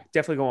it'll Yeah. probably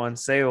definitely go on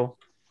sale.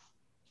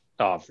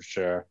 Oh, for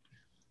sure.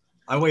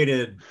 I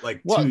waited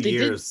like Well, 2 they did-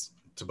 years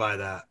to buy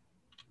that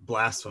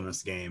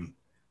Blasphemous game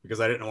because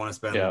I didn't want to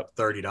spend Yep.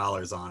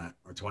 $30 on it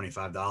or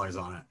 $25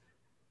 on it.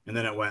 And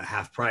then it went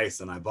half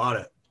price and I bought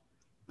it.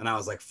 And I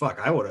was like, fuck,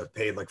 I would have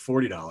paid like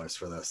 $40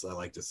 for this. I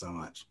liked it so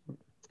much.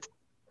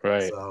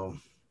 Right. So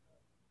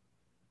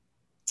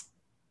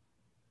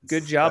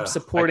Good job Yeah,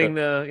 supporting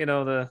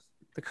the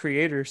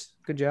creators.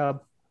 Good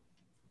job.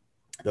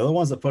 they're the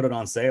ones that put it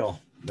on sale.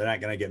 They're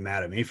not going to get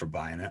mad at me for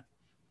buying it.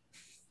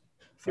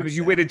 Because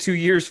you Fuck waited 2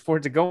 years for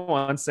it to go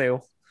on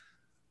sale.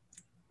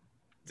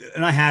 that.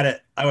 And I had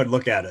it. I would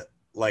look at it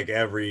like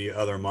every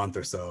other month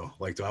or so.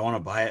 Like, do I want to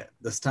buy it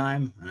this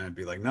time? And I'd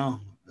be like, no,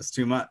 it's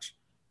too much.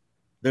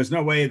 There's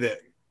no way that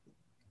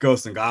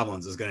Ghosts and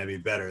Goblins is going to be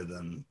better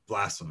than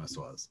Blasphemous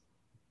was.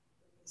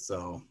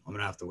 So I'm going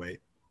to have to wait.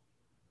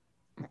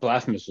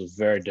 Blasphemous was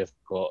very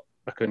difficult.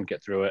 I couldn't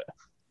get through it.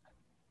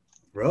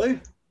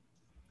 Really?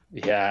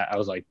 Yeah, I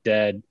was like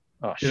dead.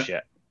 Oh Yeah.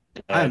 shit.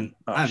 Dead. I'm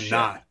Oh, shit.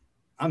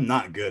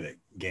 not good at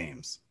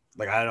games.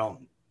 Like, I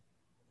don't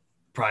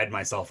pride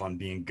myself on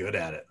being good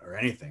at it or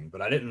anything,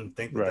 but I didn't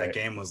think that Right.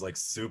 game was like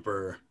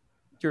super.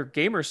 Your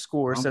gamer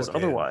score says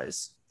Complicated.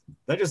 otherwise.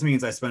 That just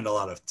means I spend a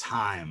lot of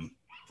time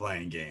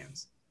playing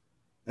games.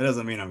 That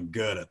doesn't mean I'm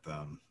good at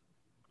them.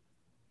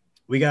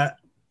 We got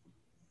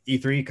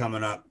E3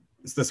 coming up.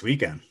 It's this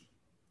weekend.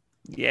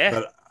 Yeah.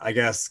 But I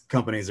guess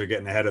companies are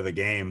getting ahead of the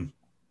game,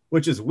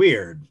 which is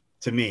weird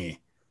to me.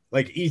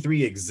 Like,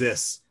 E3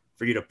 exists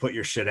for you to put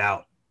your shit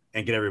out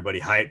and get everybody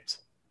hyped.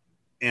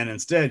 And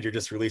instead, you're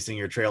just releasing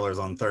your trailers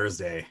on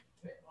Thursday,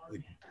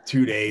 like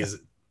 2 days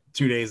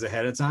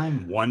ahead of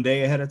time, 1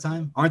 day ahead of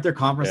time. Aren't there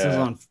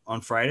conferences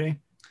on Friday?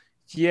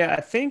 Yeah,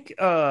 I think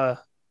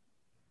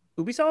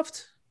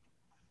Ubisoft.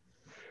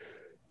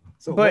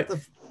 So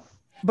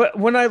but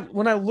when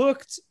I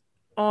looked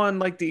on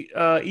like the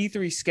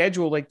E3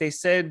 schedule, like they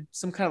said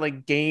some kind of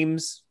like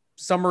games,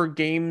 summer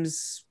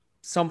games,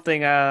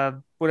 something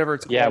whatever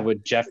it's called. Yeah,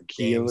 with Jeff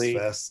Keighley.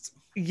 Games Fest.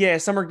 Yeah,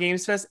 Summer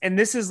Games Fest, and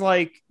this is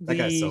like that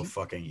guy's so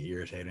fucking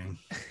irritating.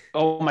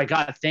 Oh my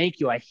god, thank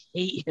you. I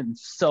hate him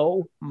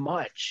so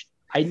much.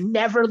 I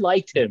never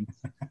liked him,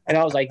 and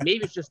I was like,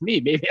 maybe it's just me.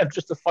 Maybe I'm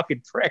just a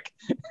fucking prick.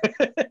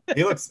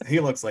 He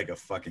looks like a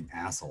fucking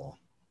asshole.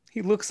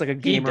 He looks like a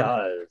gamer. He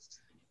does.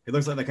 He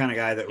looks like the kind of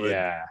guy that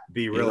would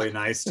be really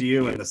nice to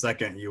you, and the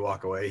second you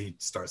walk away, he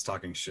starts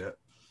talking shit.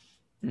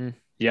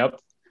 Yep.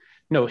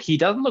 No, he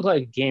doesn't look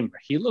like a gamer.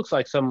 He looks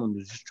like someone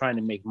who's just trying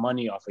to make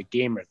money off of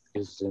gamers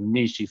because it's a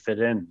niche he fit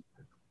in.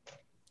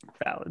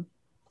 Valid.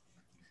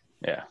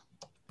 Yeah.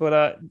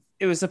 But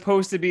it was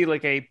supposed to be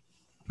like a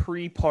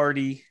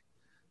pre-party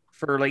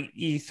for like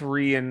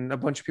E3, and a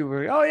bunch of people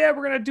were like, oh yeah,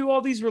 we're going to do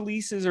all these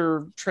releases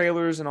or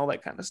trailers and all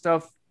that kind of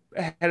stuff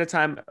ahead of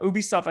time.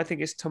 Ubisoft, I think,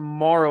 is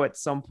tomorrow at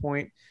some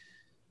point.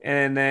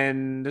 And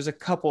then there's a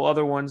couple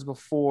other ones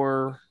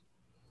before,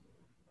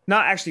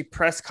 not actually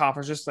press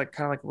conference, just like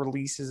kind of like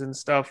releases and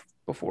stuff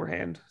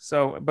beforehand.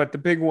 So, but the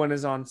big one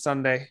is on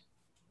Sunday.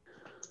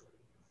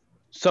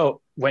 So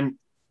when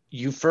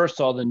you first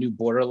saw the new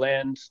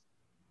Borderlands,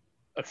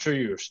 I'm sure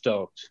you were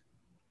stoked.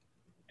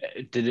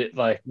 Did it,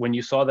 like, when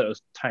you saw that it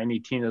was Tiny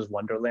Tina's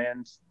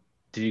Wonderlands,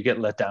 did you get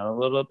let down a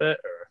little bit?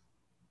 Or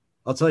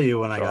I'll tell you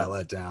when I got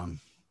let down.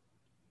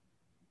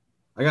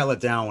 I got let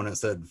down when it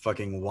said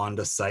fucking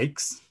Wanda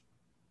Sykes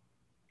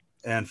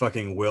and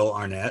fucking Will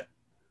Arnett,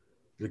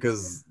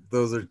 because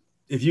those are,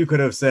 if you could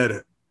have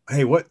said,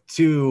 hey, what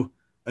two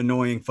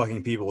annoying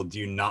fucking people do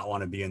you not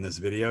want to be in this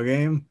video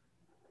game,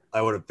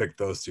 I would have picked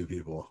those two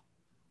people.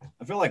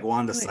 I feel like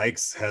Wanda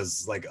Sykes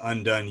has like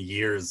undone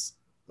years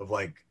of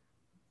like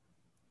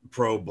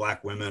pro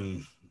black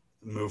women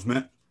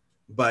movement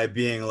by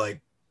being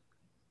like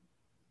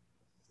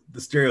the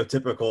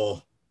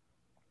stereotypical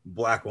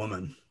black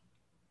woman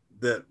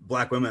that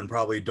black women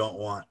probably don't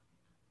want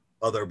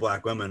other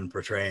black women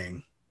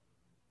portraying,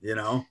 you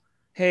know?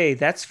 Hey,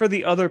 that's for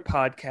the other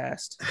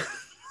podcast.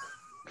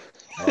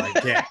 Oh,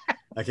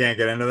 I can't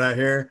get into that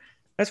here.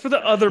 That's for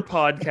the other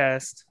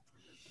podcast.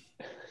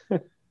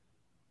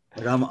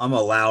 Like I'm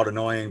a loud,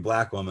 annoying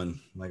black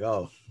woman. I'm like,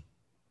 oh,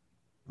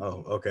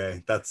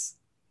 okay. That's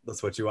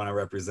what you want to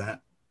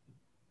represent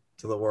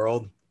to the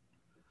world.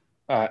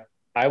 I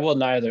will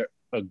neither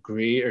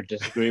agree or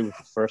disagree with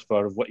the first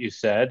part of what you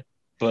said,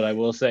 but I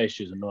will say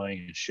she's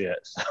annoying as shit.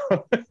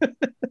 So.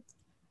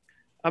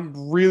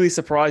 I'm really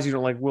surprised you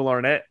don't like Will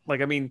Arnett.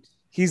 Like, I mean,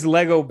 he's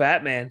Lego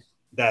Batman.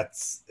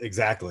 That's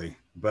exactly.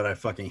 But I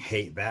fucking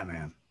hate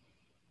Batman.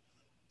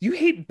 You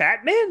hate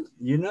Batman?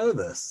 You know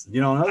this.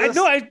 You don't know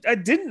this? I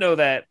didn't know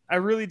that. I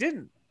really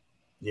didn't.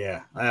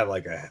 Yeah, I have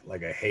like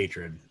a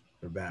hatred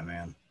for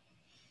Batman.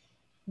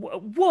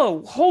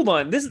 Whoa, hold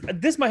on.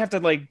 This might have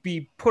to like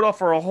be put off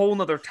for a whole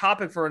nother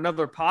topic for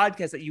another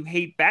podcast, that you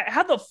hate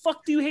How the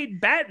fuck do you hate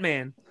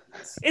Batman?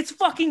 It's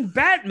fucking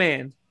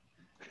Batman.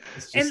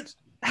 And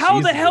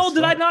how the hell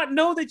did I not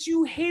know that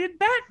you hated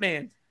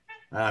Batman?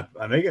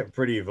 I make it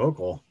pretty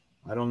vocal.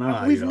 I don't know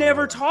how. We've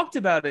never talked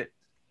about it.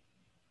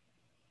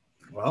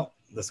 Well,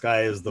 this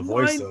guy is the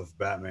voice of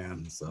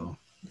Batman, so.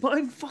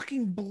 Mind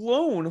fucking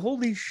blown.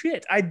 Holy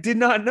shit. I did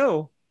not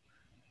know.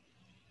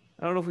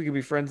 I don't know if we can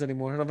be friends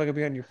anymore. I don't know if I can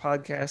be on your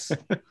podcast.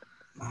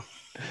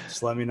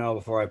 Just let me know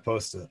before I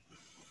post it.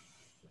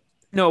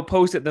 No,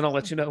 post it, then I'll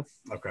let you know.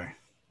 Okay.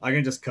 I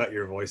can just cut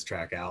your voice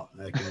track out.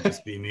 It can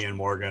just be me and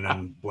Morgan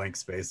and blank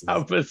spaces.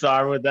 How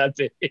bizarre would that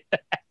be?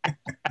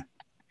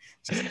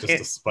 just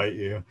to spite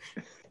you.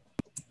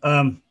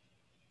 But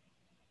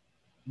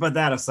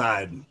that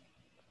aside,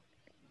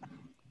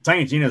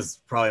 Tiny Tina is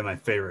probably my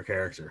favorite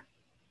character.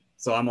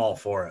 So I'm all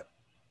for it.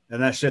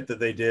 And that shit that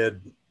they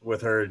did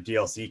with her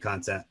DLC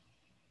content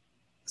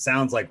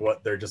sounds like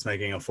what they're just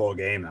making a full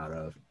game out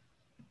of.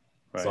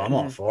 Right. So I'm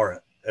all for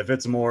it. If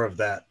it's more of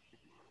that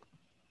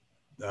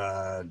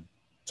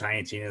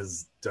Tiny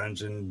Tina's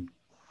dungeon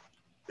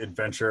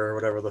adventure or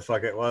whatever the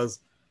fuck it was,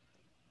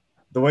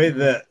 the way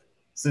that,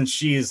 since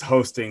she's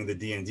hosting the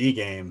D&D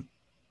game,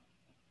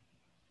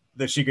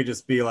 that she could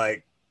just be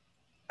like,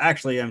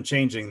 actually, I'm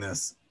changing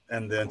this,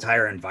 and the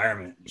entire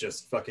environment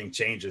just fucking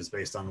changes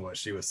based on what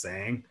she was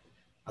saying.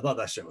 I thought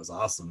that shit was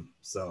awesome.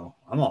 So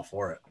I'm all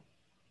for it.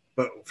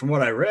 But from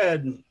what I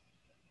read,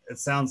 it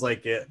sounds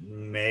like it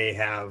may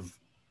have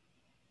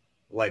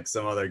like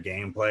some other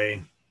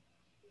gameplay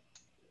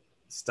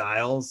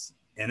styles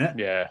in it.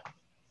 Yeah.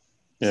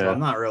 So I'm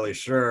not really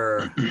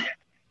sure.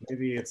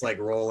 Maybe it's like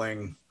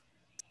rolling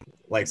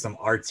like some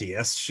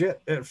RTS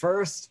shit at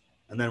first,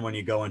 and then when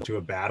you go into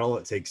a battle,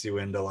 it takes you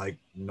into like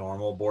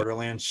normal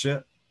Borderlands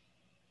shit.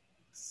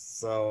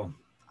 So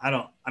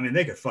I mean,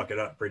 they could fuck it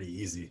up pretty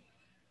easy.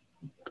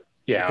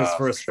 Yeah, Because for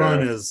for as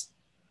fun sure. as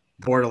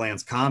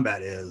Borderlands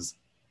combat is,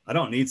 I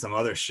don't need some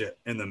other shit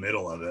in the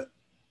middle of it,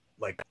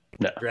 like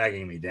No.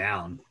 dragging me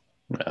down.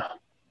 No.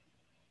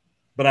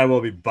 But I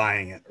will be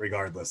buying it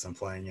regardless and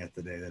playing it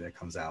the day that it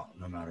comes out,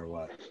 no matter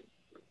what.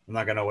 I'm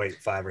not gonna wait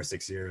 5 or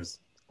 6 years.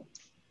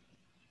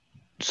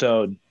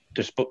 So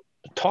just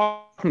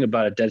talking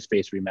about a Dead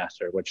Space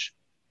remaster, which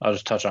I'll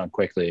just touch on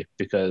quickly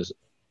because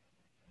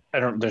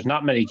there's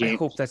not many I games.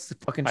 hope that's the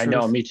fucking I truth.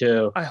 know, me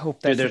too. I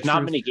hope that's Dude, there's the not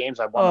truth. many games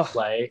I want to Ugh.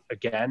 play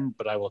again,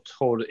 but I will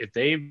totally, if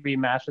they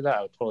remaster that,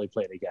 I would totally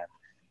play it again.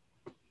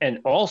 And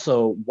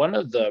also, one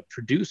of the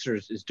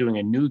producers is doing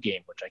a new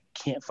game, which I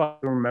can't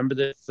fucking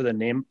remember for the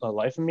name of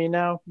life of me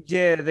now.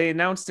 Yeah, they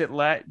announced it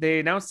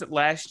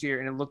last year,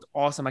 and it looked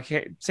awesome.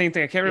 Same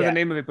thing. I can't remember the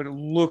name of it, but it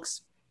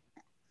looks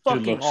Dude,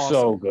 fucking looks awesome.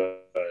 so good.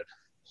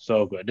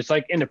 So good. It's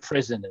like in a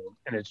prison,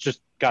 and it's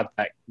just got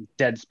that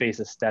Dead Space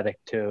aesthetic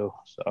too.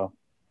 So,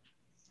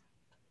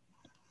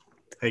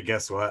 Hey,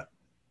 guess what?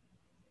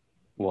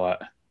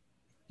 what?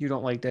 You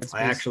don't like Dead Space?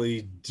 I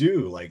actually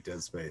do like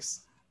Dead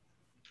Space.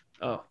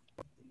 Oh,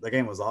 The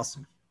game was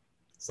awesome.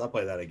 So I'll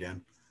play that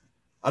again.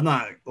 I'm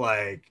not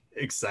like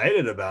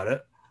excited about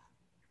it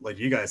like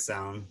you guys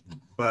sound,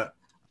 but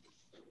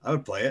I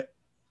would play it.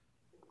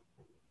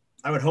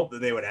 I would hope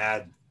that they would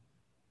add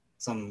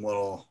some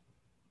little,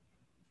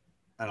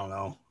 I don't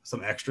know,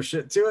 some extra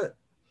shit to it.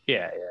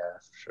 Yeah,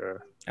 for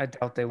sure. I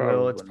doubt they Probably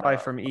will. It's probably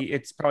not. from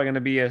It's probably going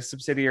to be a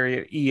subsidiary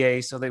of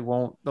EA, so they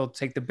won't. They'll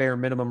take the bare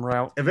minimum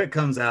route. If it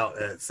comes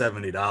out at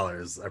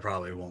 $70, I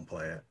probably won't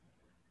play it.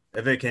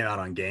 If it came out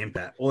on Game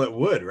Pass, well, it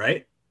would,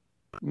 right?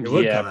 It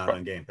would come out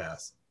on Game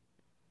Pass.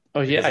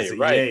 Oh yeah, It's you're an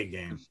right. EA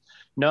game.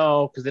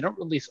 No, because they don't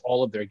release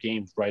all of their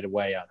games right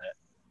away on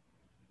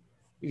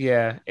it.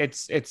 Yeah,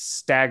 it's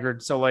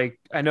staggered. So like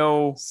I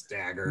know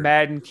Staggered.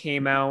 Madden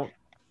came out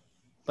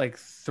like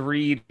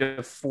 3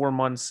 to 4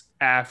 months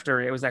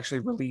after it was actually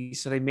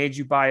released. So they made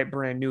you buy it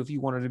brand new if you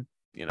wanted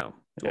to,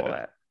 do all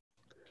that.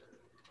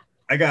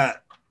 I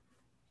got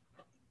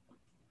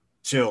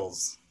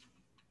chills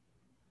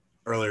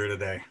earlier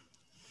today.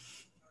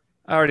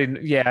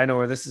 I know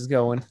where this is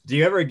going. Do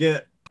you ever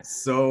get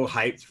so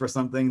hyped for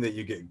something that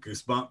you get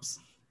goosebumps?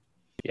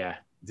 Yeah.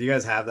 Do you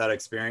guys have that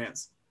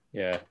experience?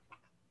 Yeah.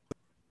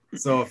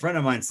 So a friend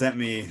of mine sent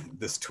me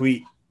this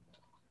tweet,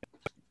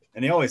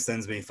 and he always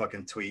sends me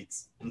fucking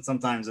tweets, and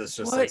sometimes it's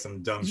just like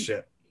some dumb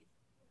shit.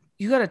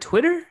 You got a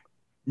Twitter?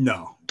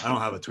 No, I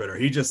don't have a Twitter.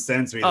 He just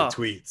sends me the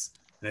tweets,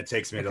 and it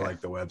takes me to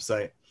like the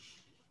website.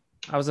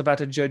 I was about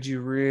to judge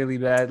you really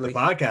badly. The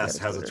podcast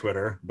has a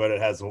Twitter, but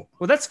it has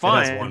that's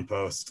fine. It has one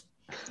post,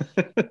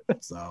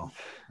 so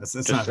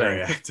it's not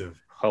very active.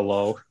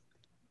 Hello.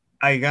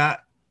 I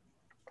got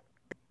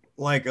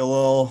like a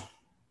little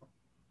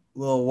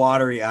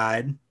watery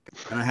eyed,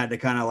 and I had to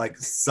kind of like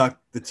suck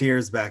the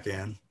tears back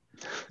in,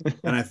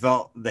 and I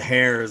felt the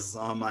hairs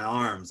on my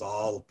arms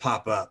all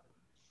pop up,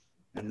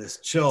 and this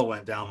chill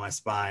went down my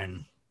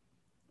spine.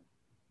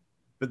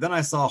 But then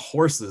I saw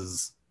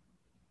horses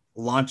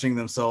launching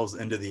themselves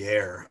into the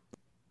air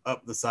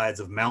up the sides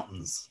of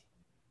mountains,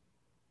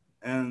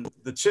 and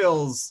the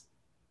chills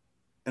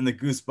and the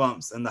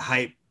goosebumps and the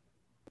hype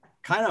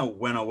kind of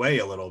went away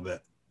a little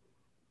bit,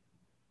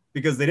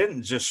 because they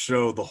didn't just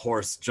show the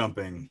horse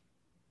jumping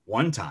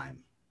one time.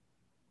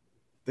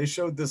 They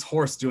showed this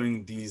horse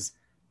doing these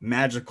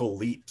magical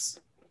leaps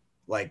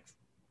like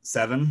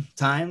 7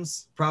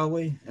 times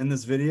probably in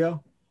this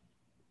video.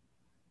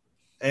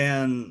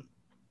 And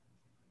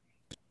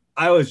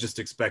I was just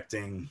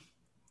expecting,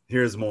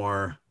 here's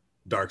more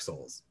Dark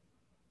Souls.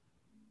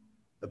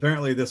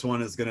 Apparently this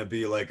one is going to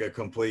be like a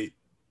complete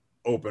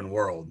open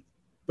world.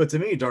 But to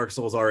me, Dark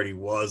Souls already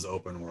was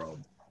open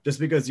world. Just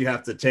because you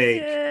have to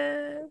take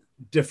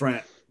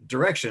different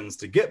directions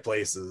to get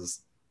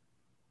places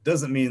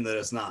doesn't mean that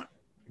it's not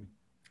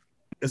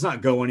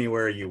go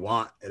anywhere you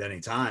want at any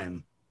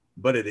time,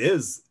 but it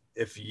is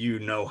if you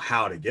know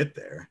how to get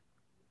there.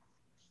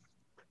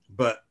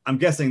 But I'm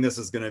guessing this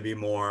is going to be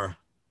more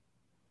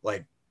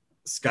like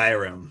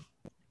Skyrim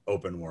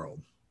open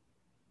world.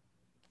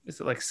 Is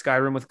it like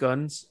Skyrim with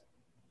guns?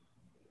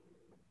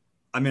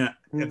 I mean,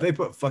 if they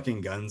put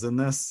fucking guns in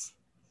this.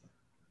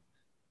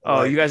 Oh,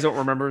 like, you guys don't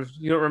remember?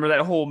 You don't remember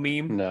that whole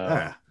meme? No.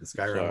 Yeah, the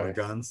Skyrim with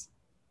guns.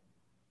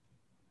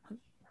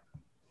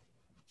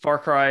 Far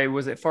Cry,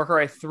 was it Far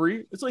Cry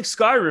 3? It's like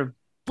Skyrim,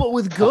 but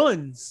with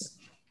guns.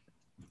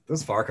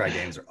 Those Far Cry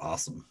games are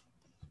awesome.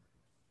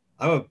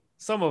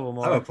 Some of them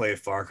are. I would play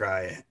Far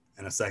Cry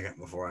in a second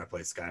before I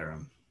play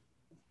Skyrim.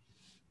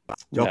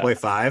 Y'all play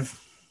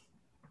 5?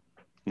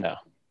 No.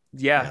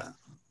 Yeah.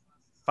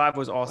 5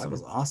 was awesome. 5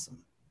 was awesome.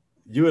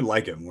 You would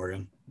like it,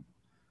 Morgan.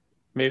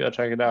 Maybe I'll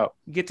check it out.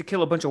 You get to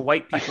kill a bunch of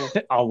white people.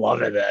 I'll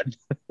love it then.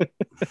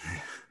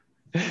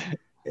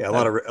 Yeah, a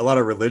lot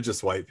of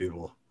religious white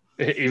people.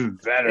 Even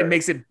better. It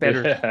makes it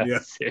better. Yeah.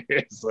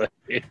 Seriously.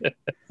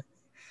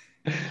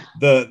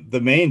 The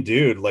main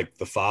dude, like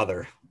the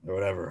father or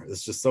whatever,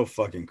 is just so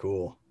fucking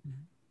cool.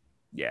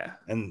 Yeah.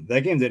 And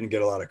that game didn't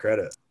get a lot of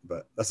credit,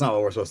 but that's not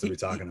what we're supposed to be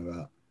talking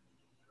about.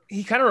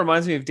 He kind of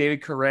reminds me of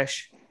David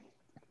Koresh.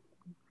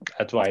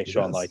 That's why He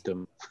Sean does. liked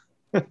him.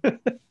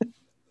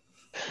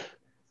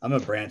 I'm a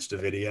Branch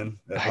Davidian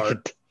at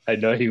heart. I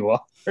know you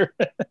are.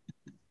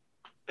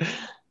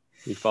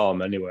 You follow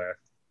him anywhere.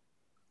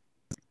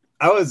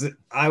 I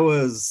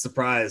was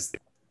surprised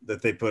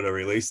that they put a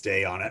release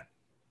day on it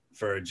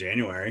for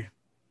January.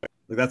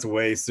 Like that's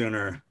way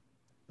sooner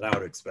than I would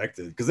have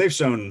expected because they've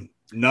shown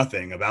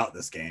nothing about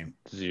this game.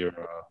 0.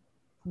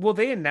 Well,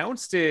 they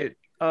announced it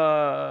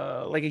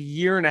like a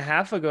year and a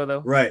half ago, though.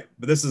 Right,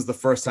 but this is the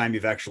first time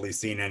you've actually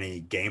seen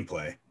any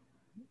gameplay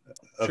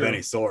of True.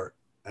 any sort,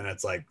 and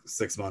it's like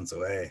 6 months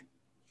away.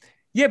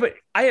 Yeah, but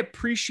I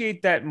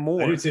appreciate that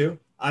more. I do too.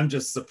 I'm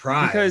just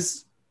surprised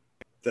Because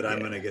that I'm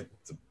gonna get,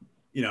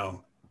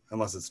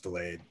 unless it's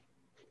delayed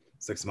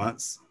 6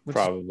 months.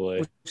 Probably.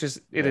 which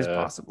is it is Yeah.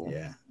 possible.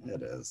 Yeah,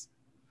 it is.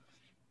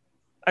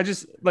 I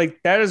just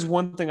like that is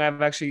one thing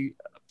I've actually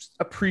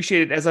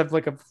appreciated as I've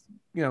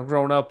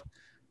grown up.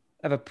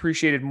 I've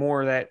appreciated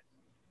more that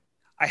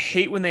I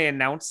hate when they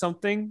announce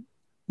something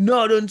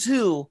not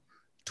until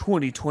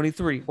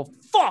 2023. Well,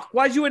 fuck,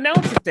 why'd you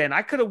announce it then?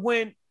 I could have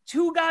went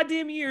 2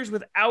 goddamn years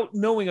without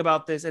knowing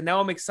about this, and now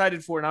I'm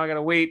excited for it. Now I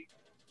gotta wait.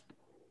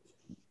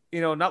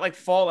 Not like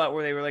Fallout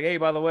where they were like, "Hey,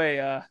 by the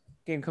way,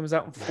 game comes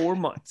out in 4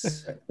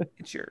 months.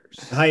 It's yours."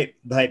 The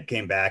hype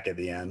came back at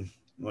the end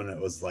when it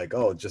was like,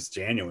 oh, just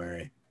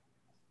January.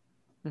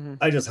 Mhm.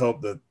 I just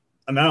hope that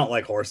I don't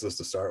like horses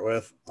to start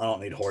with. I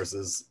don't need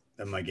horses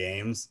in my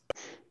games,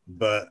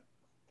 but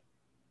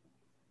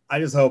I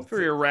just hope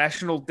For your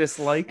rational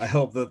dislike. I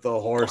hope that the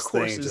horse Fuck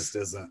thing horses. just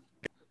isn't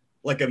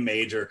like a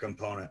major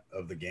component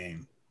of the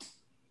game.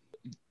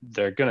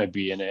 They're gonna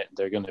be in it.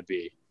 They're gonna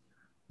be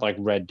like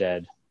Red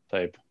Dead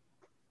type.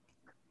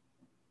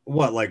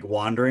 What, like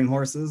wandering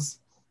horses?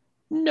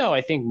 No,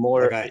 I think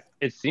more. Like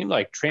it seemed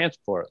like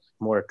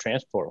more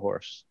transport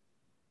horse.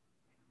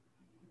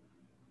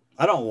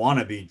 I don't want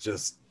to be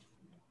just,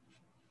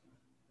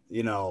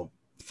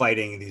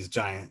 fighting these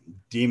giant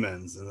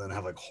demons and then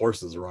have like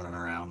horses running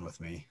around with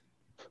me.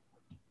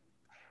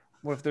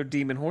 What if they're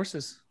demon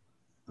horses?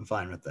 I'm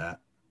fine with that.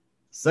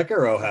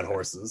 Sekiro had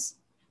horses,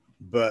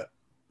 but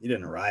you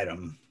didn't ride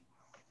them.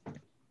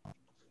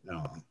 No,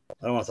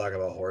 I don't want to talk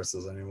about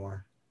horses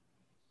anymore.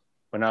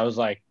 When I was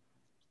like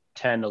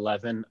 10,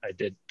 11, I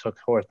took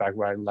horseback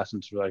riding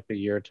lessons for like a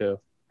year or two.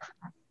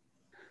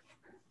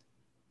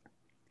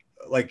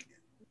 Like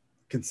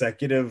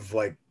consecutive,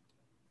 like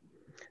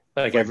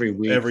Every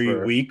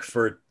week. week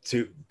for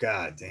 2.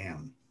 God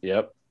damn.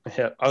 Yep.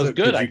 Yeah, I was So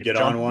good. Could I you could get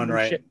jump on one, and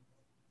right? shit.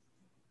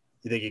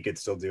 You think you could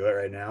still do it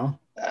right now?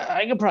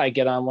 I could probably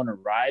get on one and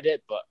ride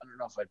it, but I don't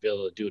know if I'd be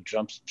able to do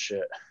jumps and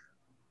shit.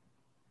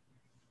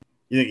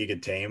 You think you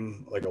could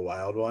tame like a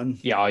wild one?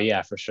 Yeah, oh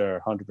yeah, for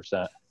sure,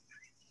 100%.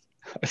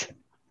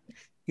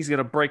 He's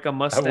gonna break a I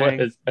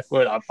Mustang.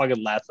 would. I'll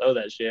fucking lasso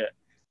that shit.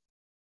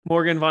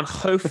 Morgan von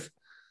Hoof,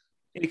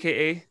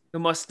 aka the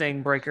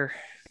Mustang Breaker.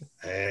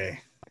 Hey,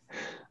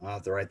 I'll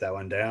have to write that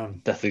one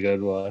down. That's a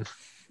good one.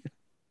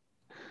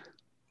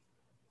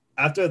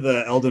 After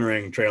the Elden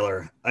Ring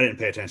trailer, I didn't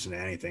pay attention to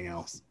anything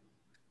else.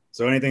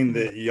 So anything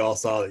that y'all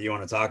saw that you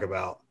want to talk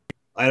about,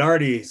 I'd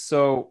already.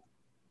 So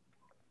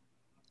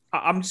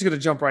I'm just gonna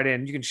jump right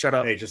in. You can shut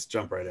up. Hey, just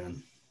jump right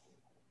in.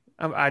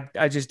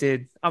 I just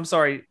did. I'm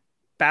sorry.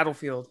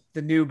 Battlefield,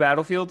 the new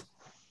Battlefield.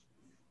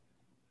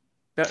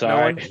 No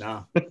Sorry. one.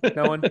 No,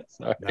 No one.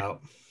 Sorry. no.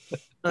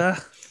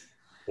 Ugh.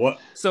 What?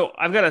 So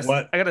I got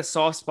What? a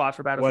soft spot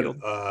for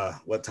Battlefield.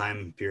 What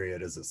time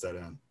period is it set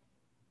in?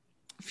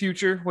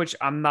 Future, which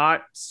I'm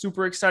not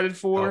super excited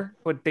for,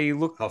 but they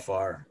look How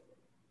far?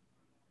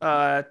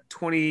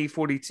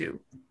 2042.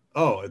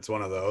 Oh, it's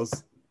one of those.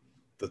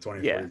 The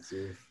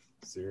 2042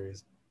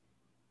 series.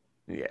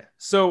 Yeah.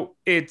 So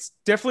it's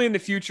definitely in the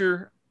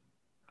future.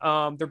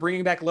 They're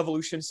bringing back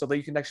Levolution so that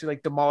you can actually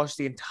like demolish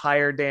the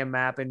entire damn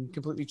map and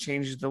completely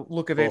change the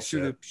look of it through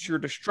the Bullshit. sheer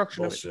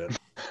destruction of it.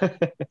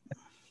 Bullshit.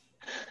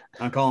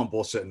 I'm calling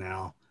bullshit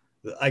now.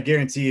 I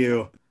guarantee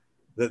you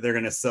that they're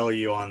going to sell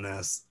you on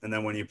this. And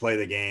then when you play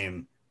the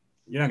game,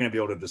 you're not going to be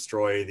able to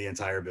destroy the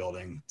entire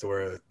building to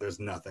where there's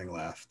nothing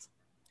left.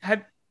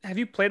 Have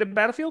you played a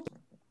Battlefield?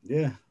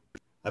 Yeah.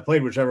 I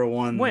played whichever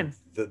one When?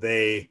 that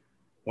they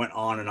went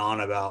on and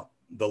on about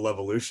the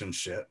Levolution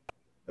shit,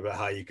 about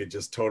how you could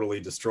just totally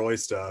destroy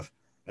stuff.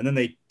 And then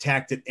they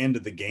tacked it into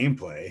the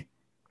gameplay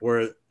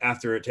where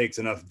after it takes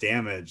enough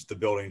damage, the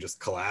building just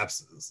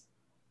collapses.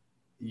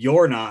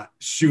 You're not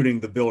shooting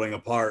the building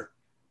apart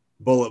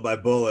bullet by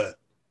bullet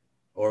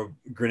or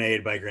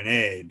grenade by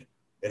grenade.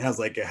 It has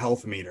like a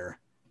health meter.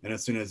 And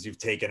as soon as you've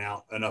taken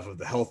out enough of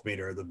the health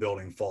meter, the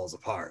building falls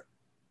apart.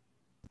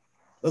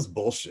 That's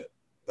bullshit.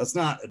 That's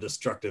not a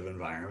destructive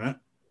environment.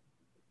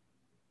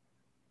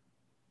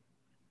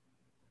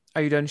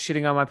 Are you done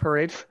shitting on my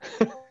parade?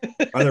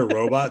 Are there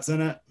robots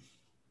in it?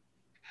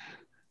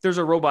 There's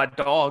a robot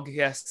dog,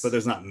 yes. But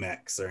there's not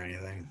mechs or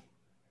anything.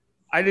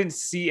 I didn't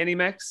see any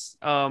mechs.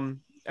 I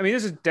mean,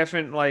 there's a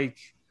definite like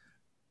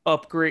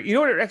upgrade. You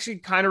know what it actually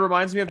kind of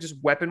reminds me of, just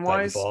weapon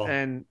wise, Titanfall.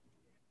 and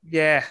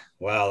yeah,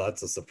 Wow,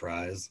 that's a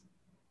surprise.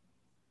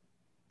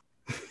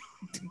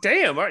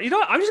 Damn. You know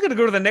what? I'm just gonna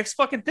go to the next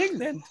fucking thing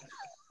then.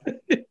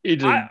 That's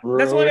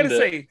That's all I gotta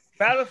say.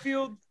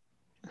 Battlefield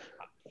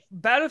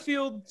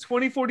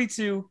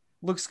 2042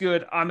 looks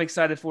good. I'm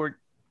excited for it.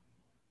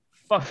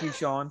 Fuck you,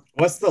 Sean.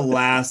 What's the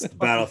last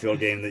Battlefield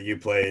game that you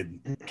played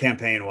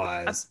campaign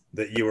wise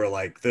that you were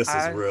like, this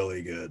is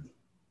really good?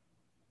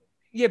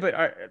 Yeah, but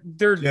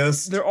they're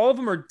all of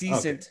them are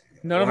decent. Okay.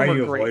 None Why of them are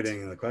you are great.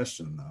 avoiding the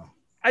question though?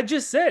 I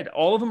just said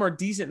all of them are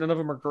decent. None of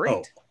them are great.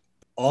 Oh,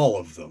 all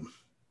of them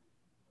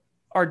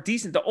are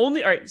decent. The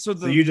only so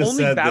you just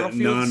only said that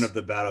Battlefields, none of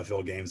the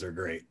Battlefield games are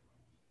great.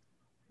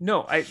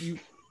 No,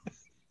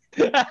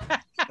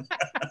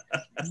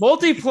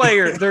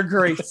 multiplayer, they're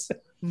great.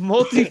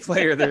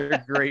 Multiplayer,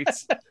 they're great.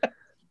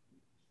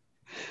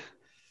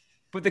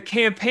 But the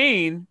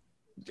campaign,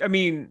 I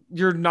mean,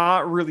 you're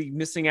not really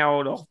missing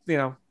out. You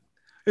know,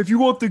 if you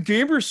want the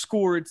gamer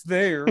score, it's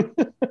there.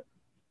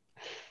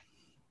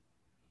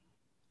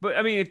 But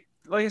I mean,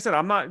 like I said,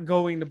 I'm not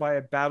going to buy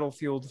a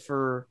Battlefield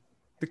for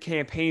the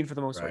campaign for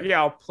the most part. Yeah,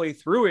 I'll play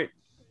through it.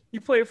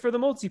 You play it for the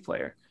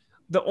multiplayer.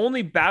 The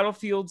only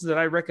Battlefields that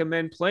I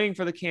recommend playing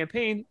for the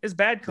campaign is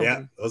Bad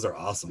Company. Yeah, those are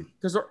awesome.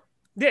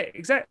 Yeah,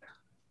 exactly.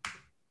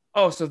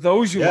 Oh, so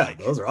those you like?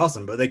 Those are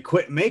awesome, but they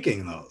quit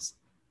making those.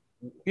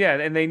 Yeah,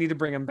 and they need to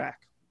bring them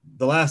back.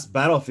 The last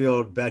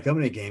Battlefield Bad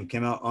Company game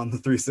came out on the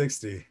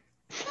 360.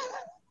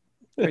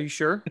 Are you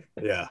sure?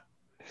 Yeah.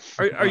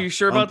 Are you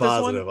sure about this one?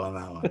 I'm positive on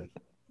that one.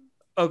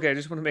 Okay, I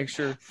just want to make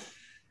sure.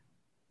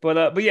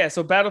 But yeah,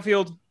 so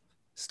Battlefield,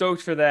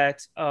 stoked for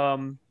that.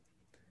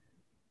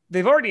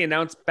 They've already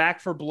announced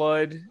Back for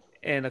Blood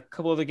and a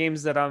couple other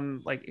games that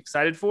I'm like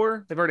excited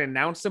for. They've already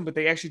announced them, but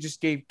they actually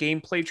just gave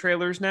gameplay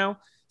trailers now.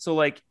 So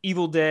like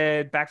Evil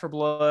Dead, Back for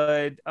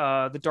Blood,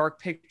 the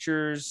Dark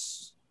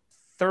Pictures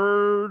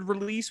third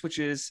release, which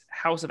is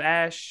House of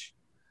Ash,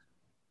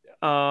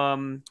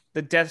 the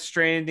Death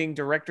Stranding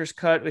director's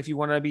cut. If you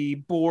want to be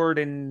bored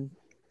in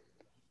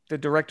the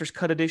director's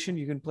cut edition,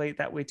 you can play it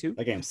that way too.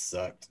 That game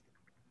sucked.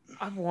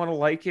 I want to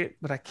like it,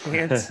 but I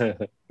can't.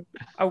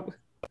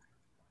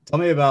 Tell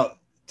me about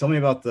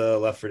the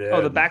Left 4 Dead.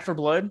 Oh, the Back for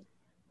Blood.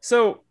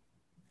 So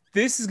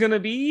this is gonna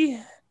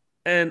be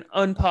an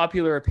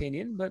unpopular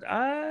opinion, but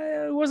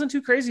I wasn't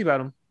too crazy about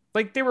them.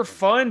 Like they were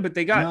fun, but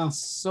they got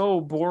so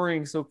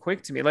boring so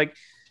quick to me. Like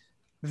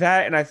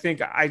that, and I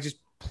think I just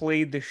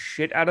played the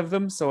shit out of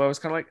them. So I was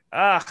kind of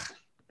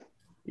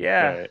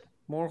like,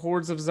 more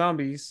hordes of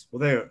zombies. Well,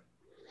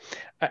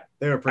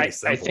 they were pretty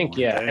simple. I think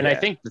and I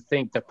think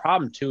the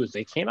problem too is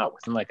they came out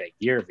within like a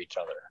year of each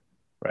other,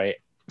 right?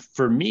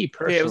 For me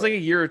personally, it was like a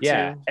year or two.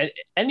 Yeah,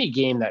 any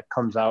game that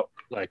comes out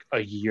like a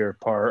year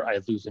apart, I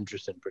lose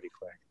interest in pretty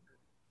quick.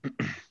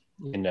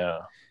 And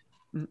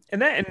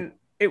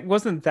it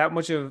wasn't that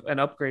much of an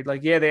upgrade.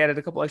 Like, yeah, they added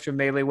a couple extra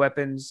melee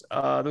weapons.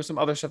 There was some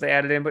other stuff they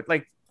added in, but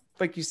like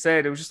you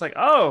said, it was just like,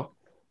 oh,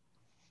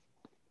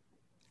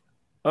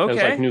 okay, it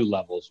was like new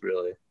levels,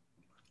 really.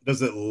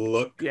 Does it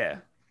look? Yeah.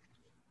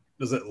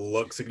 Does it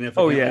look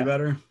significantly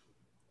better?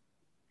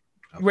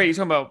 Okay. Wait, you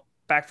talking about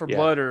Back for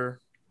Blood or?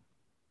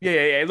 Yeah.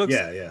 It looks.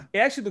 Yeah. It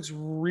actually looks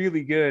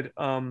really good.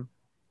 And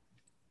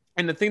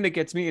the thing that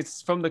gets me,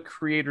 it's from the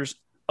creators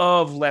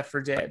of Left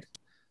 4 Dead.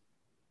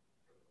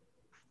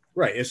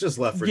 Right, it's just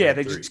Left 4 Dead. Yeah,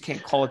 they 3. Just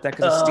can't call it that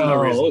because of Steam.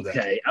 Oh,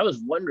 okay. I was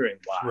wondering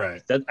why.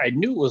 Right. That I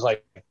knew it was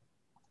like,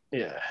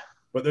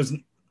 but there's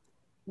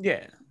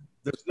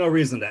no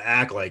reason to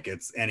act like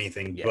it's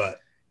anything but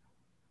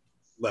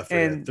Left 4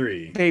 Dead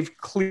 3. They've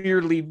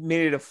clearly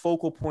made it a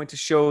focal point to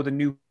show the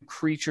new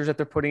creatures that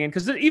they're putting in,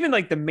 because even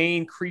like the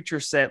main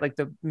creature set, like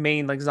the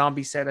main like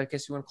zombie set, I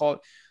guess you want to call it,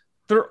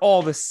 they're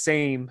all the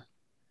same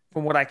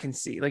from what I can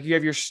see. Like you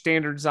have your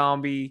standard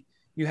zombie,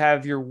 you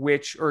have your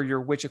witch or your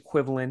witch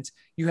equivalent,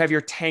 you have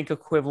your tank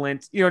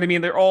equivalent. You know what I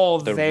mean? They're all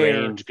the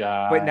there, range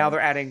guy. but now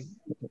they're adding,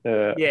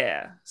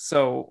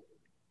 So,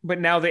 but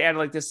now they added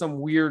like this some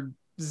weird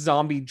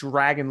zombie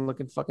dragon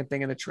looking fucking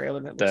thing in the trailer.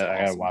 And it looks awesome,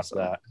 I gotta watch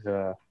that.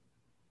 Yeah.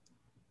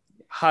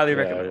 Highly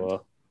recommend.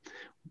 Well,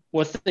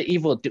 what's the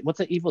Evil Dead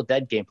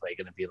gameplay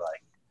going to be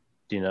like?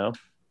 Do you know?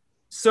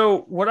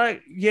 So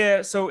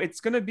so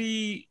it's going to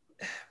be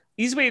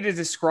easy way to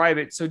describe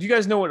it. So do you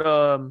guys know what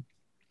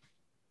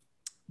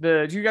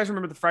do you guys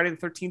remember the Friday the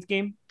 13th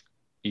game?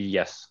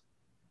 Yes.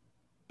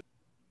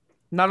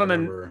 Not on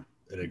the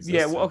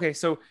Yeah, well, okay.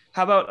 So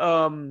how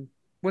about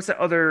what's that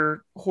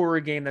other horror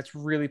game that's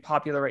really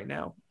popular right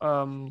now?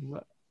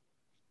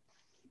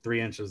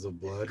 3 Inches of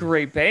Blood.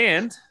 Great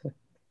band.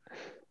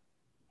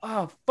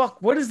 Oh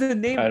fuck! What is the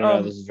name? I don't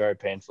know. This is very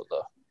painful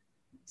though.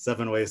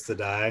 7 Ways to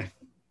Die.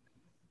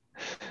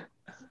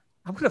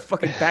 I'm gonna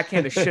fucking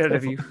backhand the shit out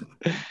of you.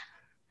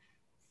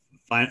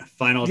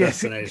 Final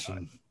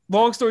Destination.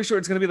 Long story short,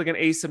 it's gonna be like an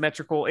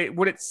asymmetrical.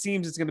 What it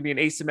seems it's gonna be an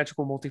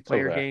asymmetrical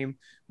multiplayer game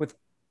with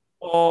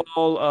all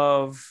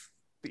of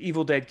the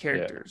Evil Dead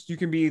characters. You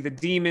can be the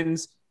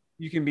demons.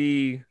 You can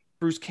be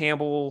Bruce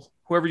Campbell,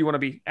 whoever you want to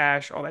be,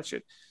 Ash, all that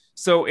shit.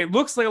 So it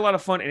looks like a lot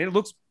of fun, and it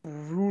looks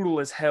brutal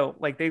as hell.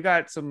 Like they've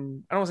got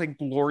some, I don't want to say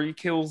glory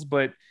kills,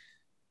 but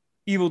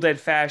Evil Dead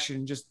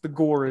fashion, just the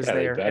gore is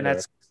there. And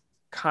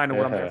kind of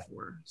what I'm there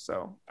for.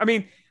 So, I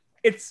mean,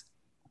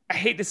 I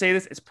hate to say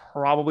this, it's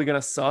probably going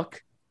to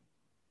suck.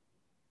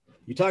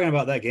 You talking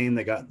about that game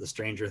that got the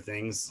Stranger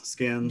Things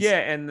skins? Yeah,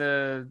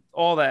 and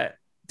all that.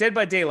 Dead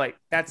by Daylight.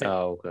 That's it.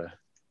 Oh, okay.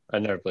 I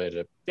never played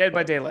it. Dead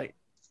by Daylight.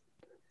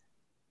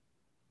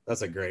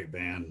 That's a great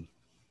band.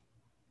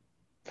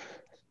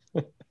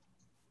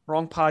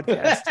 Wrong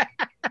podcast.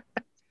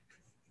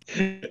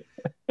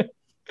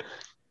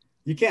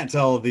 You can't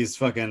tell these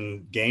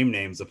fucking game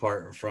names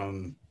apart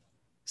from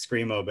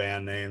Screamo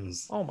band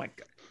names. Oh my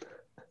god.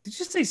 Did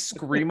you say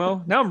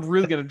Screamo? Now I'm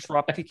really going to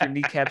drop kick your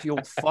kneecaps, you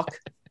old fuck.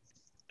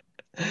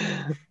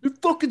 You're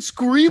fucking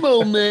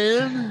Screamo,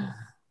 man.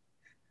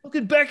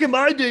 Fucking back in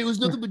my day, it was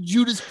nothing but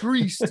Judas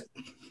Priest.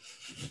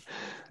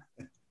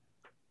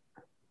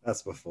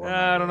 That's before.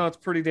 I don't know. It's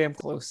pretty damn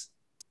close.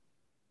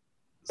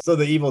 So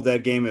the Evil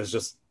Dead game is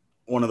just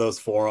one of those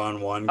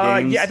 4-on-1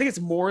 games? Yeah, I think it's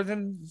more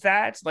than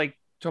that. Like,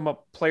 talking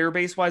about player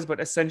base wise, but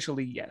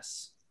essentially,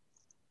 yes.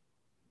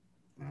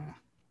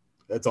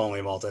 It's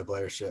only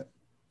multiplayer shit.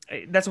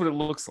 That's what it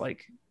looks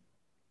like.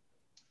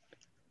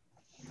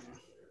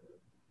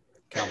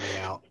 Count me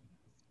out.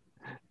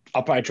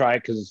 I'll probably try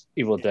it because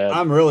Evil Dead.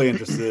 I'm really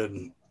interested.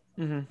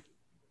 Mm-hmm.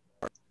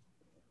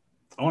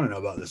 I want to know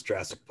about this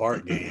Jurassic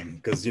Park game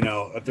because, you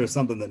know, if there's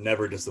something that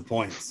never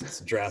disappoints,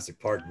 it's Jurassic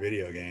Park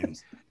video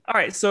games. All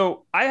right,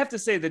 so I have to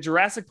say the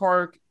Jurassic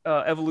Park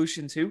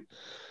Evolution 2,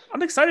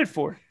 I'm excited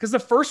for because the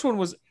first one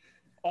was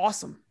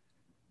awesome.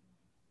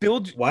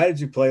 Why did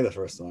you play the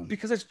first one?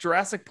 Because it's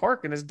Jurassic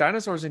Park and it's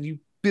dinosaurs and you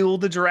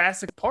build a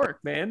Jurassic Park,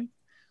 man.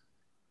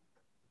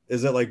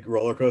 Is it like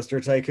Roller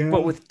Coaster Tycoon?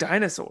 But with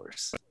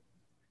dinosaurs.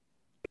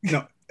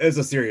 No, it's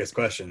a serious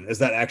question. Is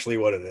that actually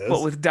what it is?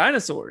 But with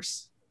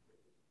dinosaurs.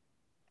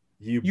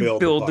 You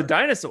build the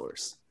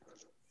dinosaurs.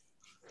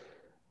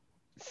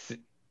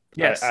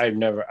 Yes. I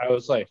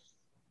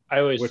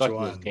always Which suck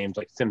one? those games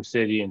like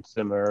SimCity and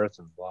SimEarth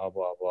and blah,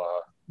 blah, blah.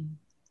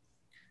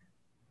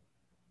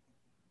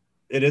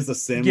 It is a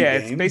sim yeah,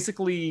 game? It's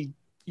basically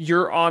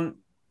you're on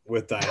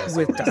with dinosaurs.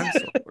 With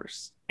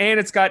dinosaurs. And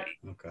it's got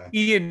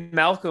Ian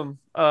Malcolm,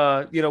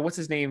 what's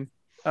his name?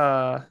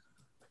 The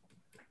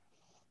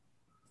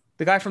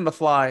guy from The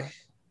Fly.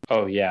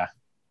 Oh, yeah.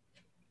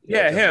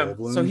 Yeah, him.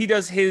 Goldblum. So he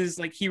does his,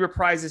 like, he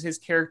reprises his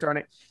character on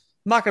it.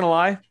 I'm not going to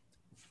lie.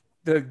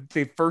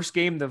 The first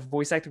game, the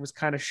voice acting was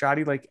kind of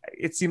shoddy. Like,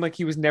 it seemed like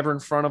he was never in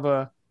front of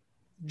a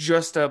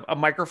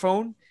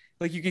microphone.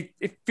 Like,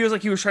 it feels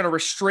like he was trying to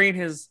restrain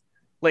his,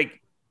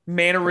 like,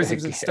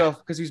 mannerisms and stuff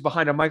because he was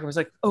behind a microphone. It's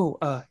like,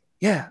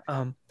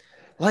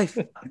 life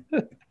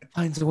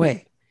finds a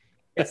way.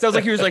 It sounds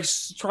like he was like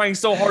trying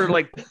so hard to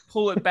like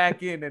pull it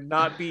back in and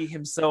not be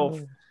himself.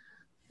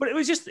 But it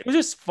was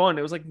just fun.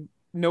 It was like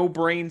no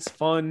brains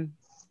fun,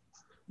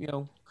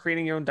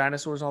 creating your own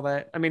dinosaurs and all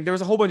that. I mean, there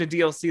was a whole bunch of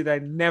DLC that I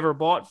never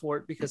bought for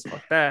it because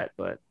fuck that.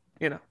 But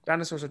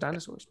dinosaurs are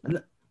dinosaurs,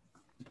 man.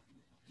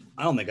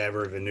 I don't think I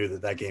ever even knew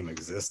that game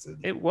existed.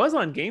 It was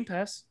on Game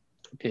Pass.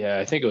 Yeah,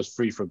 I think it was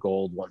free for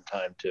gold one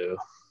time too.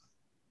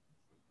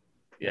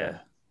 Yeah.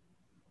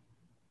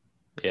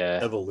 Yeah.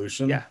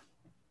 Evolution? Yeah.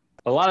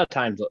 A lot of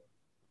times. It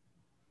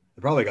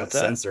probably got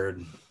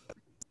censored.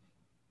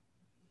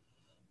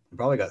 It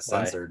probably got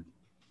censored.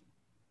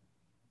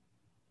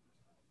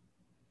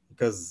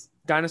 Because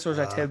dinosaurs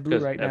are taboo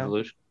right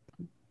evolution.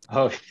 now.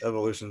 Oh,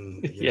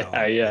 evolution.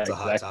 It's a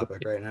hot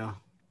topic right now.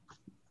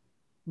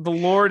 The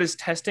Lord is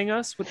testing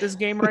us with this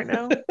game right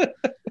now.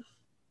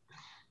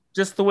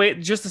 Just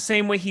the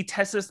same way he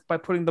tests us by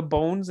putting the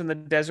bones in the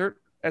desert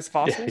as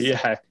fossils.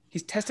 Yeah.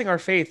 He's testing our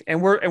faith,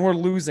 and we're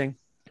losing.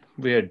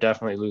 We are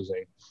definitely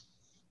losing.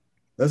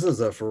 This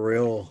is for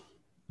real.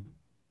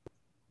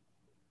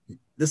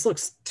 This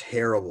looks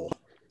terrible.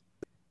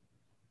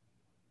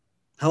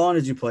 How long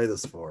did you play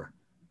this for?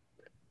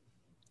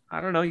 I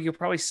don't know. You could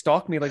probably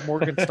stalk me like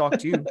Morgan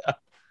stalked you.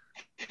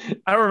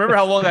 I don't remember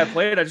how long I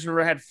played. I just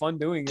remember I had fun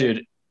doing it.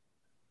 Dude.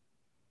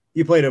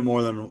 You played it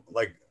more than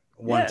like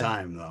one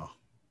time, though.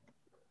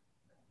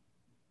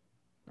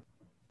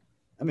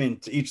 I mean,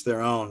 to each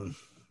their own.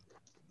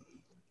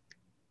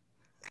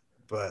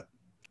 But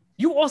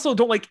you also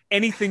don't like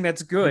anything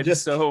that's good.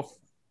 So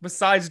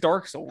besides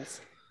Dark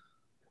Souls.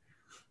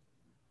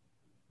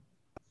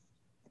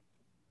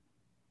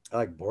 I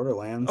like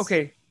Borderlands.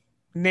 Okay.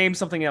 Name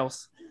something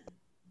else.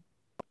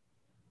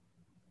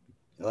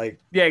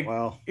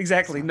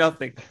 Exactly.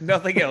 Nothing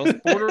else.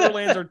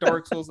 Borderlands or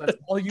Dark Souls. That's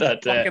all you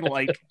fucking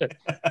like.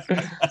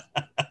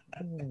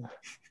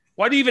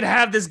 Why do you even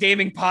have this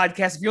gaming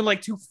podcast if you don't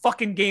like two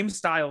fucking game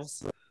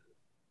styles?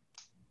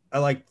 I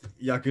like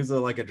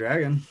Yakuza Like a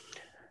Dragon.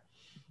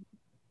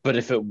 But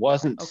if it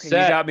wasn't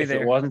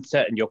it wasn't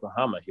set in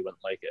Yokohama, he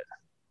wouldn't like it.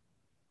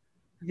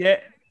 Yeah.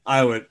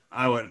 I would.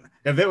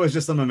 If it was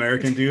just some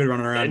American dude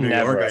running around New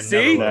York, I'd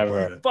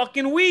never.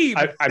 Fucking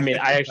weeb. I mean,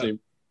 I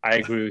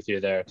agree with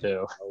you there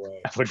too.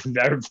 I would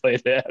never play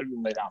that. I'd be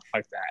like, oh,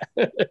 fuck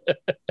that.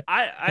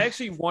 I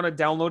actually want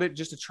to download it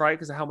just to try it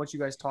because of how much you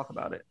guys talk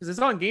about it. Because it's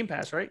on Game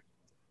Pass, right?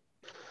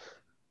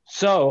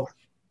 So,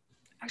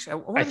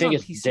 actually, I think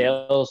it's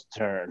Dale's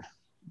turn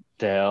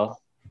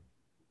Dale,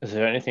 is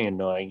there anything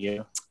annoying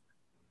you?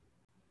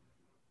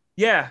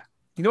 Yeah.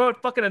 You know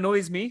what fucking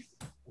annoys me?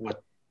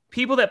 What?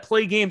 People that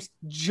play games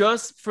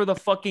just for the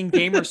fucking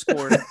gamer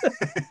score.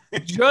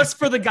 Just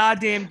for the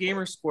goddamn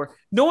gamer score.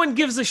 No one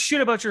gives a shit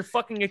about your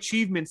fucking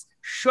achievements.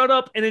 Shut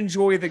up and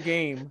enjoy the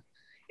game.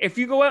 If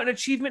you go out and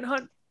achievement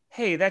hunt,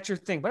 hey, that's your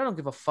thing. But I don't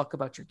give a fuck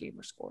about your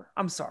gamer score.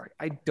 I'm sorry.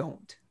 I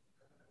don't.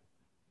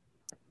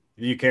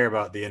 Do you care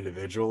about the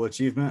individual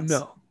achievements?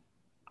 No.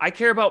 I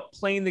care about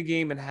playing the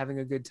game and having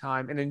a good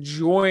time and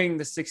enjoying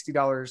the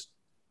 $60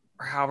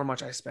 or however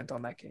much I spent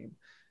on that game.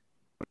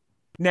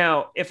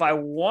 Now, if I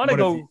want to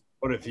go...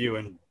 What if you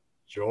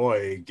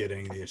enjoy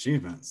getting the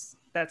achievements?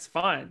 That's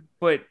fine.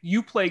 But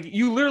you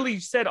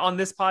literally said on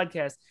this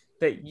podcast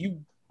that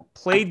you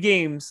played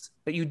games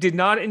that you did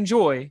not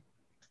enjoy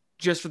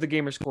just for the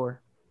gamer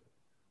score.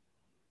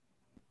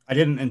 I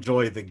didn't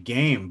enjoy the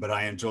game, but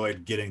I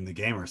enjoyed getting the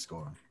gamer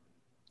score.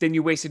 Then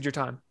you wasted your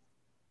time.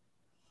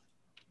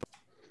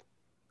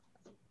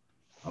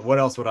 What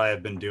else would I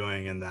have been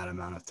doing in that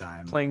amount of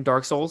time? Playing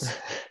Dark Souls.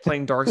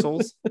 Playing Dark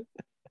Souls.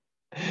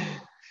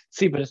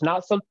 See, but it's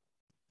not something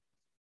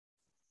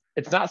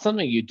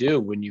you do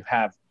when you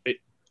have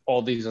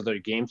all these other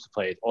games to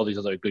play, all these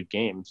other good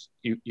games.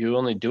 You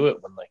only do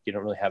it when you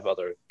don't really have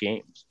other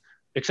games.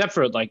 Except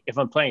for if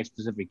I'm playing a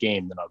specific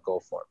game, then I'll go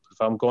for it. But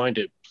if I'm going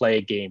to play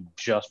a game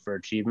just for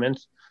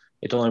achievements,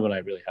 it's only when I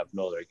really have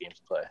no other games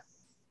to play.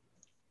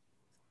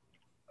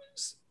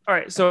 All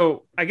right,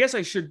 so I guess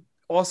I should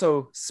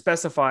also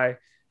specify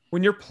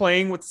when you're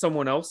playing with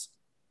someone else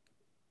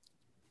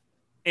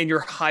and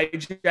you're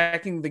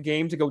hijacking the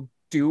game to go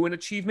do an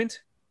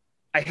achievement,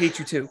 I hate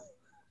you too.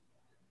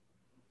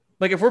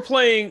 If we're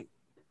playing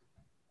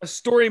a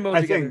story mode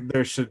I together, think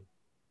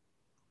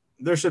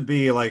there should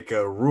be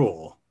a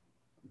rule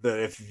that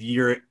if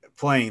you're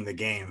playing the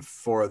game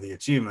for the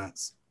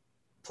achievements,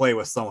 play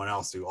with someone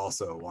else who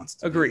also wants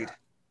to. Agreed.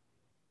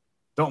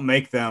 Don't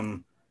make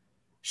them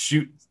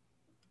shoot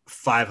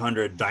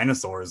 500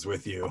 dinosaurs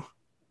with you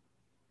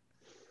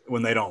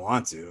when they don't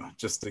want to,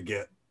 just to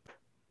get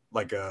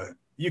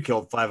you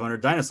killed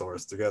 500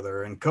 dinosaurs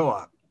together in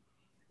co-op.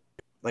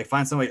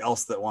 Find somebody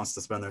else that wants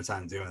to spend their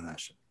time doing that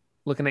shit.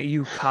 Looking at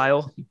you,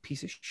 Kyle, you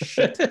piece of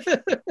shit.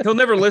 He'll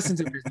never listen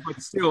to this,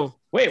 but still.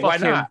 Wait, why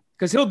not?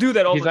 Because he'll do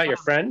that all the time. He's not your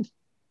friend?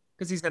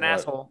 Because he's an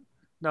asshole.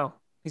 No,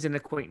 he's an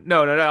acquaintance.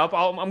 No.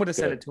 I'm going to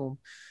send it to him.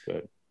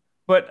 Good.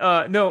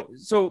 But no,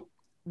 so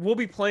we'll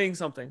be playing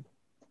something.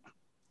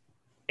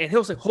 And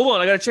he'll say, hold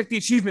on, I got to check the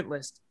achievement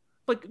list.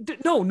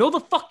 No, the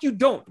fuck you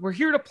don't. We're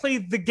here to play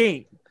the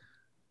game.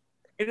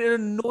 And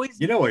it annoys me.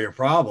 You know what your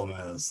problem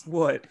is?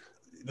 What?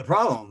 The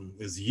problem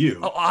is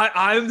you. Oh,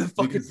 I'm the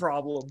fucking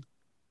problem.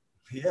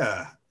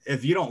 Yeah.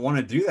 If you don't want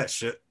to do that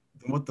shit,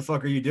 then what the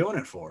fuck are you doing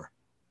it for?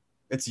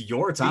 It's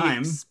your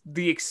time.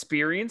 The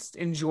experience,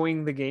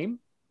 enjoying the game.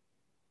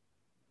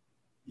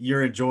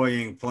 You're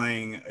enjoying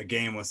playing a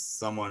game with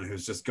someone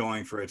who's just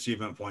going for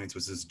achievement points,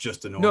 which is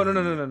just annoying.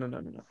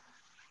 No.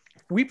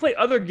 We play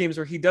other games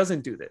where he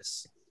doesn't do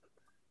this.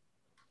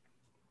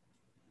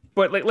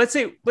 But let's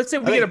say we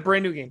get a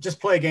brand new game. Just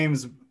play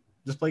games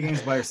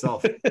by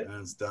yourself and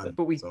it's done.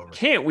 But we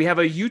can't. We have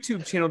a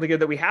YouTube channel together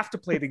that we have to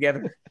play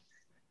together.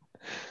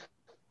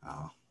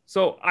 Oh.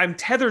 So I'm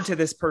tethered to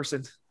this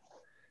person.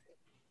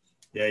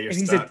 Yeah, you're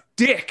and stuck.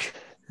 He's a dick.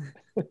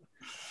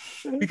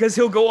 Because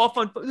he'll go off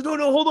on,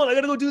 no, hold on, I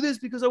gotta go do this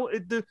because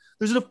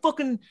there's a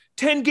fucking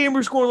 10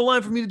 gamer score on the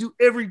line for me to do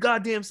every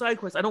goddamn side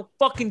quest. I don't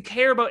fucking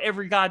care about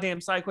every goddamn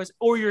side quest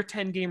or your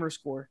 10 gamer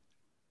score.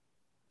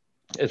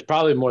 It's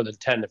probably more than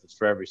 10 if it's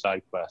for every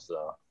side quest,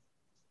 though.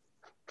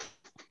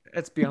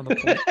 That's beyond the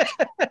point.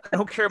 I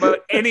don't care about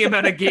any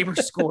amount of gamer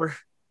score.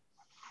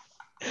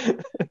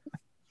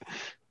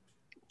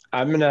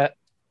 I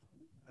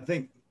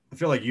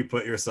feel like you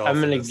put yourself. I'm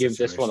gonna give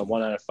this one a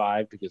 1 out of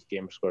 5 because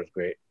gamer score is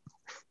great.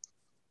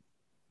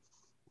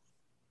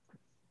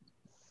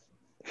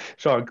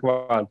 Sean, come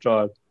on,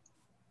 Sean.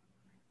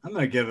 I'm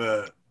gonna give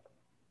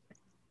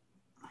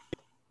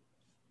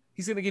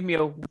He's gonna give me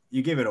a.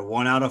 You give it a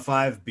 1 out of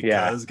 5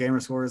 because gamer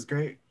score is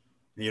great.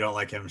 You don't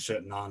like him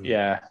shitting on.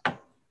 Yeah,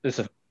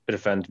 it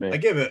offends me. I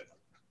give it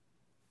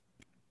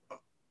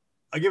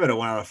a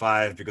 1 out of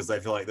 5 because I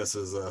feel like this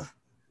is a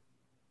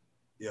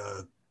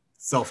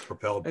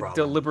self-propelled problem.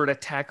 Deliberate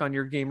attack on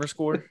your gamer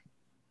score.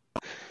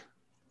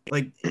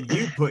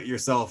 You put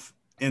yourself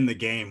in the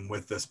game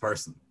with this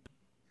person.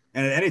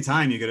 And at any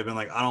time you could have been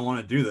like, I don't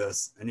want to do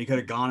this. And you could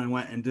have gone and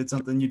went and did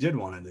something you did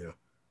want to do.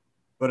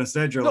 But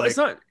instead you're it's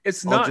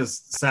not. I'll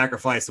just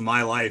sacrifice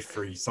my life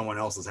for someone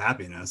else's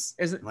happiness.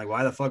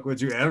 Why the fuck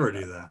would you ever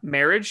do that?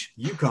 Marriage?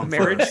 You come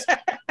marriage. First.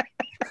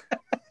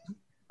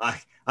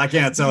 I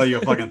can't tell you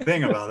a fucking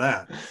thing about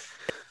that.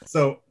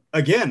 So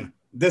again,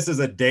 this is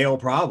a Dale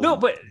problem. No,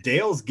 but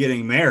Dale's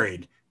getting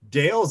married.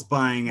 Dale's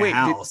buying a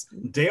house.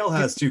 Dale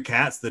has 2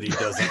 cats that he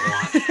doesn't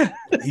want.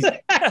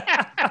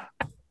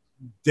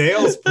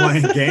 Dale's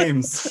playing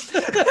games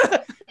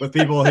with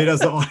people he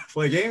doesn't want to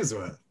play games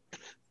with.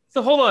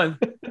 So hold on.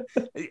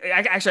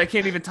 Actually, I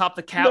can't even top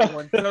the cat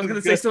one. I was going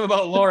to say something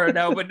about Laura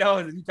now, but no,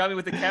 you got me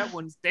with the cat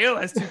ones. Dale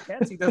has 2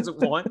 cats he doesn't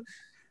want.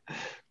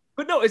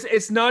 But no,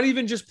 it's not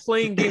even just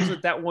playing games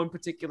with that one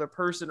particular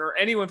person or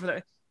anyone for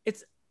that.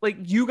 It's like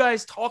you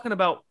guys talking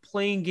about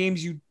playing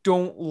games you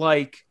don't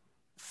like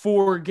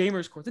for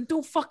gamer score. Then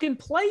don't fucking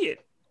play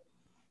it.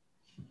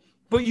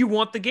 But you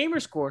want the gamer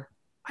score.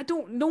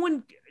 No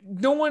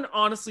one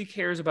honestly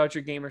cares about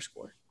your gamer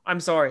score. I'm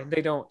sorry,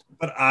 they don't.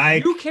 But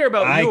you care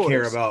about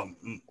yours.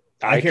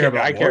 I care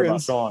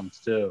about Sean's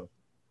too.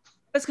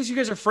 That's because you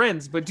guys are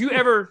friends. But do you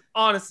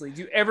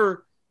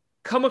ever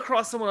come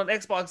across someone on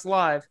Xbox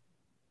Live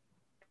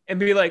and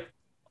be like,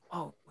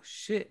 oh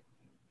shit?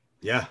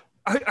 Yeah.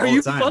 Are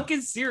you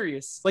fucking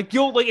serious? Like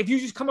if you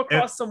just come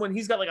across someone,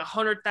 he's got like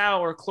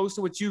 100,000 or close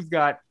to what you've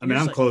got. I mean,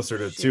 I'm closer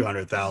to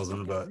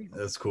 200,000, but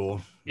that's cool.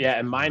 Yeah,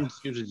 and mine's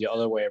usually the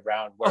other way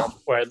around,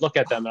 where I look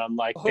at them and I'm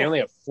like, they only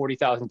have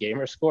 40,000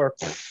 gamer score.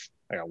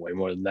 I got way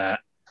more than that.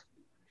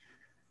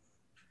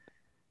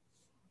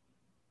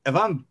 I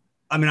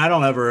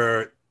don't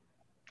ever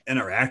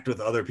interact with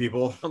other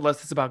people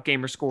unless it's about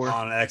gamer score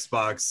on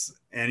Xbox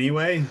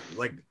anyway.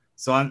 Like,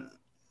 so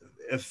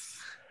if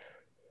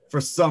for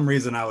some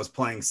reason I was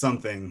playing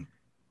something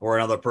or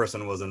another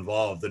person was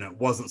involved and it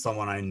wasn't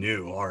someone I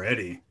knew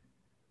already,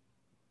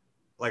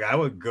 like I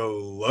would go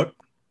look.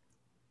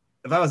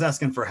 If I was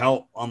asking for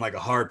help on like a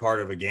hard part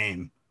of a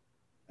game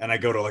and I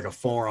go to like a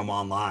forum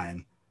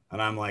online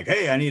and I'm like,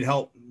 hey, I need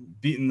help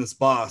beating this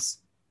boss.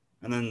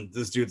 And then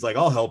this dude's like,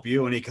 I'll help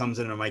you. And he comes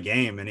into my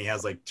game and he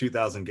has like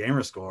 2,000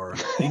 gamer score.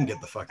 He can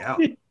get the fuck out.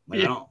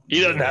 Like,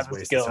 he doesn't have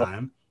waste skill.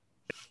 Time.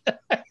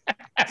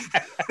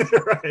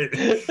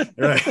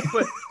 right.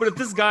 But if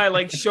this guy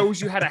like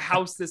shows you how to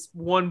house this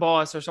one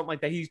boss or something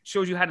like that, he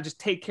shows you how to just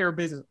take care of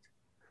business.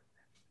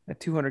 That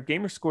 200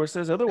 gamer score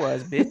says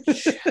otherwise,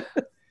 bitch.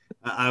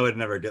 I would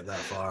never get that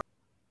far.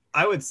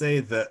 I would say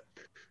that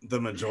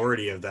the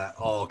majority of that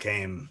all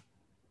came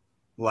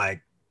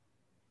like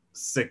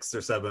 6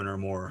 or 7 or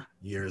more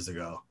years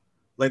ago.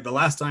 Like the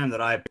last time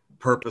that I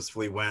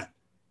purposefully went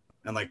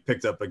and like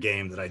picked up a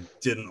game that I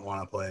didn't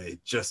want to play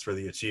just for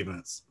the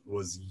achievements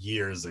was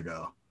years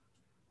ago.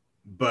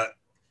 But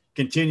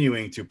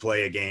continuing to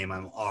play a game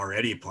I'm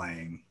already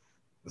playing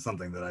is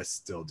something that I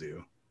still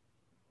do.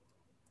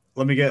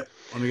 Let me get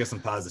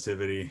some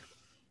positivity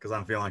because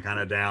I'm feeling kind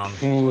of down.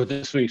 Ooh,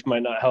 this week's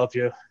might not help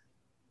you.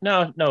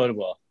 No, it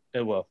will.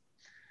 It will.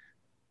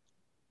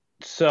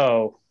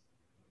 So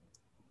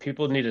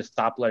people need to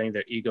stop letting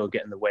their ego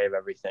get in the way of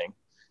everything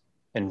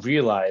and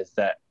realize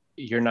that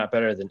you're not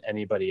better than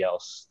anybody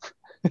else.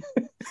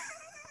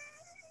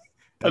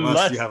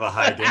 Unless you have a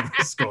high gamer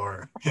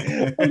score.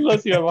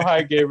 Unless you have a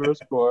high gamer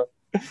score.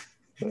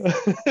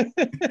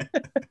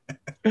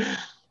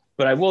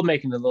 But I will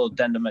make a little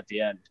addendum at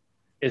the end.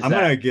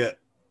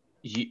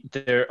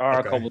 There are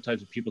a couple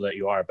types of people that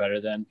you are better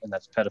than, and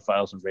that's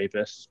pedophiles and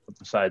rapists. But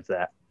besides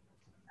that,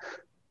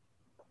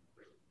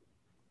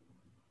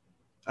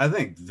 I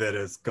think that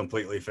it's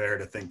completely fair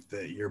to think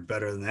that you're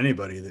better than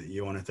anybody that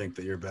you want to think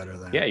that you're better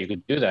than. Yeah, you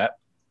could do that.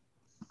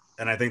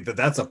 And I think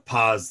that's a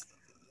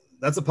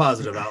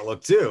positive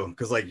outlook too,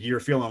 because like you're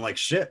feeling like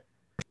shit.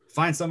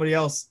 Find somebody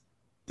else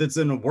that's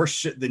in worse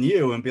shit than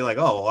you and be like,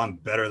 oh, well, I'm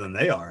better than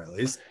they are at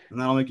least, and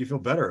that'll make you feel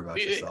better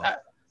about yourself.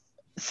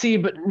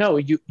 But no,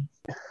 you.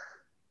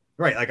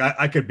 Right, like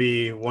I could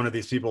be one of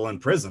these people in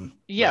prison.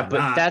 Yeah,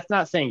 but that's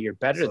not saying you're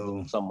better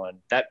than someone.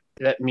 That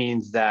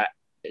means that.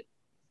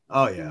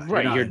 Oh yeah,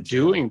 right. You're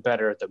doing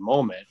better at the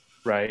moment,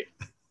 right?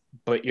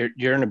 But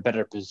you're in a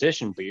better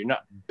position, but you're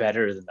not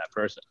better than that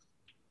person.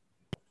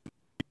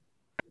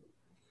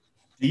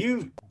 Do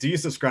you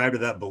subscribe to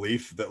that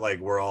belief that like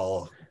we're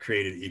all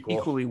created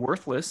equally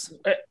worthless?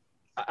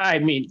 I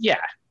mean,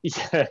 yeah,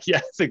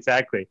 yes,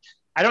 exactly.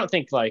 I don't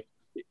think I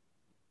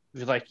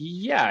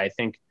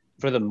think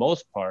for the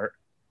most part,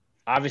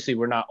 obviously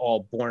we're not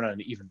all born on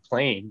an even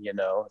plane, you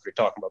know, if you're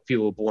talking about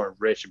people born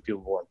rich and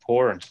people born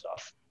poor and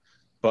stuff.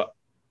 But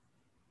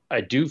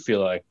I do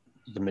feel like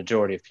the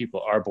majority of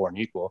people are born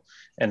equal.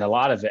 And a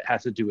lot of it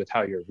has to do with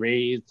how you're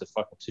raised, the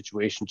fucking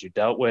situations you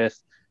dealt with,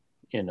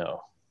 you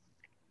know.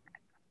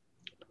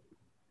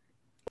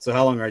 So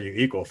how long are you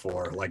equal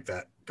for? Like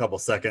that couple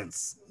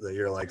seconds that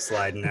you're like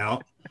sliding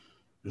out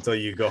until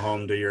you go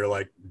home to your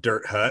like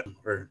dirt hut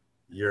or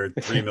your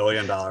 $3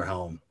 million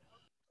home?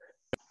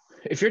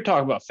 If you're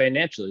talking about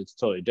financially, it's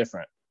totally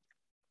different.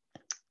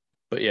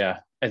 But yeah,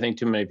 I think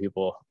too many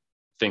people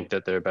think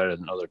that they're better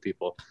than other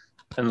people.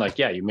 And like,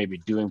 yeah, you may be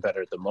doing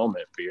better at the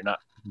moment, but you're not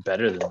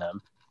better than them.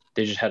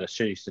 They just had a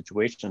shitty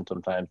situation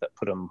sometimes that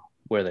put them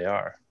where they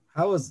are.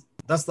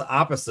 That's the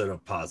opposite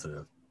of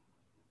positive.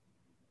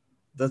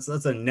 That's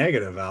a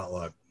negative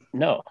outlook.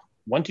 No,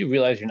 once you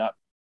realize you're not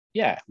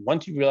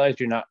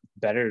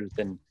better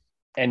than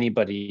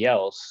anybody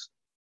else,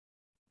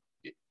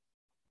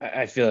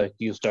 I feel like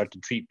you'll start to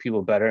treat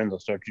people better and they'll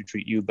start to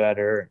treat you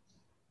better.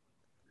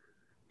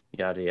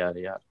 Yada, yada,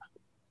 yada.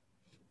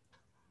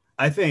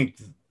 I think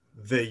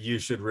that you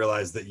should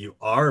realize that you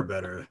are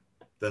better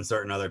than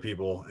certain other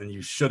people and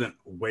you shouldn't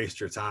waste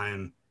your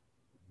time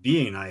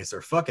being nice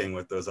or fucking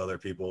with those other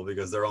people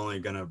because they're only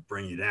going to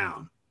bring you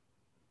down.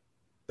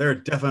 There are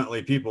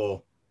definitely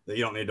people that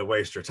you don't need to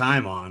waste your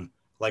time on.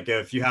 Like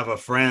if you have a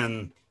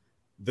friend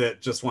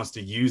that just wants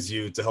to use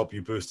you to help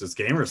you boost his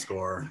gamer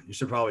score, you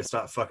should probably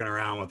stop fucking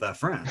around with that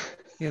friend.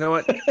 You know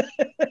what?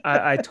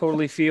 I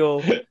totally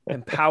feel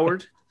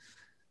empowered,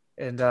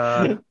 and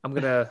I'm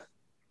gonna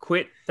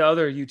quit the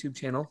other YouTube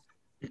channel,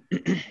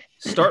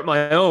 start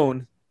my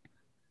own,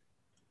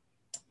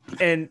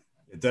 and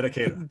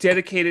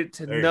dedicate it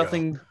to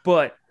nothing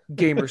but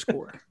gamer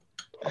score.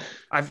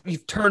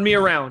 You've turned me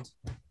around.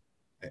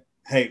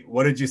 Hey,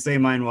 what did you say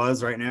mine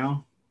was right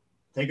now?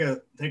 Take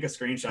a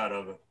screenshot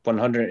of it.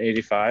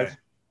 185. Okay.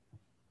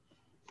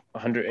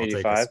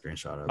 185. I'll take a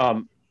screenshot of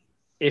it.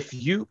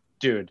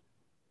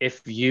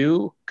 If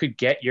you could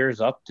get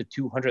yours up to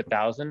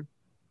 200,000,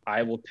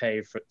 I will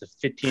pay for the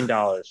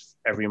 $15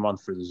 every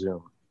month for the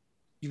Zoom.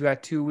 You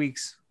got 2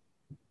 weeks.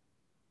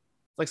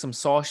 Like some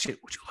Saw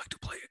shit. Would you like to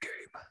play a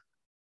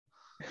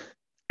game?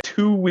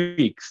 2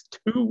 weeks.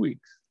 2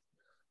 weeks.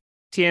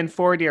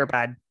 TN4, dear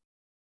bad.